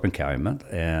 She grew up in Calumet,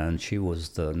 and she was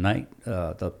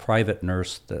the private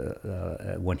nurse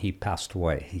when he passed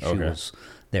away. She was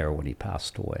there when he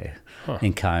passed away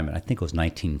in Calumet. I think it was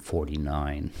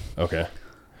 1949. Okay.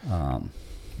 And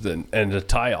to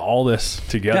tie all this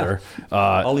together,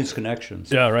 all these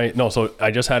connections. Yeah, right. No, so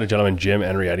I just had a gentleman, Jim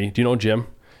Enrietti. Do you know Jim?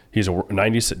 He's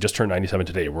just turned 97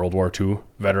 today, World War II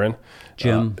veteran.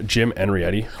 Jim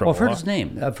Enrietti from I've heard his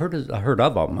name. I've heard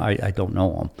of him. I don't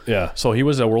know him. Yeah, so he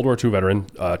was a World War II veteran,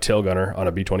 tail gunner on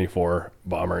a B-24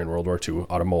 bomber in World War II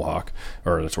out of Mohawk,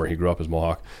 or that's where he grew up, is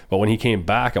Mohawk. But when he came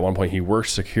back, at one point he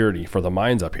worked security for the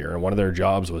mines up here, and one of their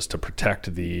jobs was to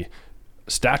protect the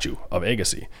statue of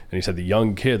Agassiz. And he said the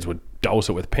young kids would douse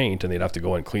it with paint, and they'd have to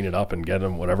go and clean it up and get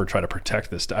them whatever, try to protect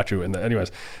the statue. And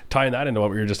anyways, tying that into what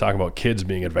we were just talking about, kids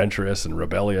being adventurous and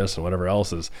rebellious and whatever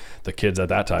else, is the kids at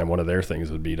that time, one of their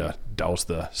things would be to douse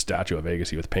the statue of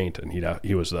Agassiz with paint, and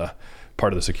he was the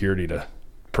part of the security to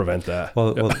prevent that.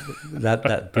 Well,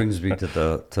 that brings me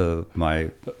to my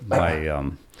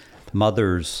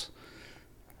mother's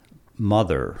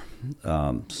mother,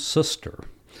 sister.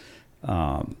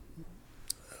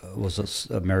 Was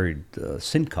a married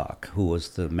Sincock, who was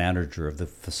the manager of the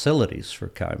facilities for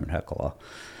Calumet Hecla.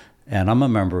 And I'm a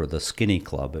member of the Skinny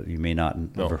Club. You may not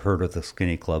have ever heard of the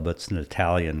Skinny Club. It's an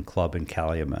Italian club in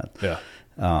Calumet. Yeah.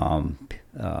 A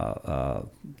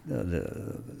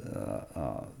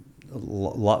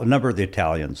number of the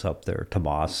Italians up there,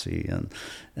 Tomasi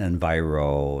and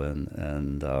Viro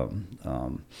and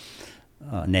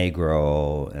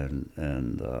Negro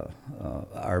and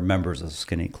are members of the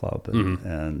Skinny Club,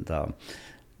 and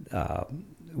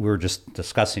we were just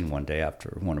discussing one day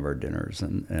after one of our dinners,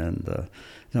 and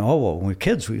when we were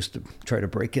kids, we used to try to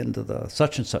break into the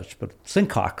such and such, but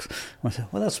Sincock. I said,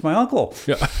 well, that's my uncle.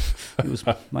 Yeah, he was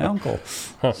my uncle.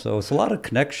 So it's a lot of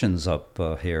connections up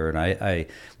here, and I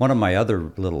one of my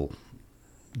other little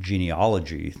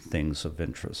genealogy things of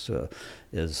interest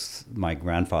is my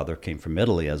grandfather came from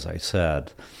Italy, as I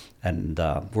said, and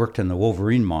worked in the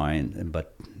Wolverine mine,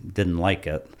 but didn't like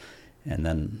it, and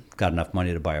then got enough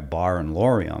money to buy a bar in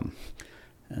Laurium.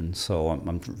 And so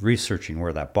I'm researching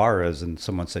where that bar is, and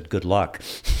someone said, good luck.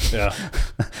 Yeah.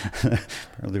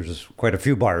 There's quite a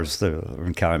few bars there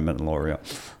in Calumet and Laurium.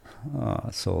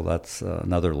 So that's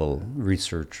another little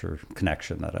research or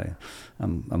connection that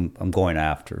I'm going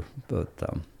after. But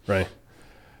right.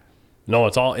 No,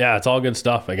 it's all good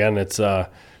stuff. Again, it's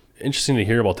interesting to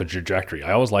hear about the trajectory.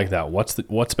 I always like that.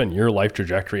 What's been your life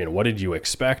trajectory, and what did you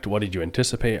expect? What did you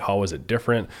anticipate? How was it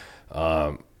different?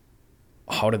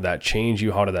 How did that change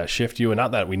you? How did that shift you? And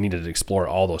not that we needed to explore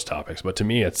all those topics, but to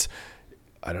me, it's,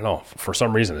 I don't know, for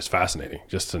some reason, it's fascinating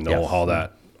just to know how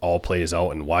that all plays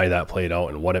out and why that played out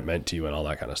and what it meant to you and all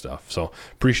that kind of stuff. So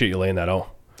appreciate you laying that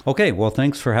out. Okay. Well,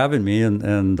 thanks for having me.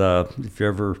 And if you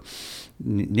ever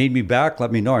need me back,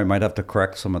 let me know. I might have to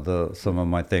correct some of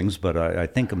my things, but I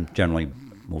think I'm generally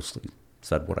mostly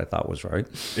said what I thought was right.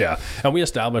 Yeah. And we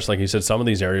established, like you said, some of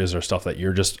these areas are stuff that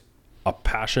you're just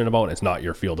passionate about. It's not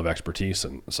your field of expertise.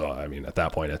 And so, I mean, at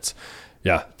that point, it's,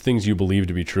 things you believe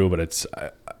to be true, but it's,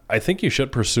 I think you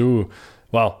should pursue,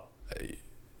 well,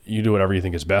 you do whatever you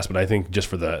think is best, but I think just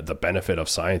for the benefit of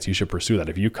science, you should pursue that.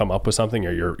 If you come up with something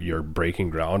or you're breaking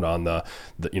ground on the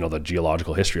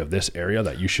geological history of this area,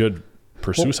 that you should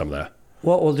pursue some of that.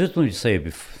 Well, just let me say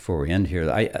before we end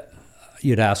here,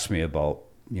 you'd asked me about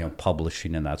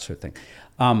publishing and that sort of thing.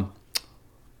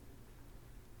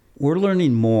 We're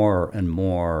learning more and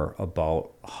more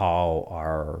about how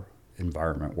our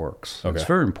environment works. Okay. It's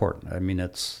very important. I mean,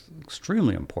 it's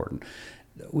extremely important.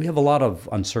 We have a lot of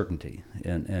uncertainty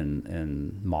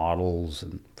in models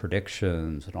and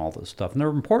predictions and all this stuff, and they're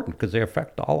important because they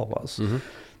affect all of us. Mm-hmm.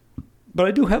 But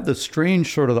I do have this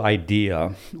strange sort of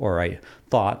idea, or I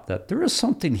thought that there is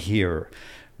something here,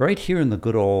 right here in the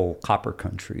good old copper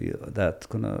country,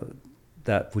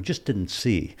 that we just didn't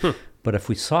see. But if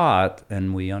we saw it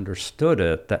and we understood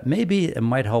it, that maybe it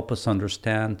might help us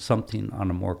understand something on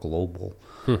a more global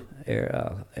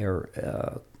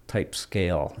type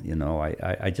scale.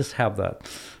 I just have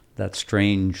that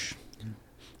strange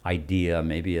idea.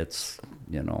 Maybe it's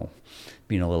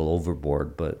being a little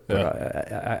overboard, but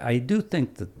I do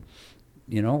think that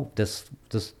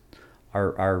this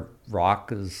our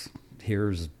rock is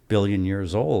billion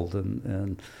years old,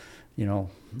 and a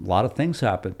lot of things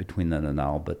happened between then and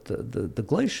now. But the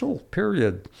glacial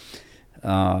period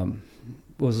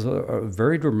was a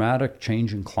very dramatic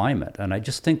change in climate. And I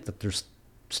just think that there's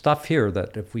stuff here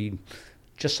that if we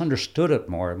just understood it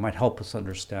more, it might help us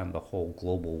understand the whole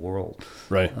global world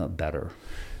better.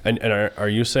 And are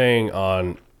you saying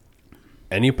on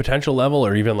any potential level,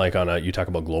 or even like you talk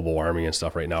about global warming and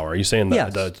stuff right now, are you saying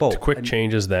that the quick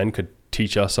changes then could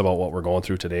teach us about what we're going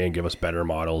through today and give us better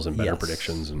models and better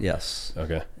predictions? Yes.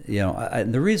 Okay.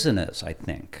 And the reason is, I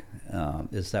think,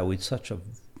 is that we have such a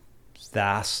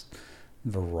vast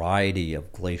variety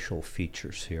of glacial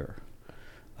features here.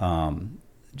 I'm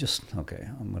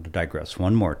going to digress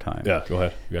one more time. Yeah, go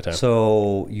ahead. You got time.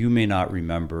 So you may not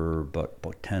remember, but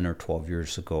about 10 or 12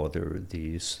 years ago,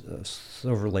 these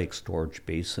Silver Lake storage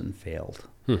basin failed.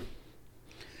 I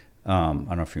don't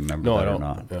know if you remember that or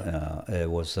not. Yeah.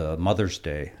 It was a Mother's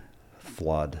Day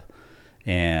flood,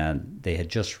 and they had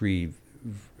just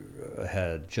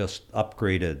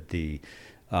upgraded the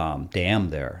dam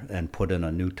there and put in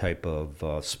a new type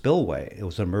of spillway. It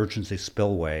was an emergency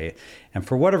spillway, and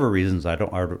for whatever reasons,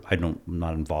 I'm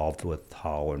not involved with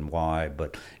how and why,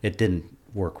 but it didn't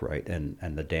work right, and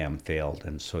the dam failed,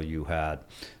 and so you had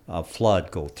a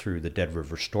flood go through the Dead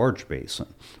River storage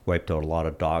basin, wiped out a lot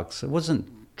of docks. It wasn't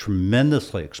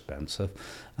tremendously expensive,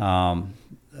 but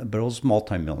it was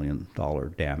multi-million-dollar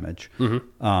damage.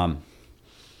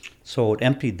 So it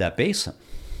emptied that basin.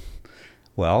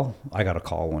 Well, I got a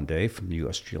call one day from the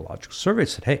U.S. Geological Survey.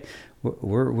 Said, "Hey,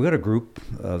 we got a group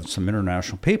of some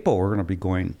international people. We're going to be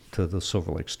going to the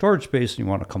Silver Lake storage basin. You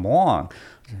want to come along?"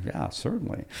 I said, "Yeah,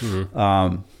 certainly."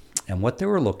 And what they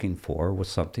were looking for was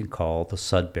something called the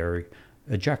Sudbury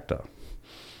ejecta.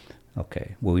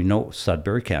 Okay, well, we know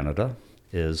Sudbury, Canada,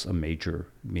 is a major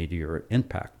meteor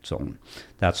impact zone.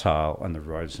 That's how, on the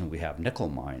horizon, we have nickel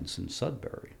mines in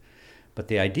Sudbury. But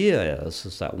the idea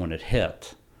is that when it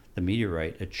hit the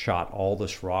meteorite, it shot all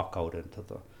this rock out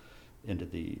into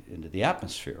the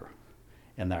atmosphere,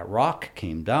 and that rock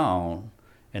came down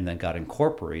and then got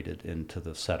incorporated into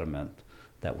the sediment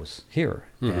that was here.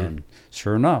 And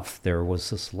sure enough, there was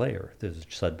this layer, this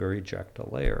Sudbury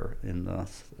ejecta layer in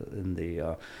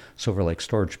the Silver Lake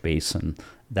storage basin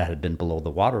that had been below the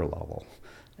water level.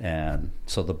 And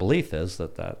so the belief is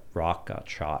that rock got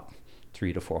shot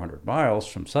 300 to 400 miles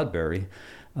from Sudbury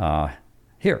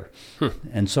here.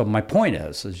 And so my point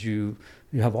is you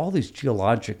have all these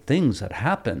geologic things that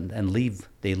happen and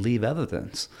they leave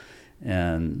evidence.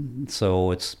 And so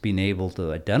it's being able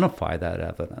to identify that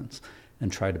evidence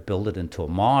and try to build it into a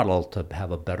model to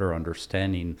have a better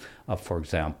understanding of, for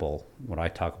example, when I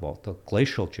talk about the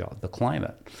glacial the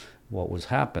climate, what was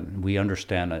happening. We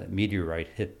understand a meteorite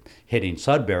hitting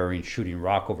Sudbury and shooting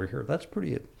rock over here.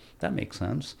 That makes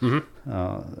sense.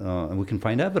 And we can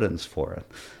find evidence for it.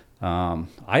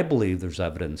 I believe there's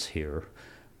evidence here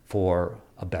for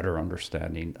a better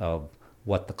understanding of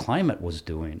what the climate was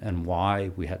doing and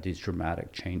why we had these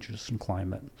dramatic changes in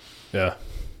climate. Yeah.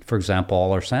 For example,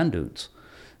 all our sand dunes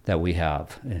that we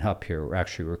have up here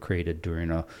were created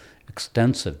during an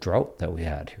extensive drought that we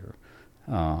had here.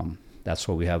 That's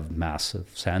why we have massive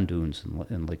sand dunes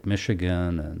in Lake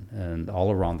Michigan and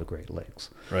all around the Great Lakes.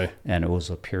 Right. And it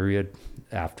was a period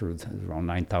after around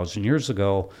 9,000 years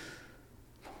ago.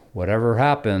 Whatever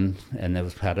happened, and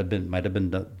it might have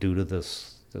been due to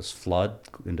this flood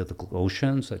into the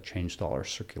oceans that changed all our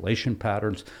circulation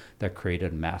patterns, that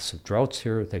created massive droughts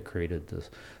here, that created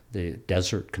the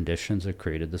desert conditions that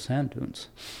created the sand dunes.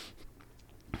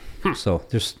 So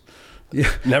there's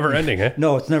never ending, eh?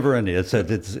 No, it's never ending.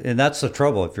 And that's the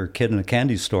trouble. If you're a kid in a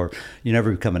candy store, you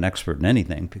never become an expert in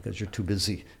anything because you're too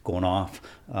busy going off.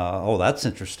 That's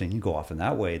interesting. You go off in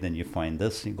that way, then you find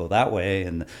this, and you go that way,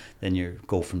 and then you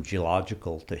go from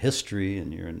geological to history,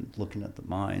 and you're looking at the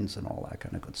mines and all that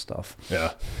kind of good stuff.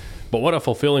 Yeah, but what a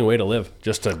fulfilling way to live,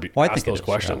 just to ask those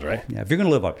questions, right? Yeah, if you're going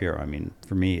to live up here, I mean,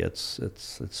 for me, it's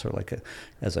sort of like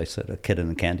as I said, a kid in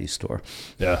a candy store.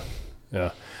 Yeah.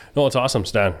 Yeah. No, it's awesome,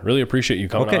 Stan. Really appreciate you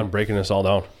coming on and breaking this all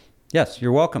down. Yes,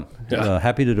 you're welcome. Yeah.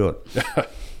 Happy to do it.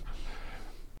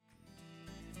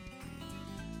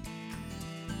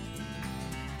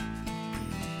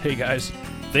 Hey guys,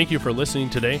 thank you for listening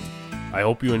today. I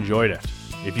hope you enjoyed it.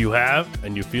 If you have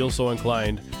and you feel so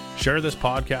inclined, share this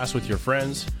podcast with your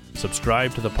friends,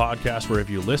 subscribe to the podcast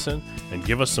wherever you listen, and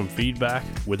give us some feedback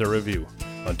with a review.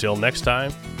 Until next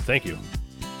time, thank you.